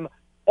get them,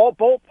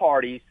 both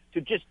parties,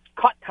 to just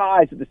cut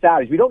ties with the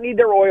Saudis. We don't need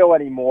their oil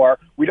anymore.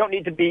 We don't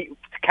need to be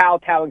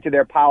kowtowing to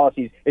their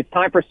policies. It's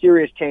time for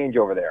serious change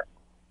over there.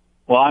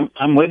 Well,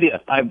 I'm with you.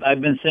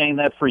 I've been saying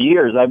that for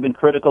years. I've been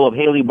critical of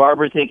Haley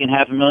Barbour taking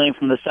 $500,000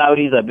 from the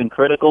Saudis. I've been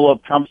critical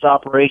of Trump's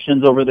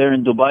operations over there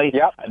in Dubai.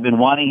 Yep. I've been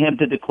wanting him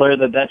to declare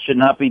that should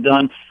not be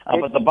done.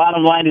 But the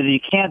bottom line is you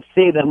can't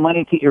say that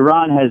money to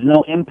Iran has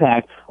no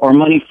impact, or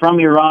money from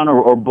Iran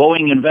or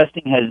Boeing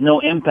investing has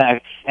no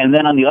impact, and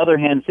then on the other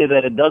hand say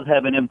that it does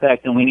have an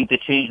impact and we need to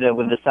change that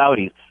with the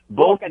Saudis.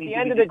 Look, at the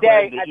end of the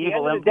day,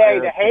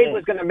 the Hague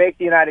was going to make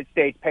the United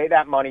States pay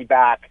that money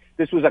back.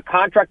 This was a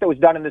contract that was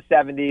done in the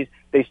 70s.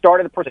 They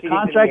started the proceedings. The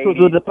contract was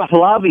with the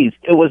Pahlavis.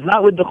 It was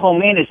not with the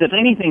Khomeinis. If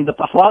anything, the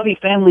Pahlavi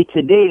family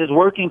today is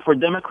working for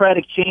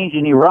democratic change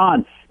in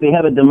Iran. They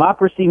have a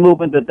democracy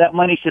movement that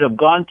money should have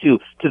gone to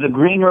the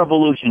Green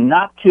Revolution,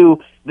 not to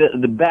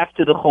the back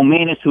to the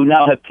Khomeinis, who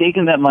now have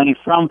taken that money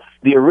from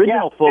the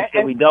original folks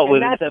that we dealt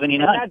with in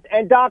 79.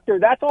 And Doctor,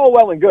 that's all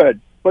well and good,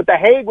 but the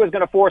Hague was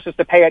going to force us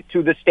to pay it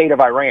to the state of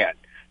Iran.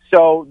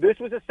 So this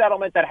was a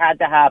settlement that had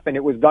to happen.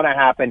 It was going to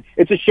happen.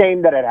 It's a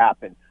shame that it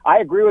happened. I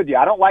agree with you.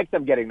 I don't like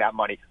them getting that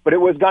money, but it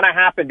was going to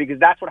happen because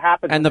that's what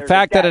happens. And the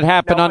fact that it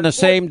happened on the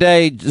same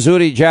day,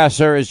 Zuhdi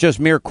Jasser, is just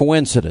mere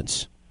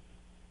coincidence.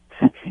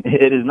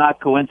 It is not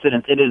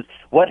coincidence. It is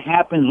what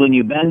happens when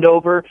you bend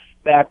over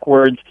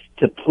backwards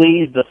to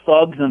please the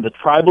thugs and the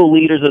tribal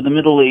leaders of the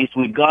Middle East.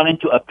 We've gone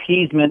into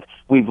appeasement.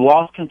 We've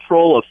lost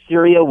control of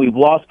Syria. We've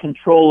lost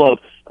control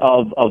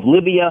of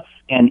Libya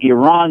and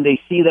Iran. They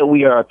see that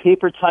we are a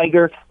paper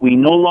tiger. We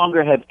no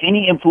longer have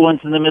any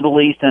influence in the Middle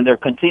East, and they're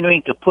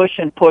continuing to push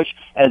and push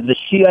as the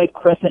Shiite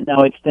crescent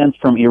now extends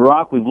from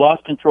Iraq. We've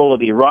lost control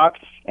of Iraq,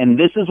 and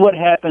this is what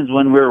happens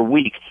when we're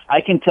weak.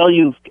 I can tell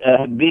you,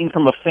 being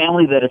from a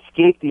family that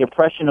escaped the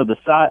oppression of the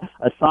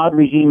Assad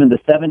regime in the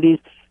 70s,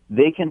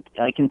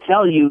 I can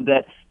tell you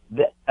that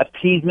the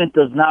appeasement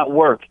does not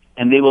work,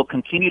 and they will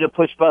continue to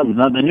push buttons.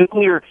 Now, the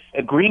nuclear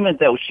agreement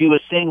that she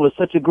was saying was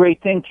such a great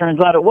thing,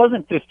 turns out it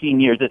wasn't 15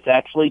 years. It's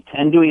actually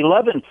 10 to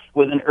 11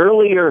 with an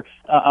earlier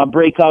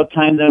breakout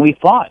time than we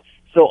thought.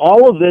 So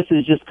all of this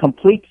is just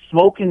complete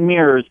smoke and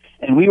mirrors,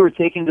 and we were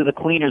taken to the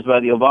cleaners by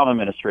the Obama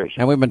administration.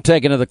 And we've been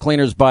taken to the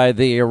cleaners by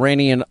the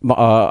Iranian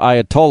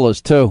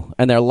Ayatollahs, too,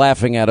 and they're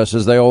laughing at us,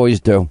 as they always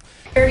do.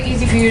 Very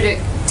easy for you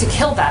to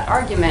kill that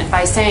argument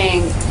by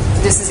saying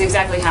this is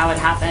exactly how it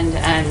happened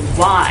and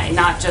why,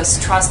 not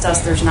just trust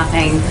us, there's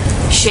nothing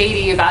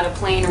shady about a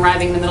plane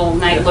arriving in the middle of the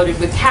night loaded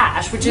with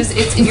cash, which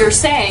is, you're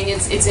saying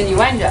it's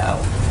innuendo,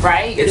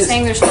 right? You're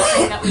saying there's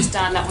nothing that was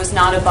done that was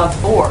not above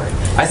board.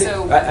 I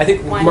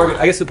think, Margaret,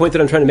 I guess the point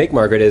that I'm trying to make,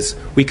 Margaret, is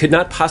we could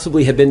not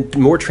possibly have been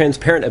more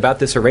transparent about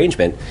this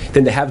arrangement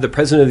than to have the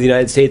President of the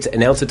United States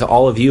announce it to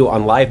all of you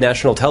on live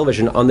national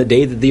television on the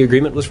day that the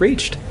agreement was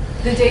reached.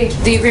 The day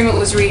the agreement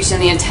was reached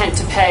and the intent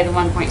to pay the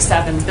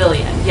 $1.7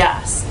 billion,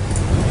 yes.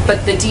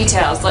 But the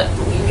details,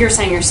 you're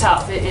saying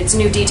yourself, it's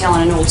new detail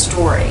in an old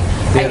story.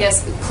 Yeah. I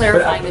guess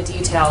clarifying the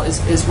detail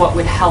is what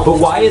would help. But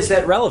why is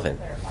that relevant?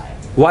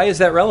 Why is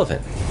that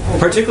relevant?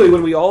 Particularly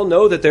when we all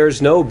know that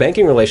there's no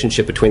banking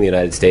relationship between the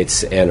United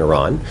States and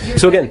Iran.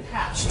 So again,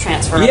 cash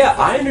transfer. Yeah,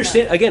 I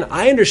understand. Again,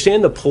 I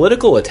understand the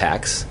political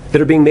attacks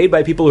that are being made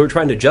by people who are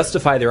trying to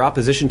justify their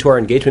opposition to our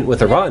engagement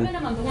with Iran. The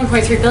minimum, the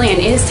 $1.3 billion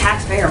is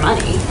taxpayer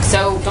money.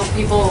 So don't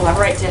people have a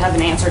right to have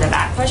an answer to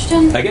that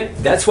question? Again,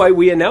 that's why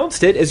we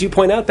announced it, as you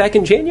point out, back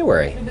in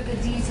January. But the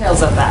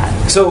details of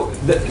that. So,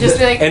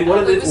 and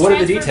what are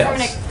the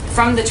details?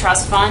 From the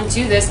trust fund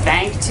to this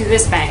bank,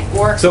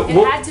 or it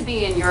had to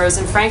be in euros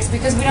and francs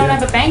because we don't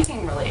have a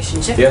banking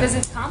relationship because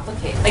it's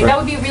complicated. That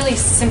would be a really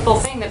simple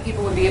thing that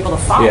people would be able to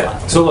follow. Yeah.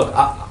 So look,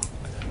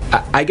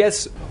 I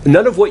guess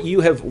none of what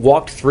you have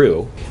walked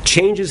through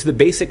changes the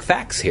basic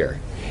facts here.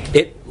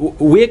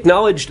 We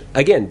acknowledged,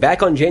 again,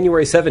 back on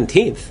January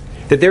 17th,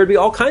 that there would be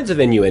all kinds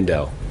of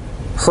innuendo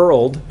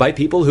hurled by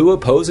people who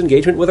oppose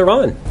engagement with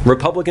Iran,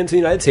 Republicans in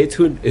the United States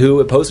who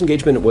oppose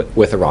engagement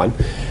with Iran.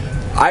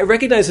 I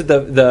recognize that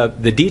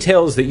the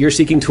details that you're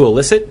seeking to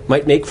elicit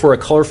might make for a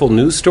colorful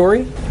news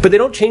story, but they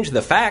don't change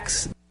the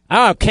facts.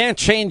 Oh, can't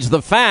change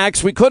the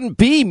facts. We couldn't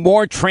be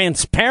more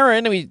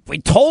transparent. We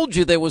told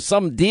you there was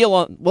some deal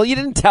on. Well, you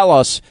didn't tell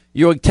us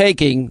you were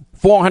taking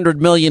 $400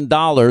 million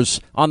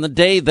on the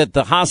day that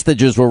the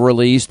hostages were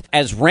released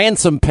as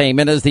ransom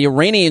payment, as the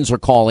Iranians are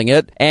calling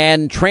it,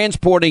 and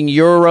transporting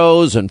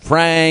euros and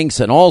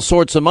francs and all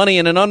sorts of money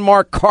in an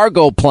unmarked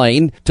cargo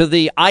plane to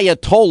the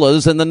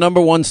Ayatollahs and the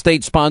number one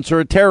state sponsor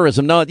of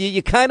terrorism. No,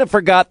 you kind of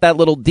forgot that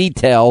little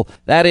detail.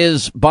 That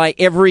is, by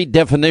every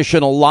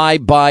definition, a lie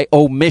by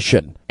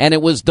omission. And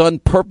it was done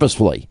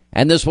purposefully.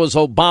 And this was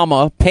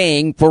Obama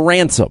paying for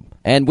ransom.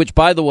 And which,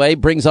 by the way,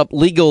 brings up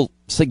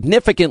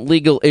significant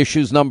legal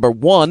issues, number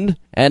one.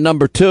 And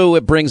number two,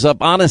 it brings up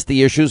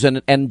honesty issues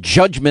and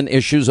judgment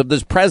issues of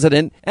this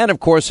president. And, of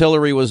course,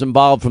 Hillary was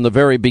involved from the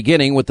very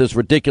beginning with this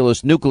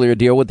ridiculous nuclear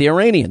deal with the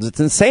Iranians. It's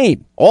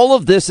insane. All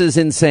of this is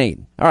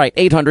insane. All right,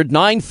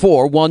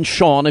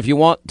 800-941-SEAN if you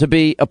want to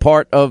be a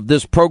part of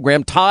this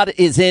program. Todd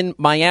is in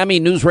Miami,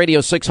 News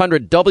Radio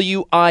 600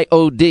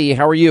 WIOD.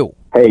 How are you?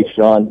 Hey,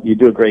 Sean, you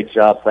do a great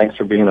job. Thanks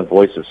for being the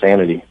voice of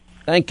sanity.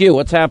 Thank you.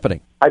 What's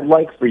happening? I'd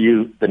like for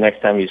you, the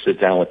next time you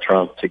sit down with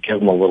Trump, to give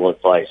him a little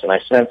advice. And I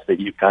sense that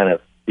you kind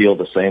of feel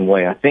the same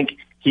way. I think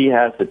he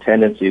has the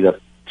tendency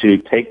to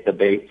take the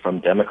bait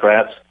from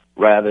Democrats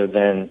rather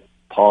than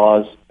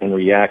pause and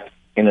react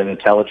in an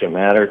intelligent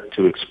manner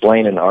to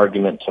explain an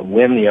argument, to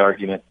win the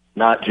argument,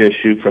 not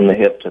just shoot from the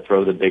hip to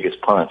throw the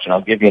biggest punch. And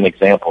I'll give you an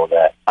example of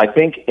that. I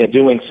think in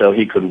doing so,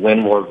 he could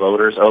win more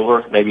voters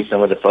over, maybe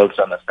some of the folks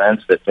on the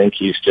fence that think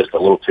he's just a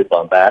little too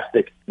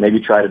bombastic, maybe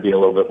try to be a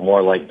little bit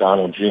more like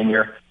Donald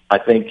Jr. I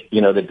think, the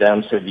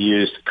Dems have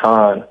used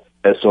Khan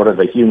as sort of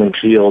a human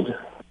shield,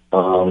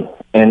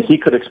 and he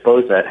could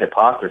expose that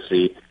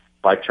hypocrisy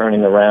by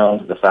turning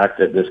around the fact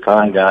that this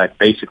Khan guy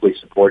basically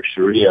supports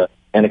Sharia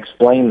and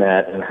explain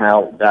that and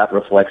how that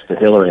reflects to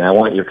Hillary. And I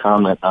want your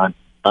comment on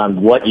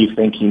what you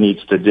think he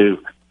needs to do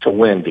to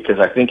win, because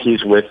I think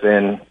he's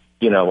within,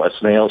 a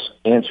snail's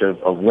inch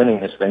of winning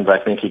this thing, but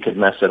I think he could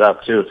mess it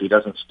up, too, if he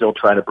doesn't still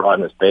try to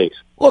broaden his base.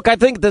 Look, I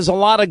think there's a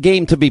lot of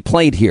game to be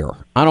played here.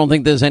 I don't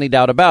think there's any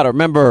doubt about it.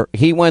 Remember,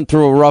 he went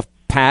through a rough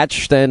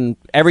patch, then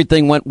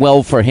everything went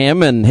well for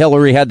him, and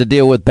Hillary had to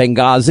deal with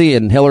Benghazi,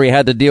 and Hillary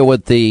had to deal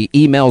with the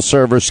email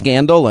server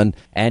scandal, and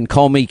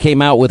Comey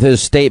came out with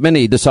his statement.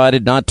 He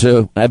decided not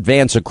to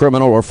advance a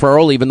criminal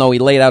referral, even though he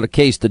laid out a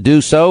case to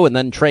do so, and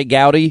then Trey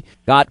Gowdy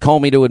got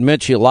Comey to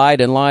admit she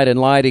lied and lied and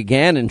lied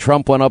again, and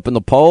Trump went up in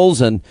the polls.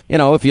 And,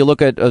 if you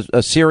look at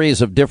a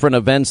series of different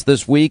events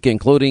this week,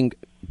 including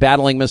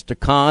battling Mr.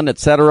 Khan,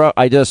 etc.,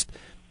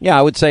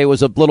 I would say it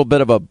was a little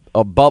bit of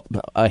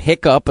a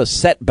hiccup, a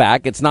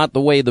setback. It's not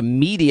the way the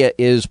media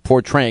is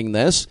portraying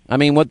this. I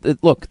mean,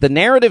 look, the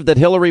narrative that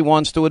Hillary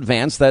wants to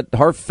advance, that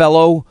her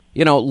fellow,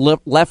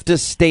 leftist,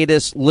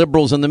 statist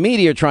liberals in the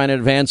media are trying to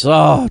advance,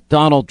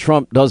 Donald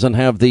Trump doesn't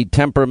have the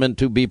temperament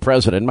to be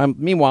president.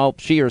 Meanwhile,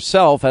 she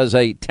herself has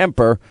a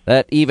temper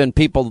that even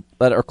people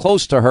that are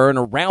close to her and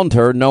around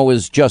her know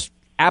is just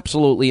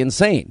absolutely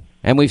insane.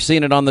 And we've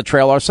seen it on the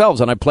trail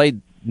ourselves, and I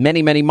played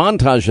many, many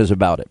montages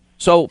about it.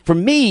 So for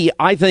me,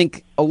 I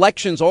think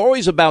elections are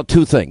always about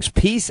two things,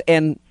 peace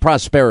and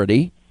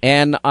prosperity.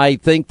 And I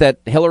think that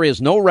Hillary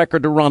has no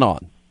record to run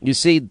on. You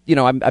see,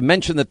 I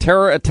mentioned the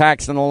terror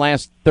attacks in the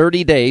last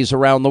 30 days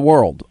around the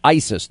world.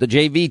 ISIS, the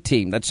JV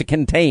team, that's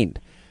contained.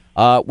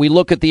 We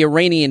look at the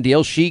Iranian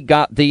deal. She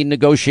got the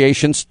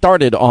negotiations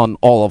started on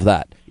all of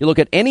that. You look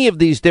at any of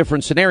these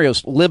different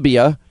scenarios,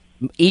 Libya,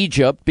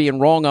 Egypt being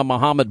wrong on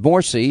Mohammed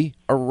Morsi,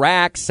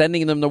 Iraq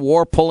sending them to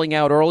war, pulling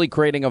out early,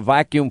 creating a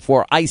vacuum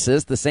for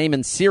ISIS, the same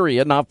in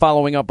Syria, not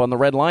following up on the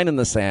red line in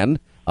the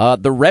sand,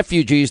 the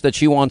refugees that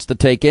she wants to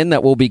take in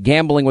that will be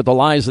gambling with the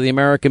lives of the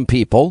American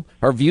people,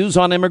 her views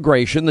on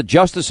immigration, the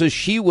justices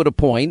she would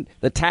appoint,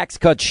 the tax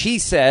cuts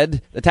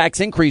the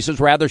tax increases,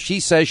 rather, she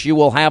says she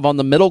will have on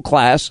the middle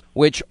class,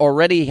 which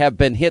already have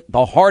been hit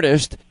the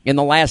hardest in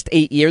the last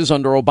 8 years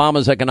under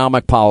Obama's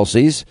economic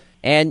policies.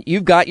 And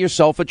you've got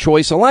yourself a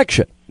choice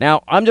election.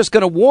 Now, I'm just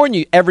going to warn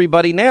you,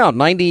 everybody now,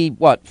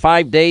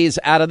 5 days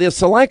out of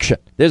this election,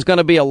 there's going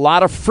to be a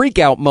lot of freak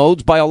out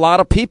modes by a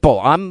lot of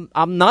people. I'm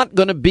not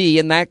going to be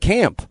in that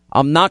camp.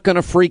 I'm not going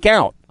to freak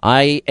out.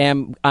 I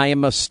am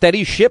a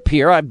steady ship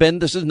here.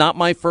 This is not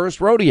my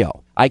first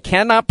rodeo. I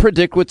cannot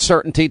predict with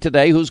certainty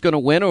today who's going to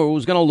win or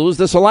who's going to lose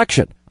this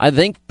election. I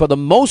think for the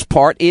most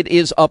part, it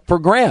is up for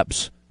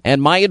grabs.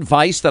 And my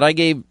advice that I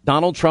gave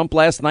Donald Trump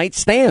last night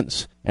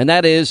stands. And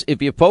that is,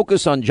 if you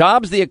focus on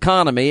jobs, the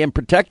economy, and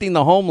protecting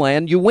the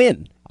homeland, you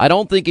win. I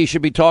don't think he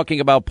should be talking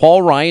about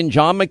Paul Ryan,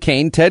 John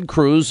McCain, Ted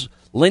Cruz,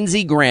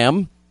 Lindsey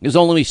Graham. There's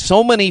only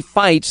so many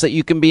fights that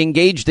you can be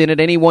engaged in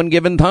at any one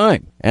given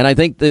time. And I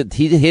think that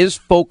his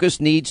focus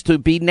needs to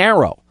be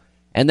narrow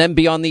and then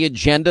be on the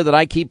agenda that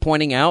I keep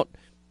pointing out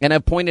and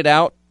have pointed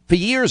out for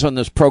years on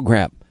this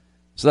program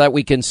so that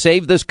we can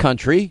save this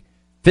country,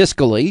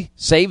 fiscally,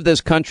 save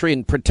this country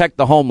and protect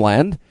the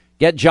homeland,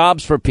 get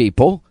jobs for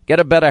people, get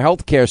a better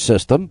health care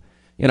system.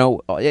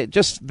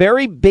 Just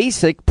very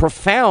basic,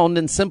 profound,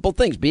 and simple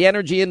things. Be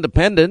energy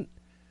independent.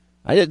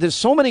 There's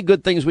so many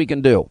good things we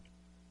can do.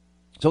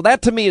 So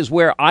that, to me, is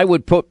where I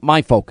would put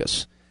my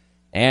focus.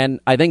 And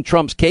I think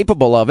Trump's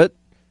capable of it.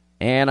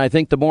 And I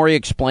think the more he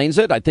explains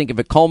it, I think if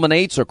it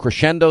culminates or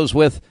crescendos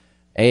with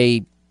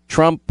a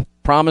Trump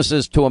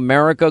promises to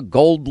America,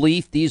 gold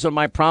leaf, these are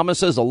my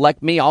promises,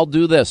 elect me, I'll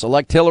do this.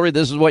 Elect Hillary,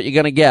 this is what you're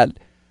going to get,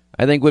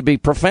 I think would be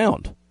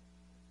profound.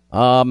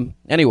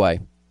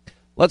 Anyway.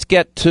 Let's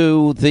get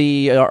to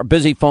the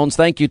busy phones.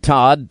 Thank you,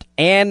 Todd.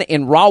 Ann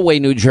in Rahway,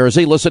 New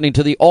Jersey, listening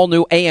to the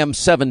all-new AM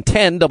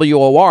 710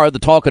 WOR, the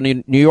talk of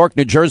New York,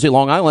 New Jersey,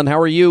 Long Island. How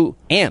are you,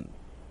 Ann?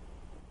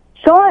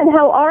 Sean,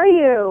 how are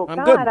you? I'm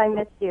God, good. I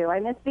missed you.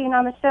 I miss being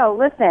on the show.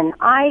 Listen,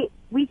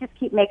 we just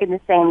keep making the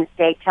same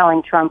mistake,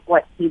 telling Trump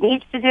what he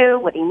needs to do,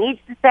 what he needs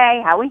to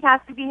say, how he has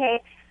to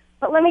behave.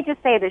 But let me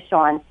just say this,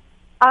 Sean.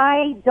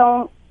 I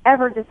don't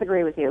ever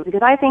disagree with you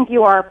because I think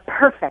you are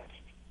perfect.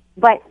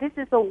 But this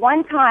is the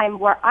one time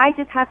where I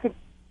just have to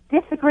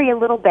disagree a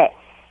little bit.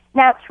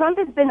 Now, Trump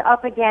has been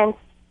up against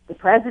the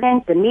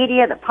president, the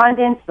media, the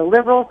pundits, the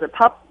liberals, the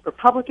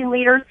Republican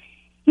leaders.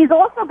 He's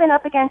also been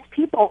up against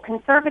people,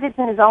 conservatives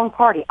in his own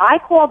party. I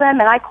call them,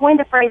 and I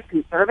coined the phrase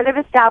conservative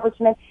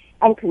establishment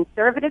and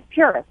conservative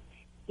purists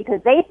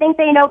because they think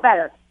they know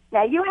better.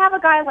 Now, you have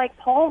a guy like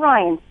Paul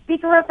Ryan,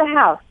 Speaker of the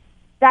House,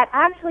 that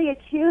actually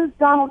accused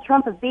Donald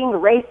Trump of being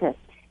racist.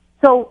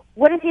 So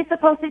what is he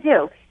supposed to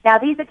do? Now,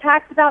 these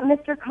attacks about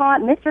Mr.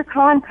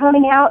 Khan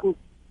coming out and,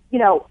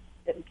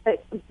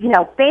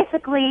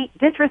 basically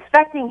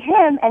disrespecting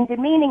him and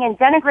demeaning and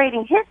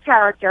denigrating his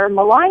character,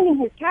 maligning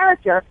his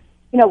character,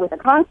 with the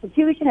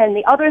Constitution and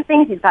the other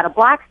things. He's got a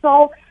black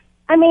soul.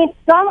 I mean,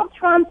 Donald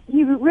Trump,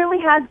 he really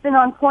has been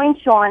on point,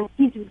 Sean.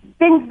 He's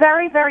been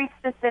very, very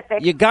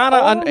specific. You gotta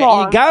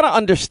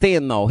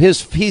understand, though,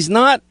 he's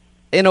not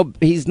an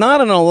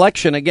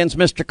election against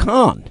Mr.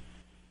 Khan.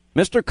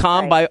 Mr.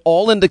 Khan, by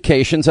all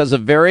indications, has a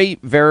very,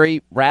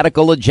 very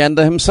radical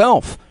agenda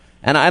himself.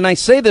 And I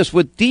say this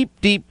with deep,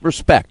 deep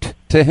respect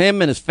to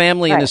him and his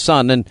family and his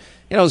son. And,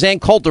 as Ann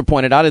Coulter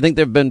pointed out, I think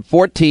there have been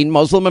 14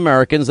 Muslim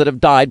Americans that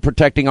have died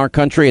protecting our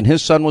country, and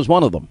his son was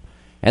one of them.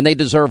 And they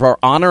deserve our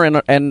honor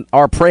and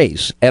our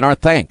praise and our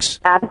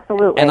thanks.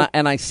 Absolutely.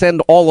 And I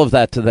send all of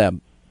that to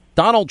them.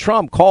 Donald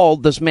Trump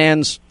called this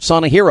man's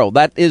son a hero.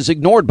 That is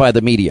ignored by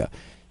the media.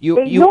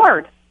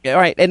 Ignored. All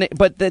right,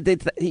 but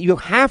you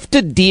have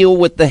to deal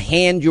with the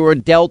hand you are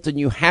dealt, and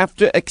you have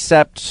to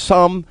accept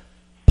some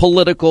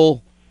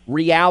political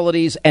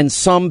realities and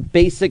some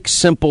basic,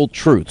 simple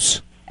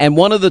truths. And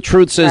one of the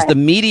truths is the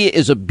media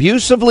is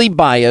abusively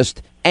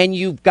biased, and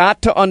you've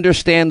got to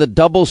understand the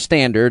double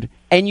standard,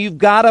 and you've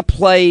got to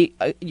play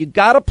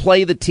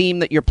the team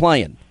that you're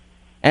playing.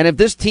 And if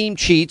this team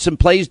cheats and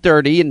plays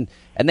dirty, and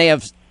they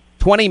have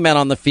 20 men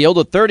on the field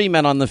or 30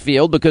 men on the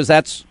field because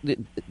that's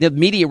the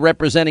media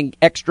representing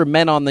extra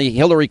men on the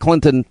Hillary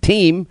Clinton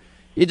team,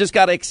 you just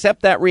got to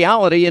accept that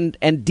reality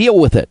and deal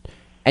with it.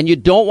 And you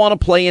don't want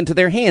to play into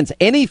their hands.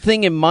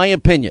 Anything, in my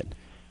opinion,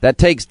 that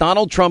takes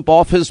Donald Trump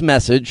off his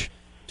message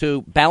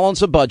to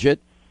balance a budget,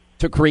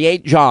 to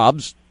create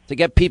jobs, to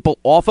get people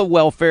off of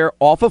welfare,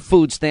 off of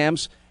food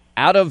stamps,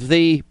 out of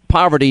the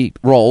poverty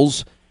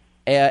rolls,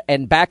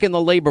 and back in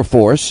the labor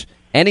force,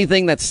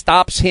 anything that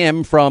stops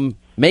him from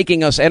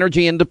making us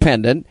energy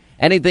independent,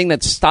 anything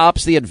that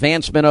stops the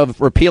advancement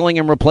of repealing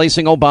and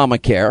replacing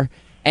Obamacare,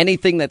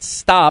 anything that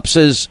stops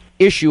his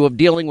issue of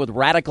dealing with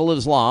radical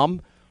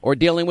Islam or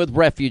dealing with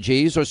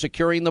refugees or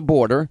securing the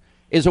border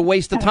is a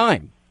waste of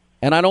time.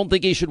 And I don't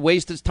think he should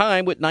waste his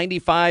time with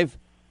 95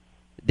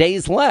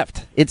 days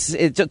left. It's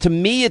to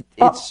me,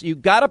 it's you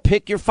got to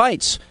pick your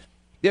fights.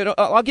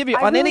 I'll give you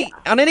on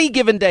any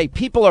given day.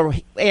 People are.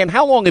 And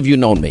how long have you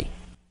known me?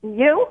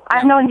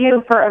 I've known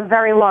you for a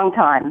very long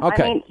time.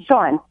 Okay. I mean,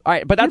 Sean. All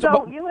right, but that's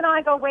you and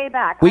I go way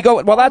back.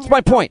 Well, that's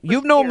my point.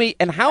 You've known me,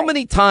 and how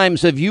many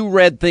times have you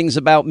read things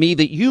about me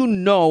that you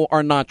know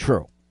are not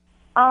true?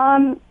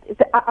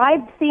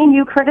 I've seen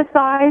you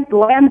criticized,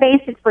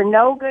 lambasted for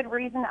no good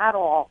reason at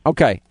all.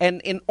 Okay,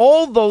 and in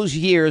all those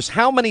years,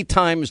 how many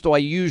times do I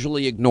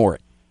usually ignore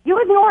it? You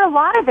ignore a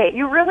lot of it.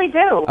 You really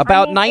do.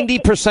 About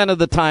 90% of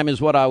the time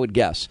is what I would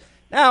guess.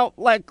 Now,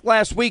 like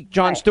last week,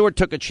 Jon Stewart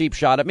took a cheap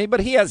shot at me, but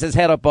he has his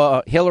head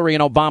up Hillary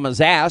and Obama's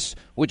ass,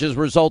 which has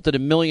resulted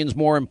in millions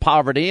more in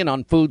poverty and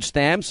on food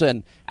stamps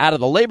and out of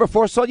the labor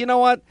force. So you know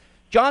what?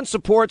 Jon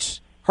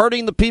supports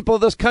hurting the people of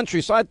this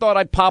country, so I thought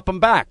I'd pop him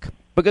back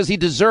because he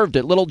deserved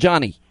it, Little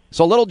Johnny.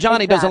 So Little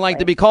Johnny doesn't like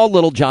to be called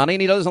Little Johnny,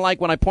 and he doesn't like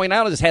when I point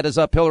out his head is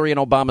up Hillary and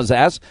Obama's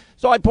ass.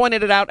 So I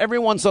pointed it out. Every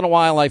once in a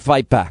while, I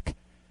fight back.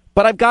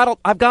 But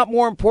I've got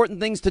more important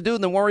things to do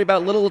than worry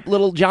about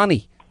little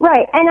Johnny.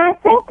 Right, and I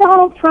think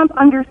Donald Trump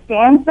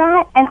understands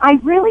that, and I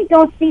really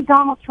don't see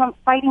Donald Trump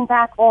fighting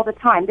back all the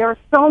time. There are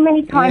so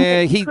many times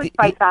that he could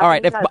fight back. All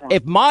right,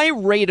 if my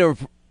rate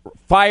of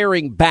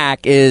firing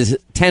back is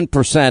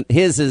 10%,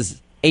 his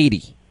is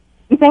 80.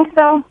 You think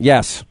so?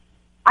 Yes.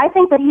 I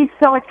think that he's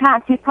so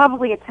attacked. He's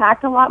probably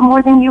attacked a lot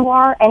more than you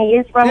are, and he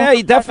is running.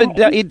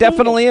 Yeah, he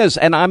definitely is.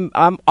 And I'm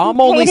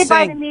only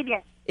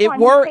saying it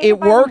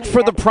worked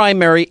for the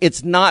primary.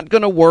 It's not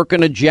going to work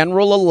in a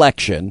general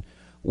election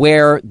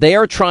where they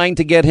are trying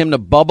to get him to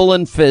bubble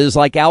and fizz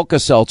like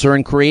Alka-Seltzer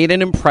and create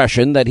an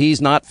impression that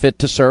he's not fit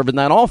to serve in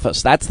that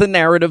office. That's the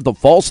narrative, the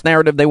false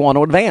narrative they want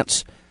to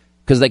advance,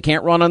 because they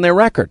can't run on their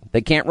record.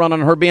 They can't run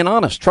on her being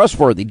honest,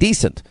 trustworthy,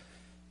 decent.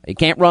 They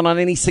can't run on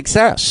any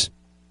success.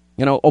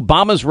 You know,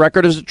 Obama's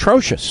record is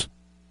atrocious.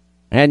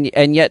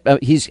 And yet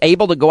he's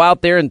able to go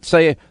out there and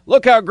say,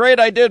 look how great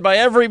I did by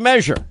every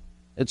measure.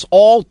 It's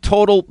all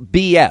total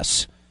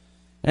BS.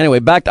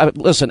 Anyway,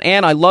 listen,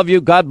 Ann, I love you.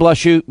 God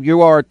bless you.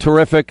 You are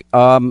terrific,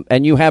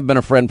 and you have been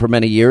a friend for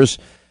many years.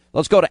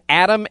 Let's go to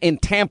Adam in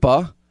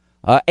Tampa,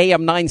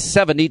 AM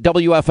 970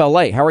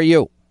 WFLA. How are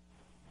you?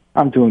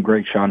 I'm doing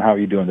great, Sean. How are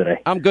you doing today?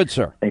 I'm good,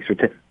 sir. Thanks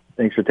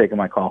for taking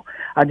my call.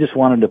 I just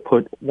wanted to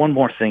put one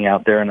more thing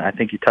out there, and I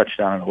think you touched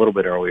on it a little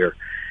bit earlier,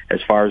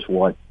 as far as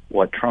what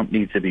Trump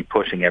needs to be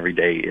pushing every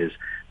day is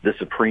the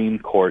Supreme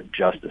Court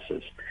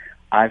justices.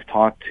 I've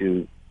talked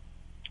to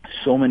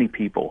so many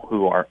people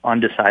who are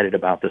undecided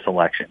about this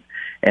election,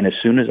 and as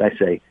soon as I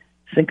say,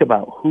 think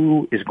about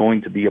who is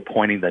going to be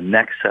appointing the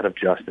next set of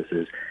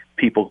justices,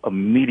 people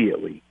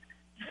immediately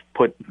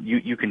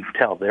you can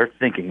tell they're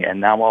thinking,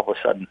 and now all of a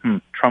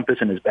sudden, Trump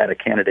isn't as bad a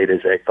candidate as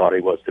they thought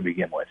he was to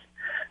begin with.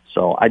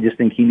 So I just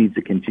think he needs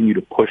to continue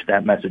to push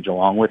that message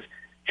along with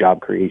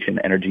job creation,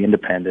 energy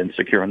independence,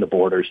 securing the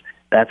borders.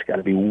 That's got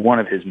to be one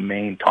of his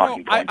main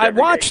talking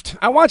points.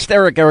 I watched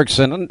Eric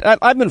Erickson, and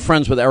I've been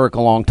friends with Eric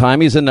a long time.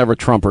 He's a never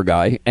Trumper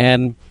guy,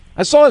 and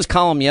I saw his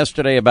column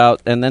yesterday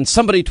and then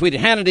somebody tweeted,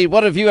 Hannity,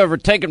 what have you ever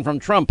taken from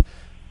Trump?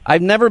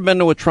 I've never been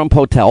to a Trump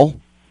hotel.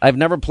 I've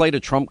never played a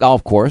Trump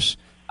golf course.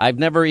 I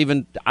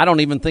don't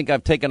even think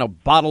I've taken a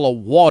bottle of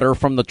water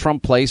from the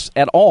Trump place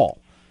at all.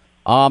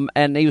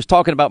 And he was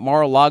talking about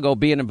Mar-a-Lago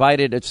being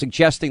invited,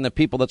 suggesting that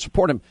people that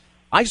support him.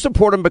 I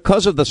support him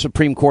because of the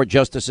Supreme Court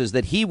justices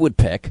that he would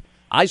pick.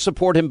 I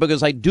support him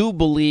because I do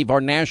believe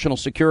our national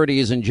security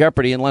is in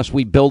jeopardy unless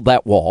we build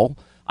that wall.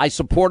 I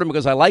support him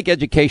because I like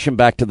education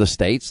back to the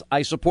states.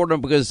 I support him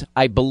because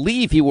I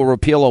believe he will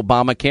repeal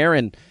Obamacare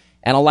and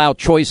allow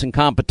choice and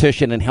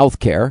competition in health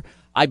care.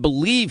 I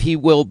believe he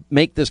will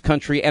make this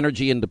country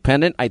energy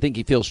independent. I think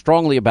he feels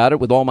strongly about it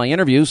with all my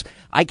interviews.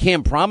 I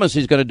can't promise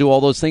he's going to do all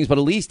those things, but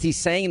at least he's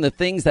saying the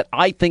things that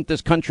I think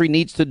this country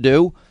needs to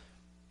do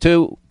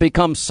to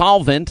become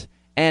solvent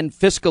and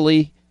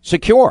fiscally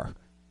secure.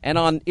 And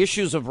on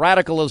issues of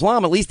radical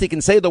Islam, at least he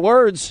can say the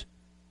words.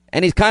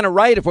 And he's kind of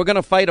right. If we're going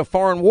to fight a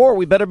foreign war,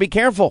 we better be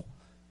careful,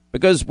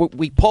 because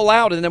we pull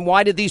out. And then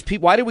why did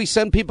we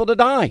send people to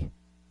die?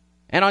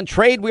 And on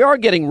trade, we are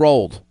getting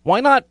rolled. Why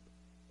not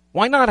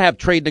have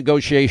trade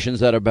negotiations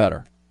that are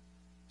better?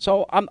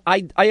 So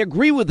I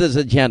agree with his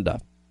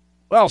agenda.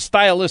 Well,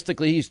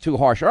 stylistically, he's too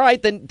harsh. All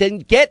right, then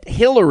get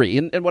Hillary.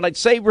 And what I'd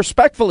say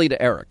respectfully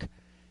to Eric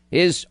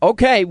is,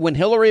 okay, when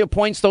Hillary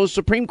appoints those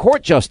Supreme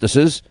Court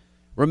justices,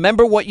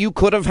 remember what you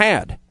could have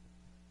had.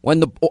 When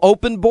the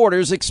open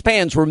borders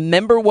expands,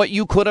 remember what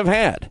you could have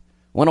had.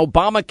 When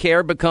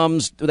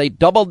Obamacare they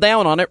double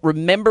down on it,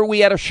 remember we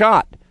had a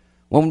shot.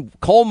 When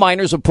coal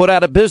miners are put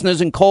out of business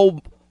and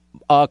coal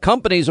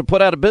companies are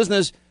put out of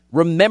business,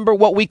 remember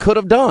what we could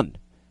have done.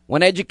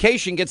 When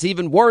education gets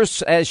even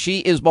worse, as she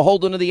is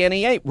beholden to the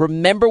NEA,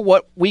 remember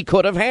what we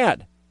could have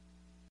had.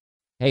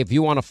 Hey, if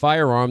you want a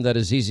firearm that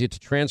is easy to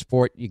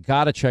transport, you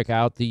got to check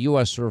out the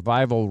U.S.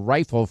 Survival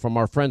Rifle from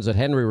our friends at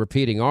Henry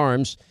Repeating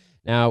Arms.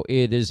 Now,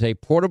 it is a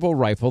portable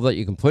rifle that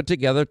you can put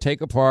together,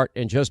 take apart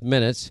in just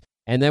minutes.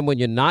 And then when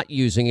you're not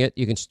using it,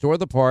 you can store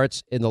the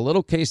parts in the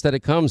little case that it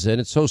comes in.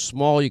 It's so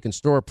small you can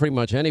store it pretty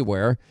much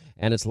anywhere,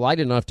 and it's light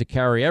enough to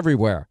carry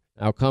everywhere.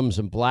 Now, it comes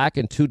in black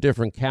and 2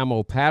 different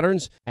camo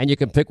patterns, and you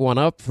can pick one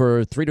up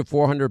for $300 to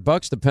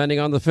 $400 depending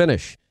on the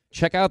finish.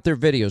 Check out their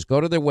videos.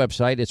 Go to their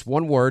website. It's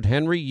one word,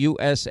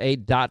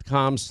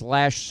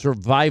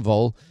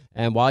 henryusa.com/survival.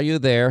 And while you're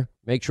there,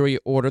 make sure you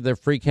order their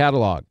free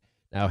catalog.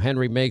 Now,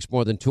 Henry makes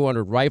more than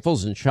 200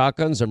 rifles and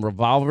shotguns and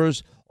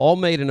revolvers, all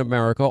made in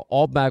America,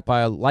 all backed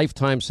by a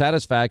lifetime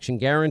satisfaction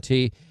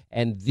guarantee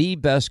and the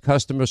best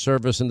customer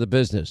service in the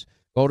business.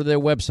 Go to their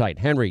website,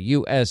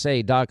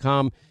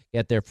 henryusa.com.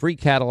 Get their free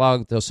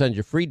catalog. They'll send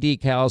you free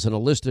decals and a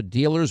list of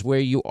dealers where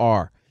you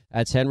are.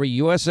 That's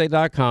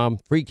henryusa.com.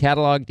 Free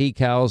catalog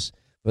decals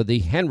for the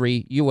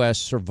Henry U.S.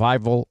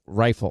 Survival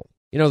Rifle.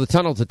 You know, the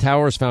Tunnel to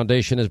Towers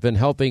Foundation has been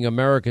helping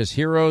America's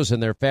heroes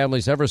and their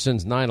families ever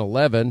since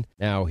 9/11.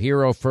 Now,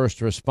 hero first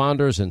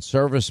responders and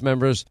service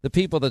members, the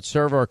people that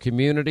serve our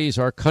communities,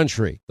 our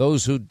country,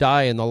 those who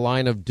die in the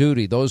line of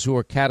duty, those who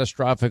are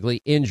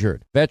catastrophically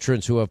injured,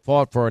 veterans who have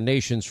fought for our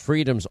nation's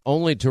freedoms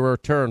only to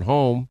return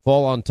home,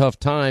 fall on tough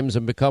times,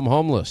 and become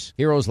homeless.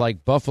 Heroes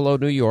like Buffalo,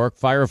 New York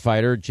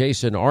firefighter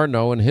Jason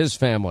Arno and his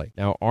family.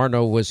 Now,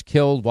 Arno was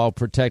killed while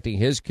protecting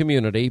his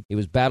community. He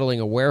was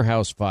battling a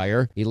warehouse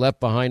fire. He left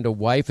behind a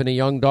wife and a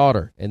young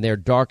daughter. In their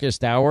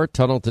darkest hour,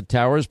 Tunnel to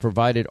Towers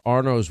provided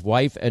Arno's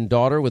wife and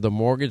daughter with a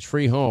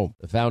mortgage-free home.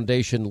 The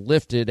foundation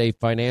lifted a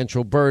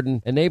financial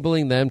burden,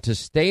 enabling them to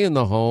stay in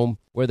the home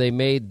where they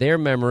made their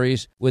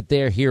memories with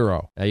their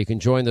hero. Now you can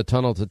join the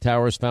Tunnel to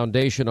Towers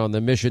Foundation on the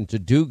mission to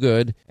do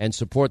good and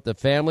support the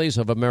families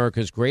of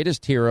America's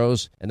greatest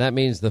heroes, and that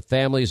means the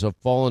families of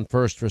fallen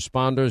first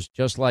responders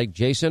just like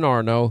Jason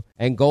Arno,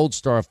 and Gold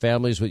Star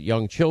families with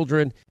young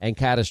children and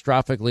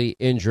catastrophically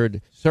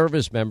injured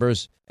service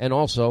members, and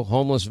also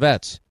homeless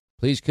vets.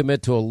 Please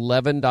commit to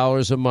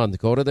 $11 a month.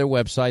 Go to their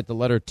website, the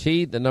letter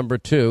T, the number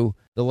 2,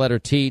 the letter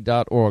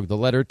T.org. The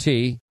letter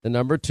T, the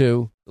number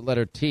 2, the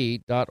letter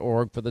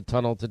T.org for the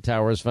Tunnel to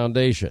Towers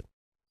Foundation.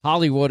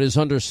 Hollywood is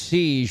under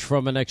siege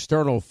from an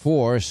external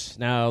force.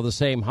 Now, the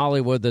same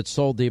Hollywood that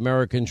sold the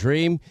American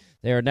dream,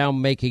 they are now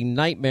making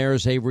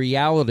nightmares a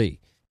reality.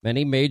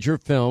 Many major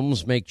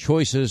films make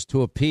choices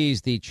to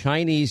appease the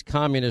Chinese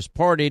Communist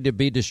Party to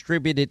be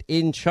distributed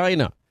in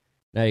China.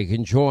 Now you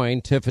can join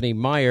Tiffany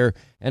Meyer,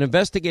 an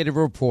investigative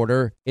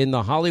reporter in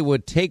the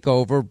Hollywood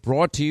Takeover,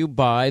 brought to you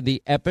by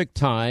the Epoch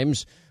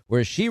Times,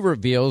 where she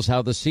reveals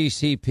how the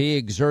CCP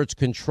exerts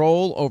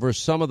control over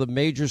some of the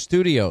major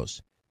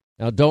studios.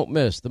 Now don't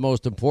miss the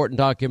most important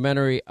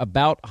documentary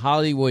about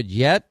Hollywood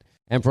yet,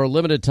 and for a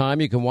limited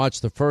time you can watch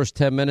the first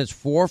 10 minutes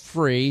for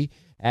free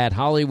at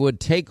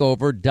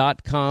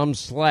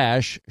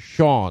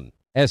HollywoodTakeover.com/Sean,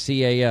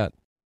 SEAN.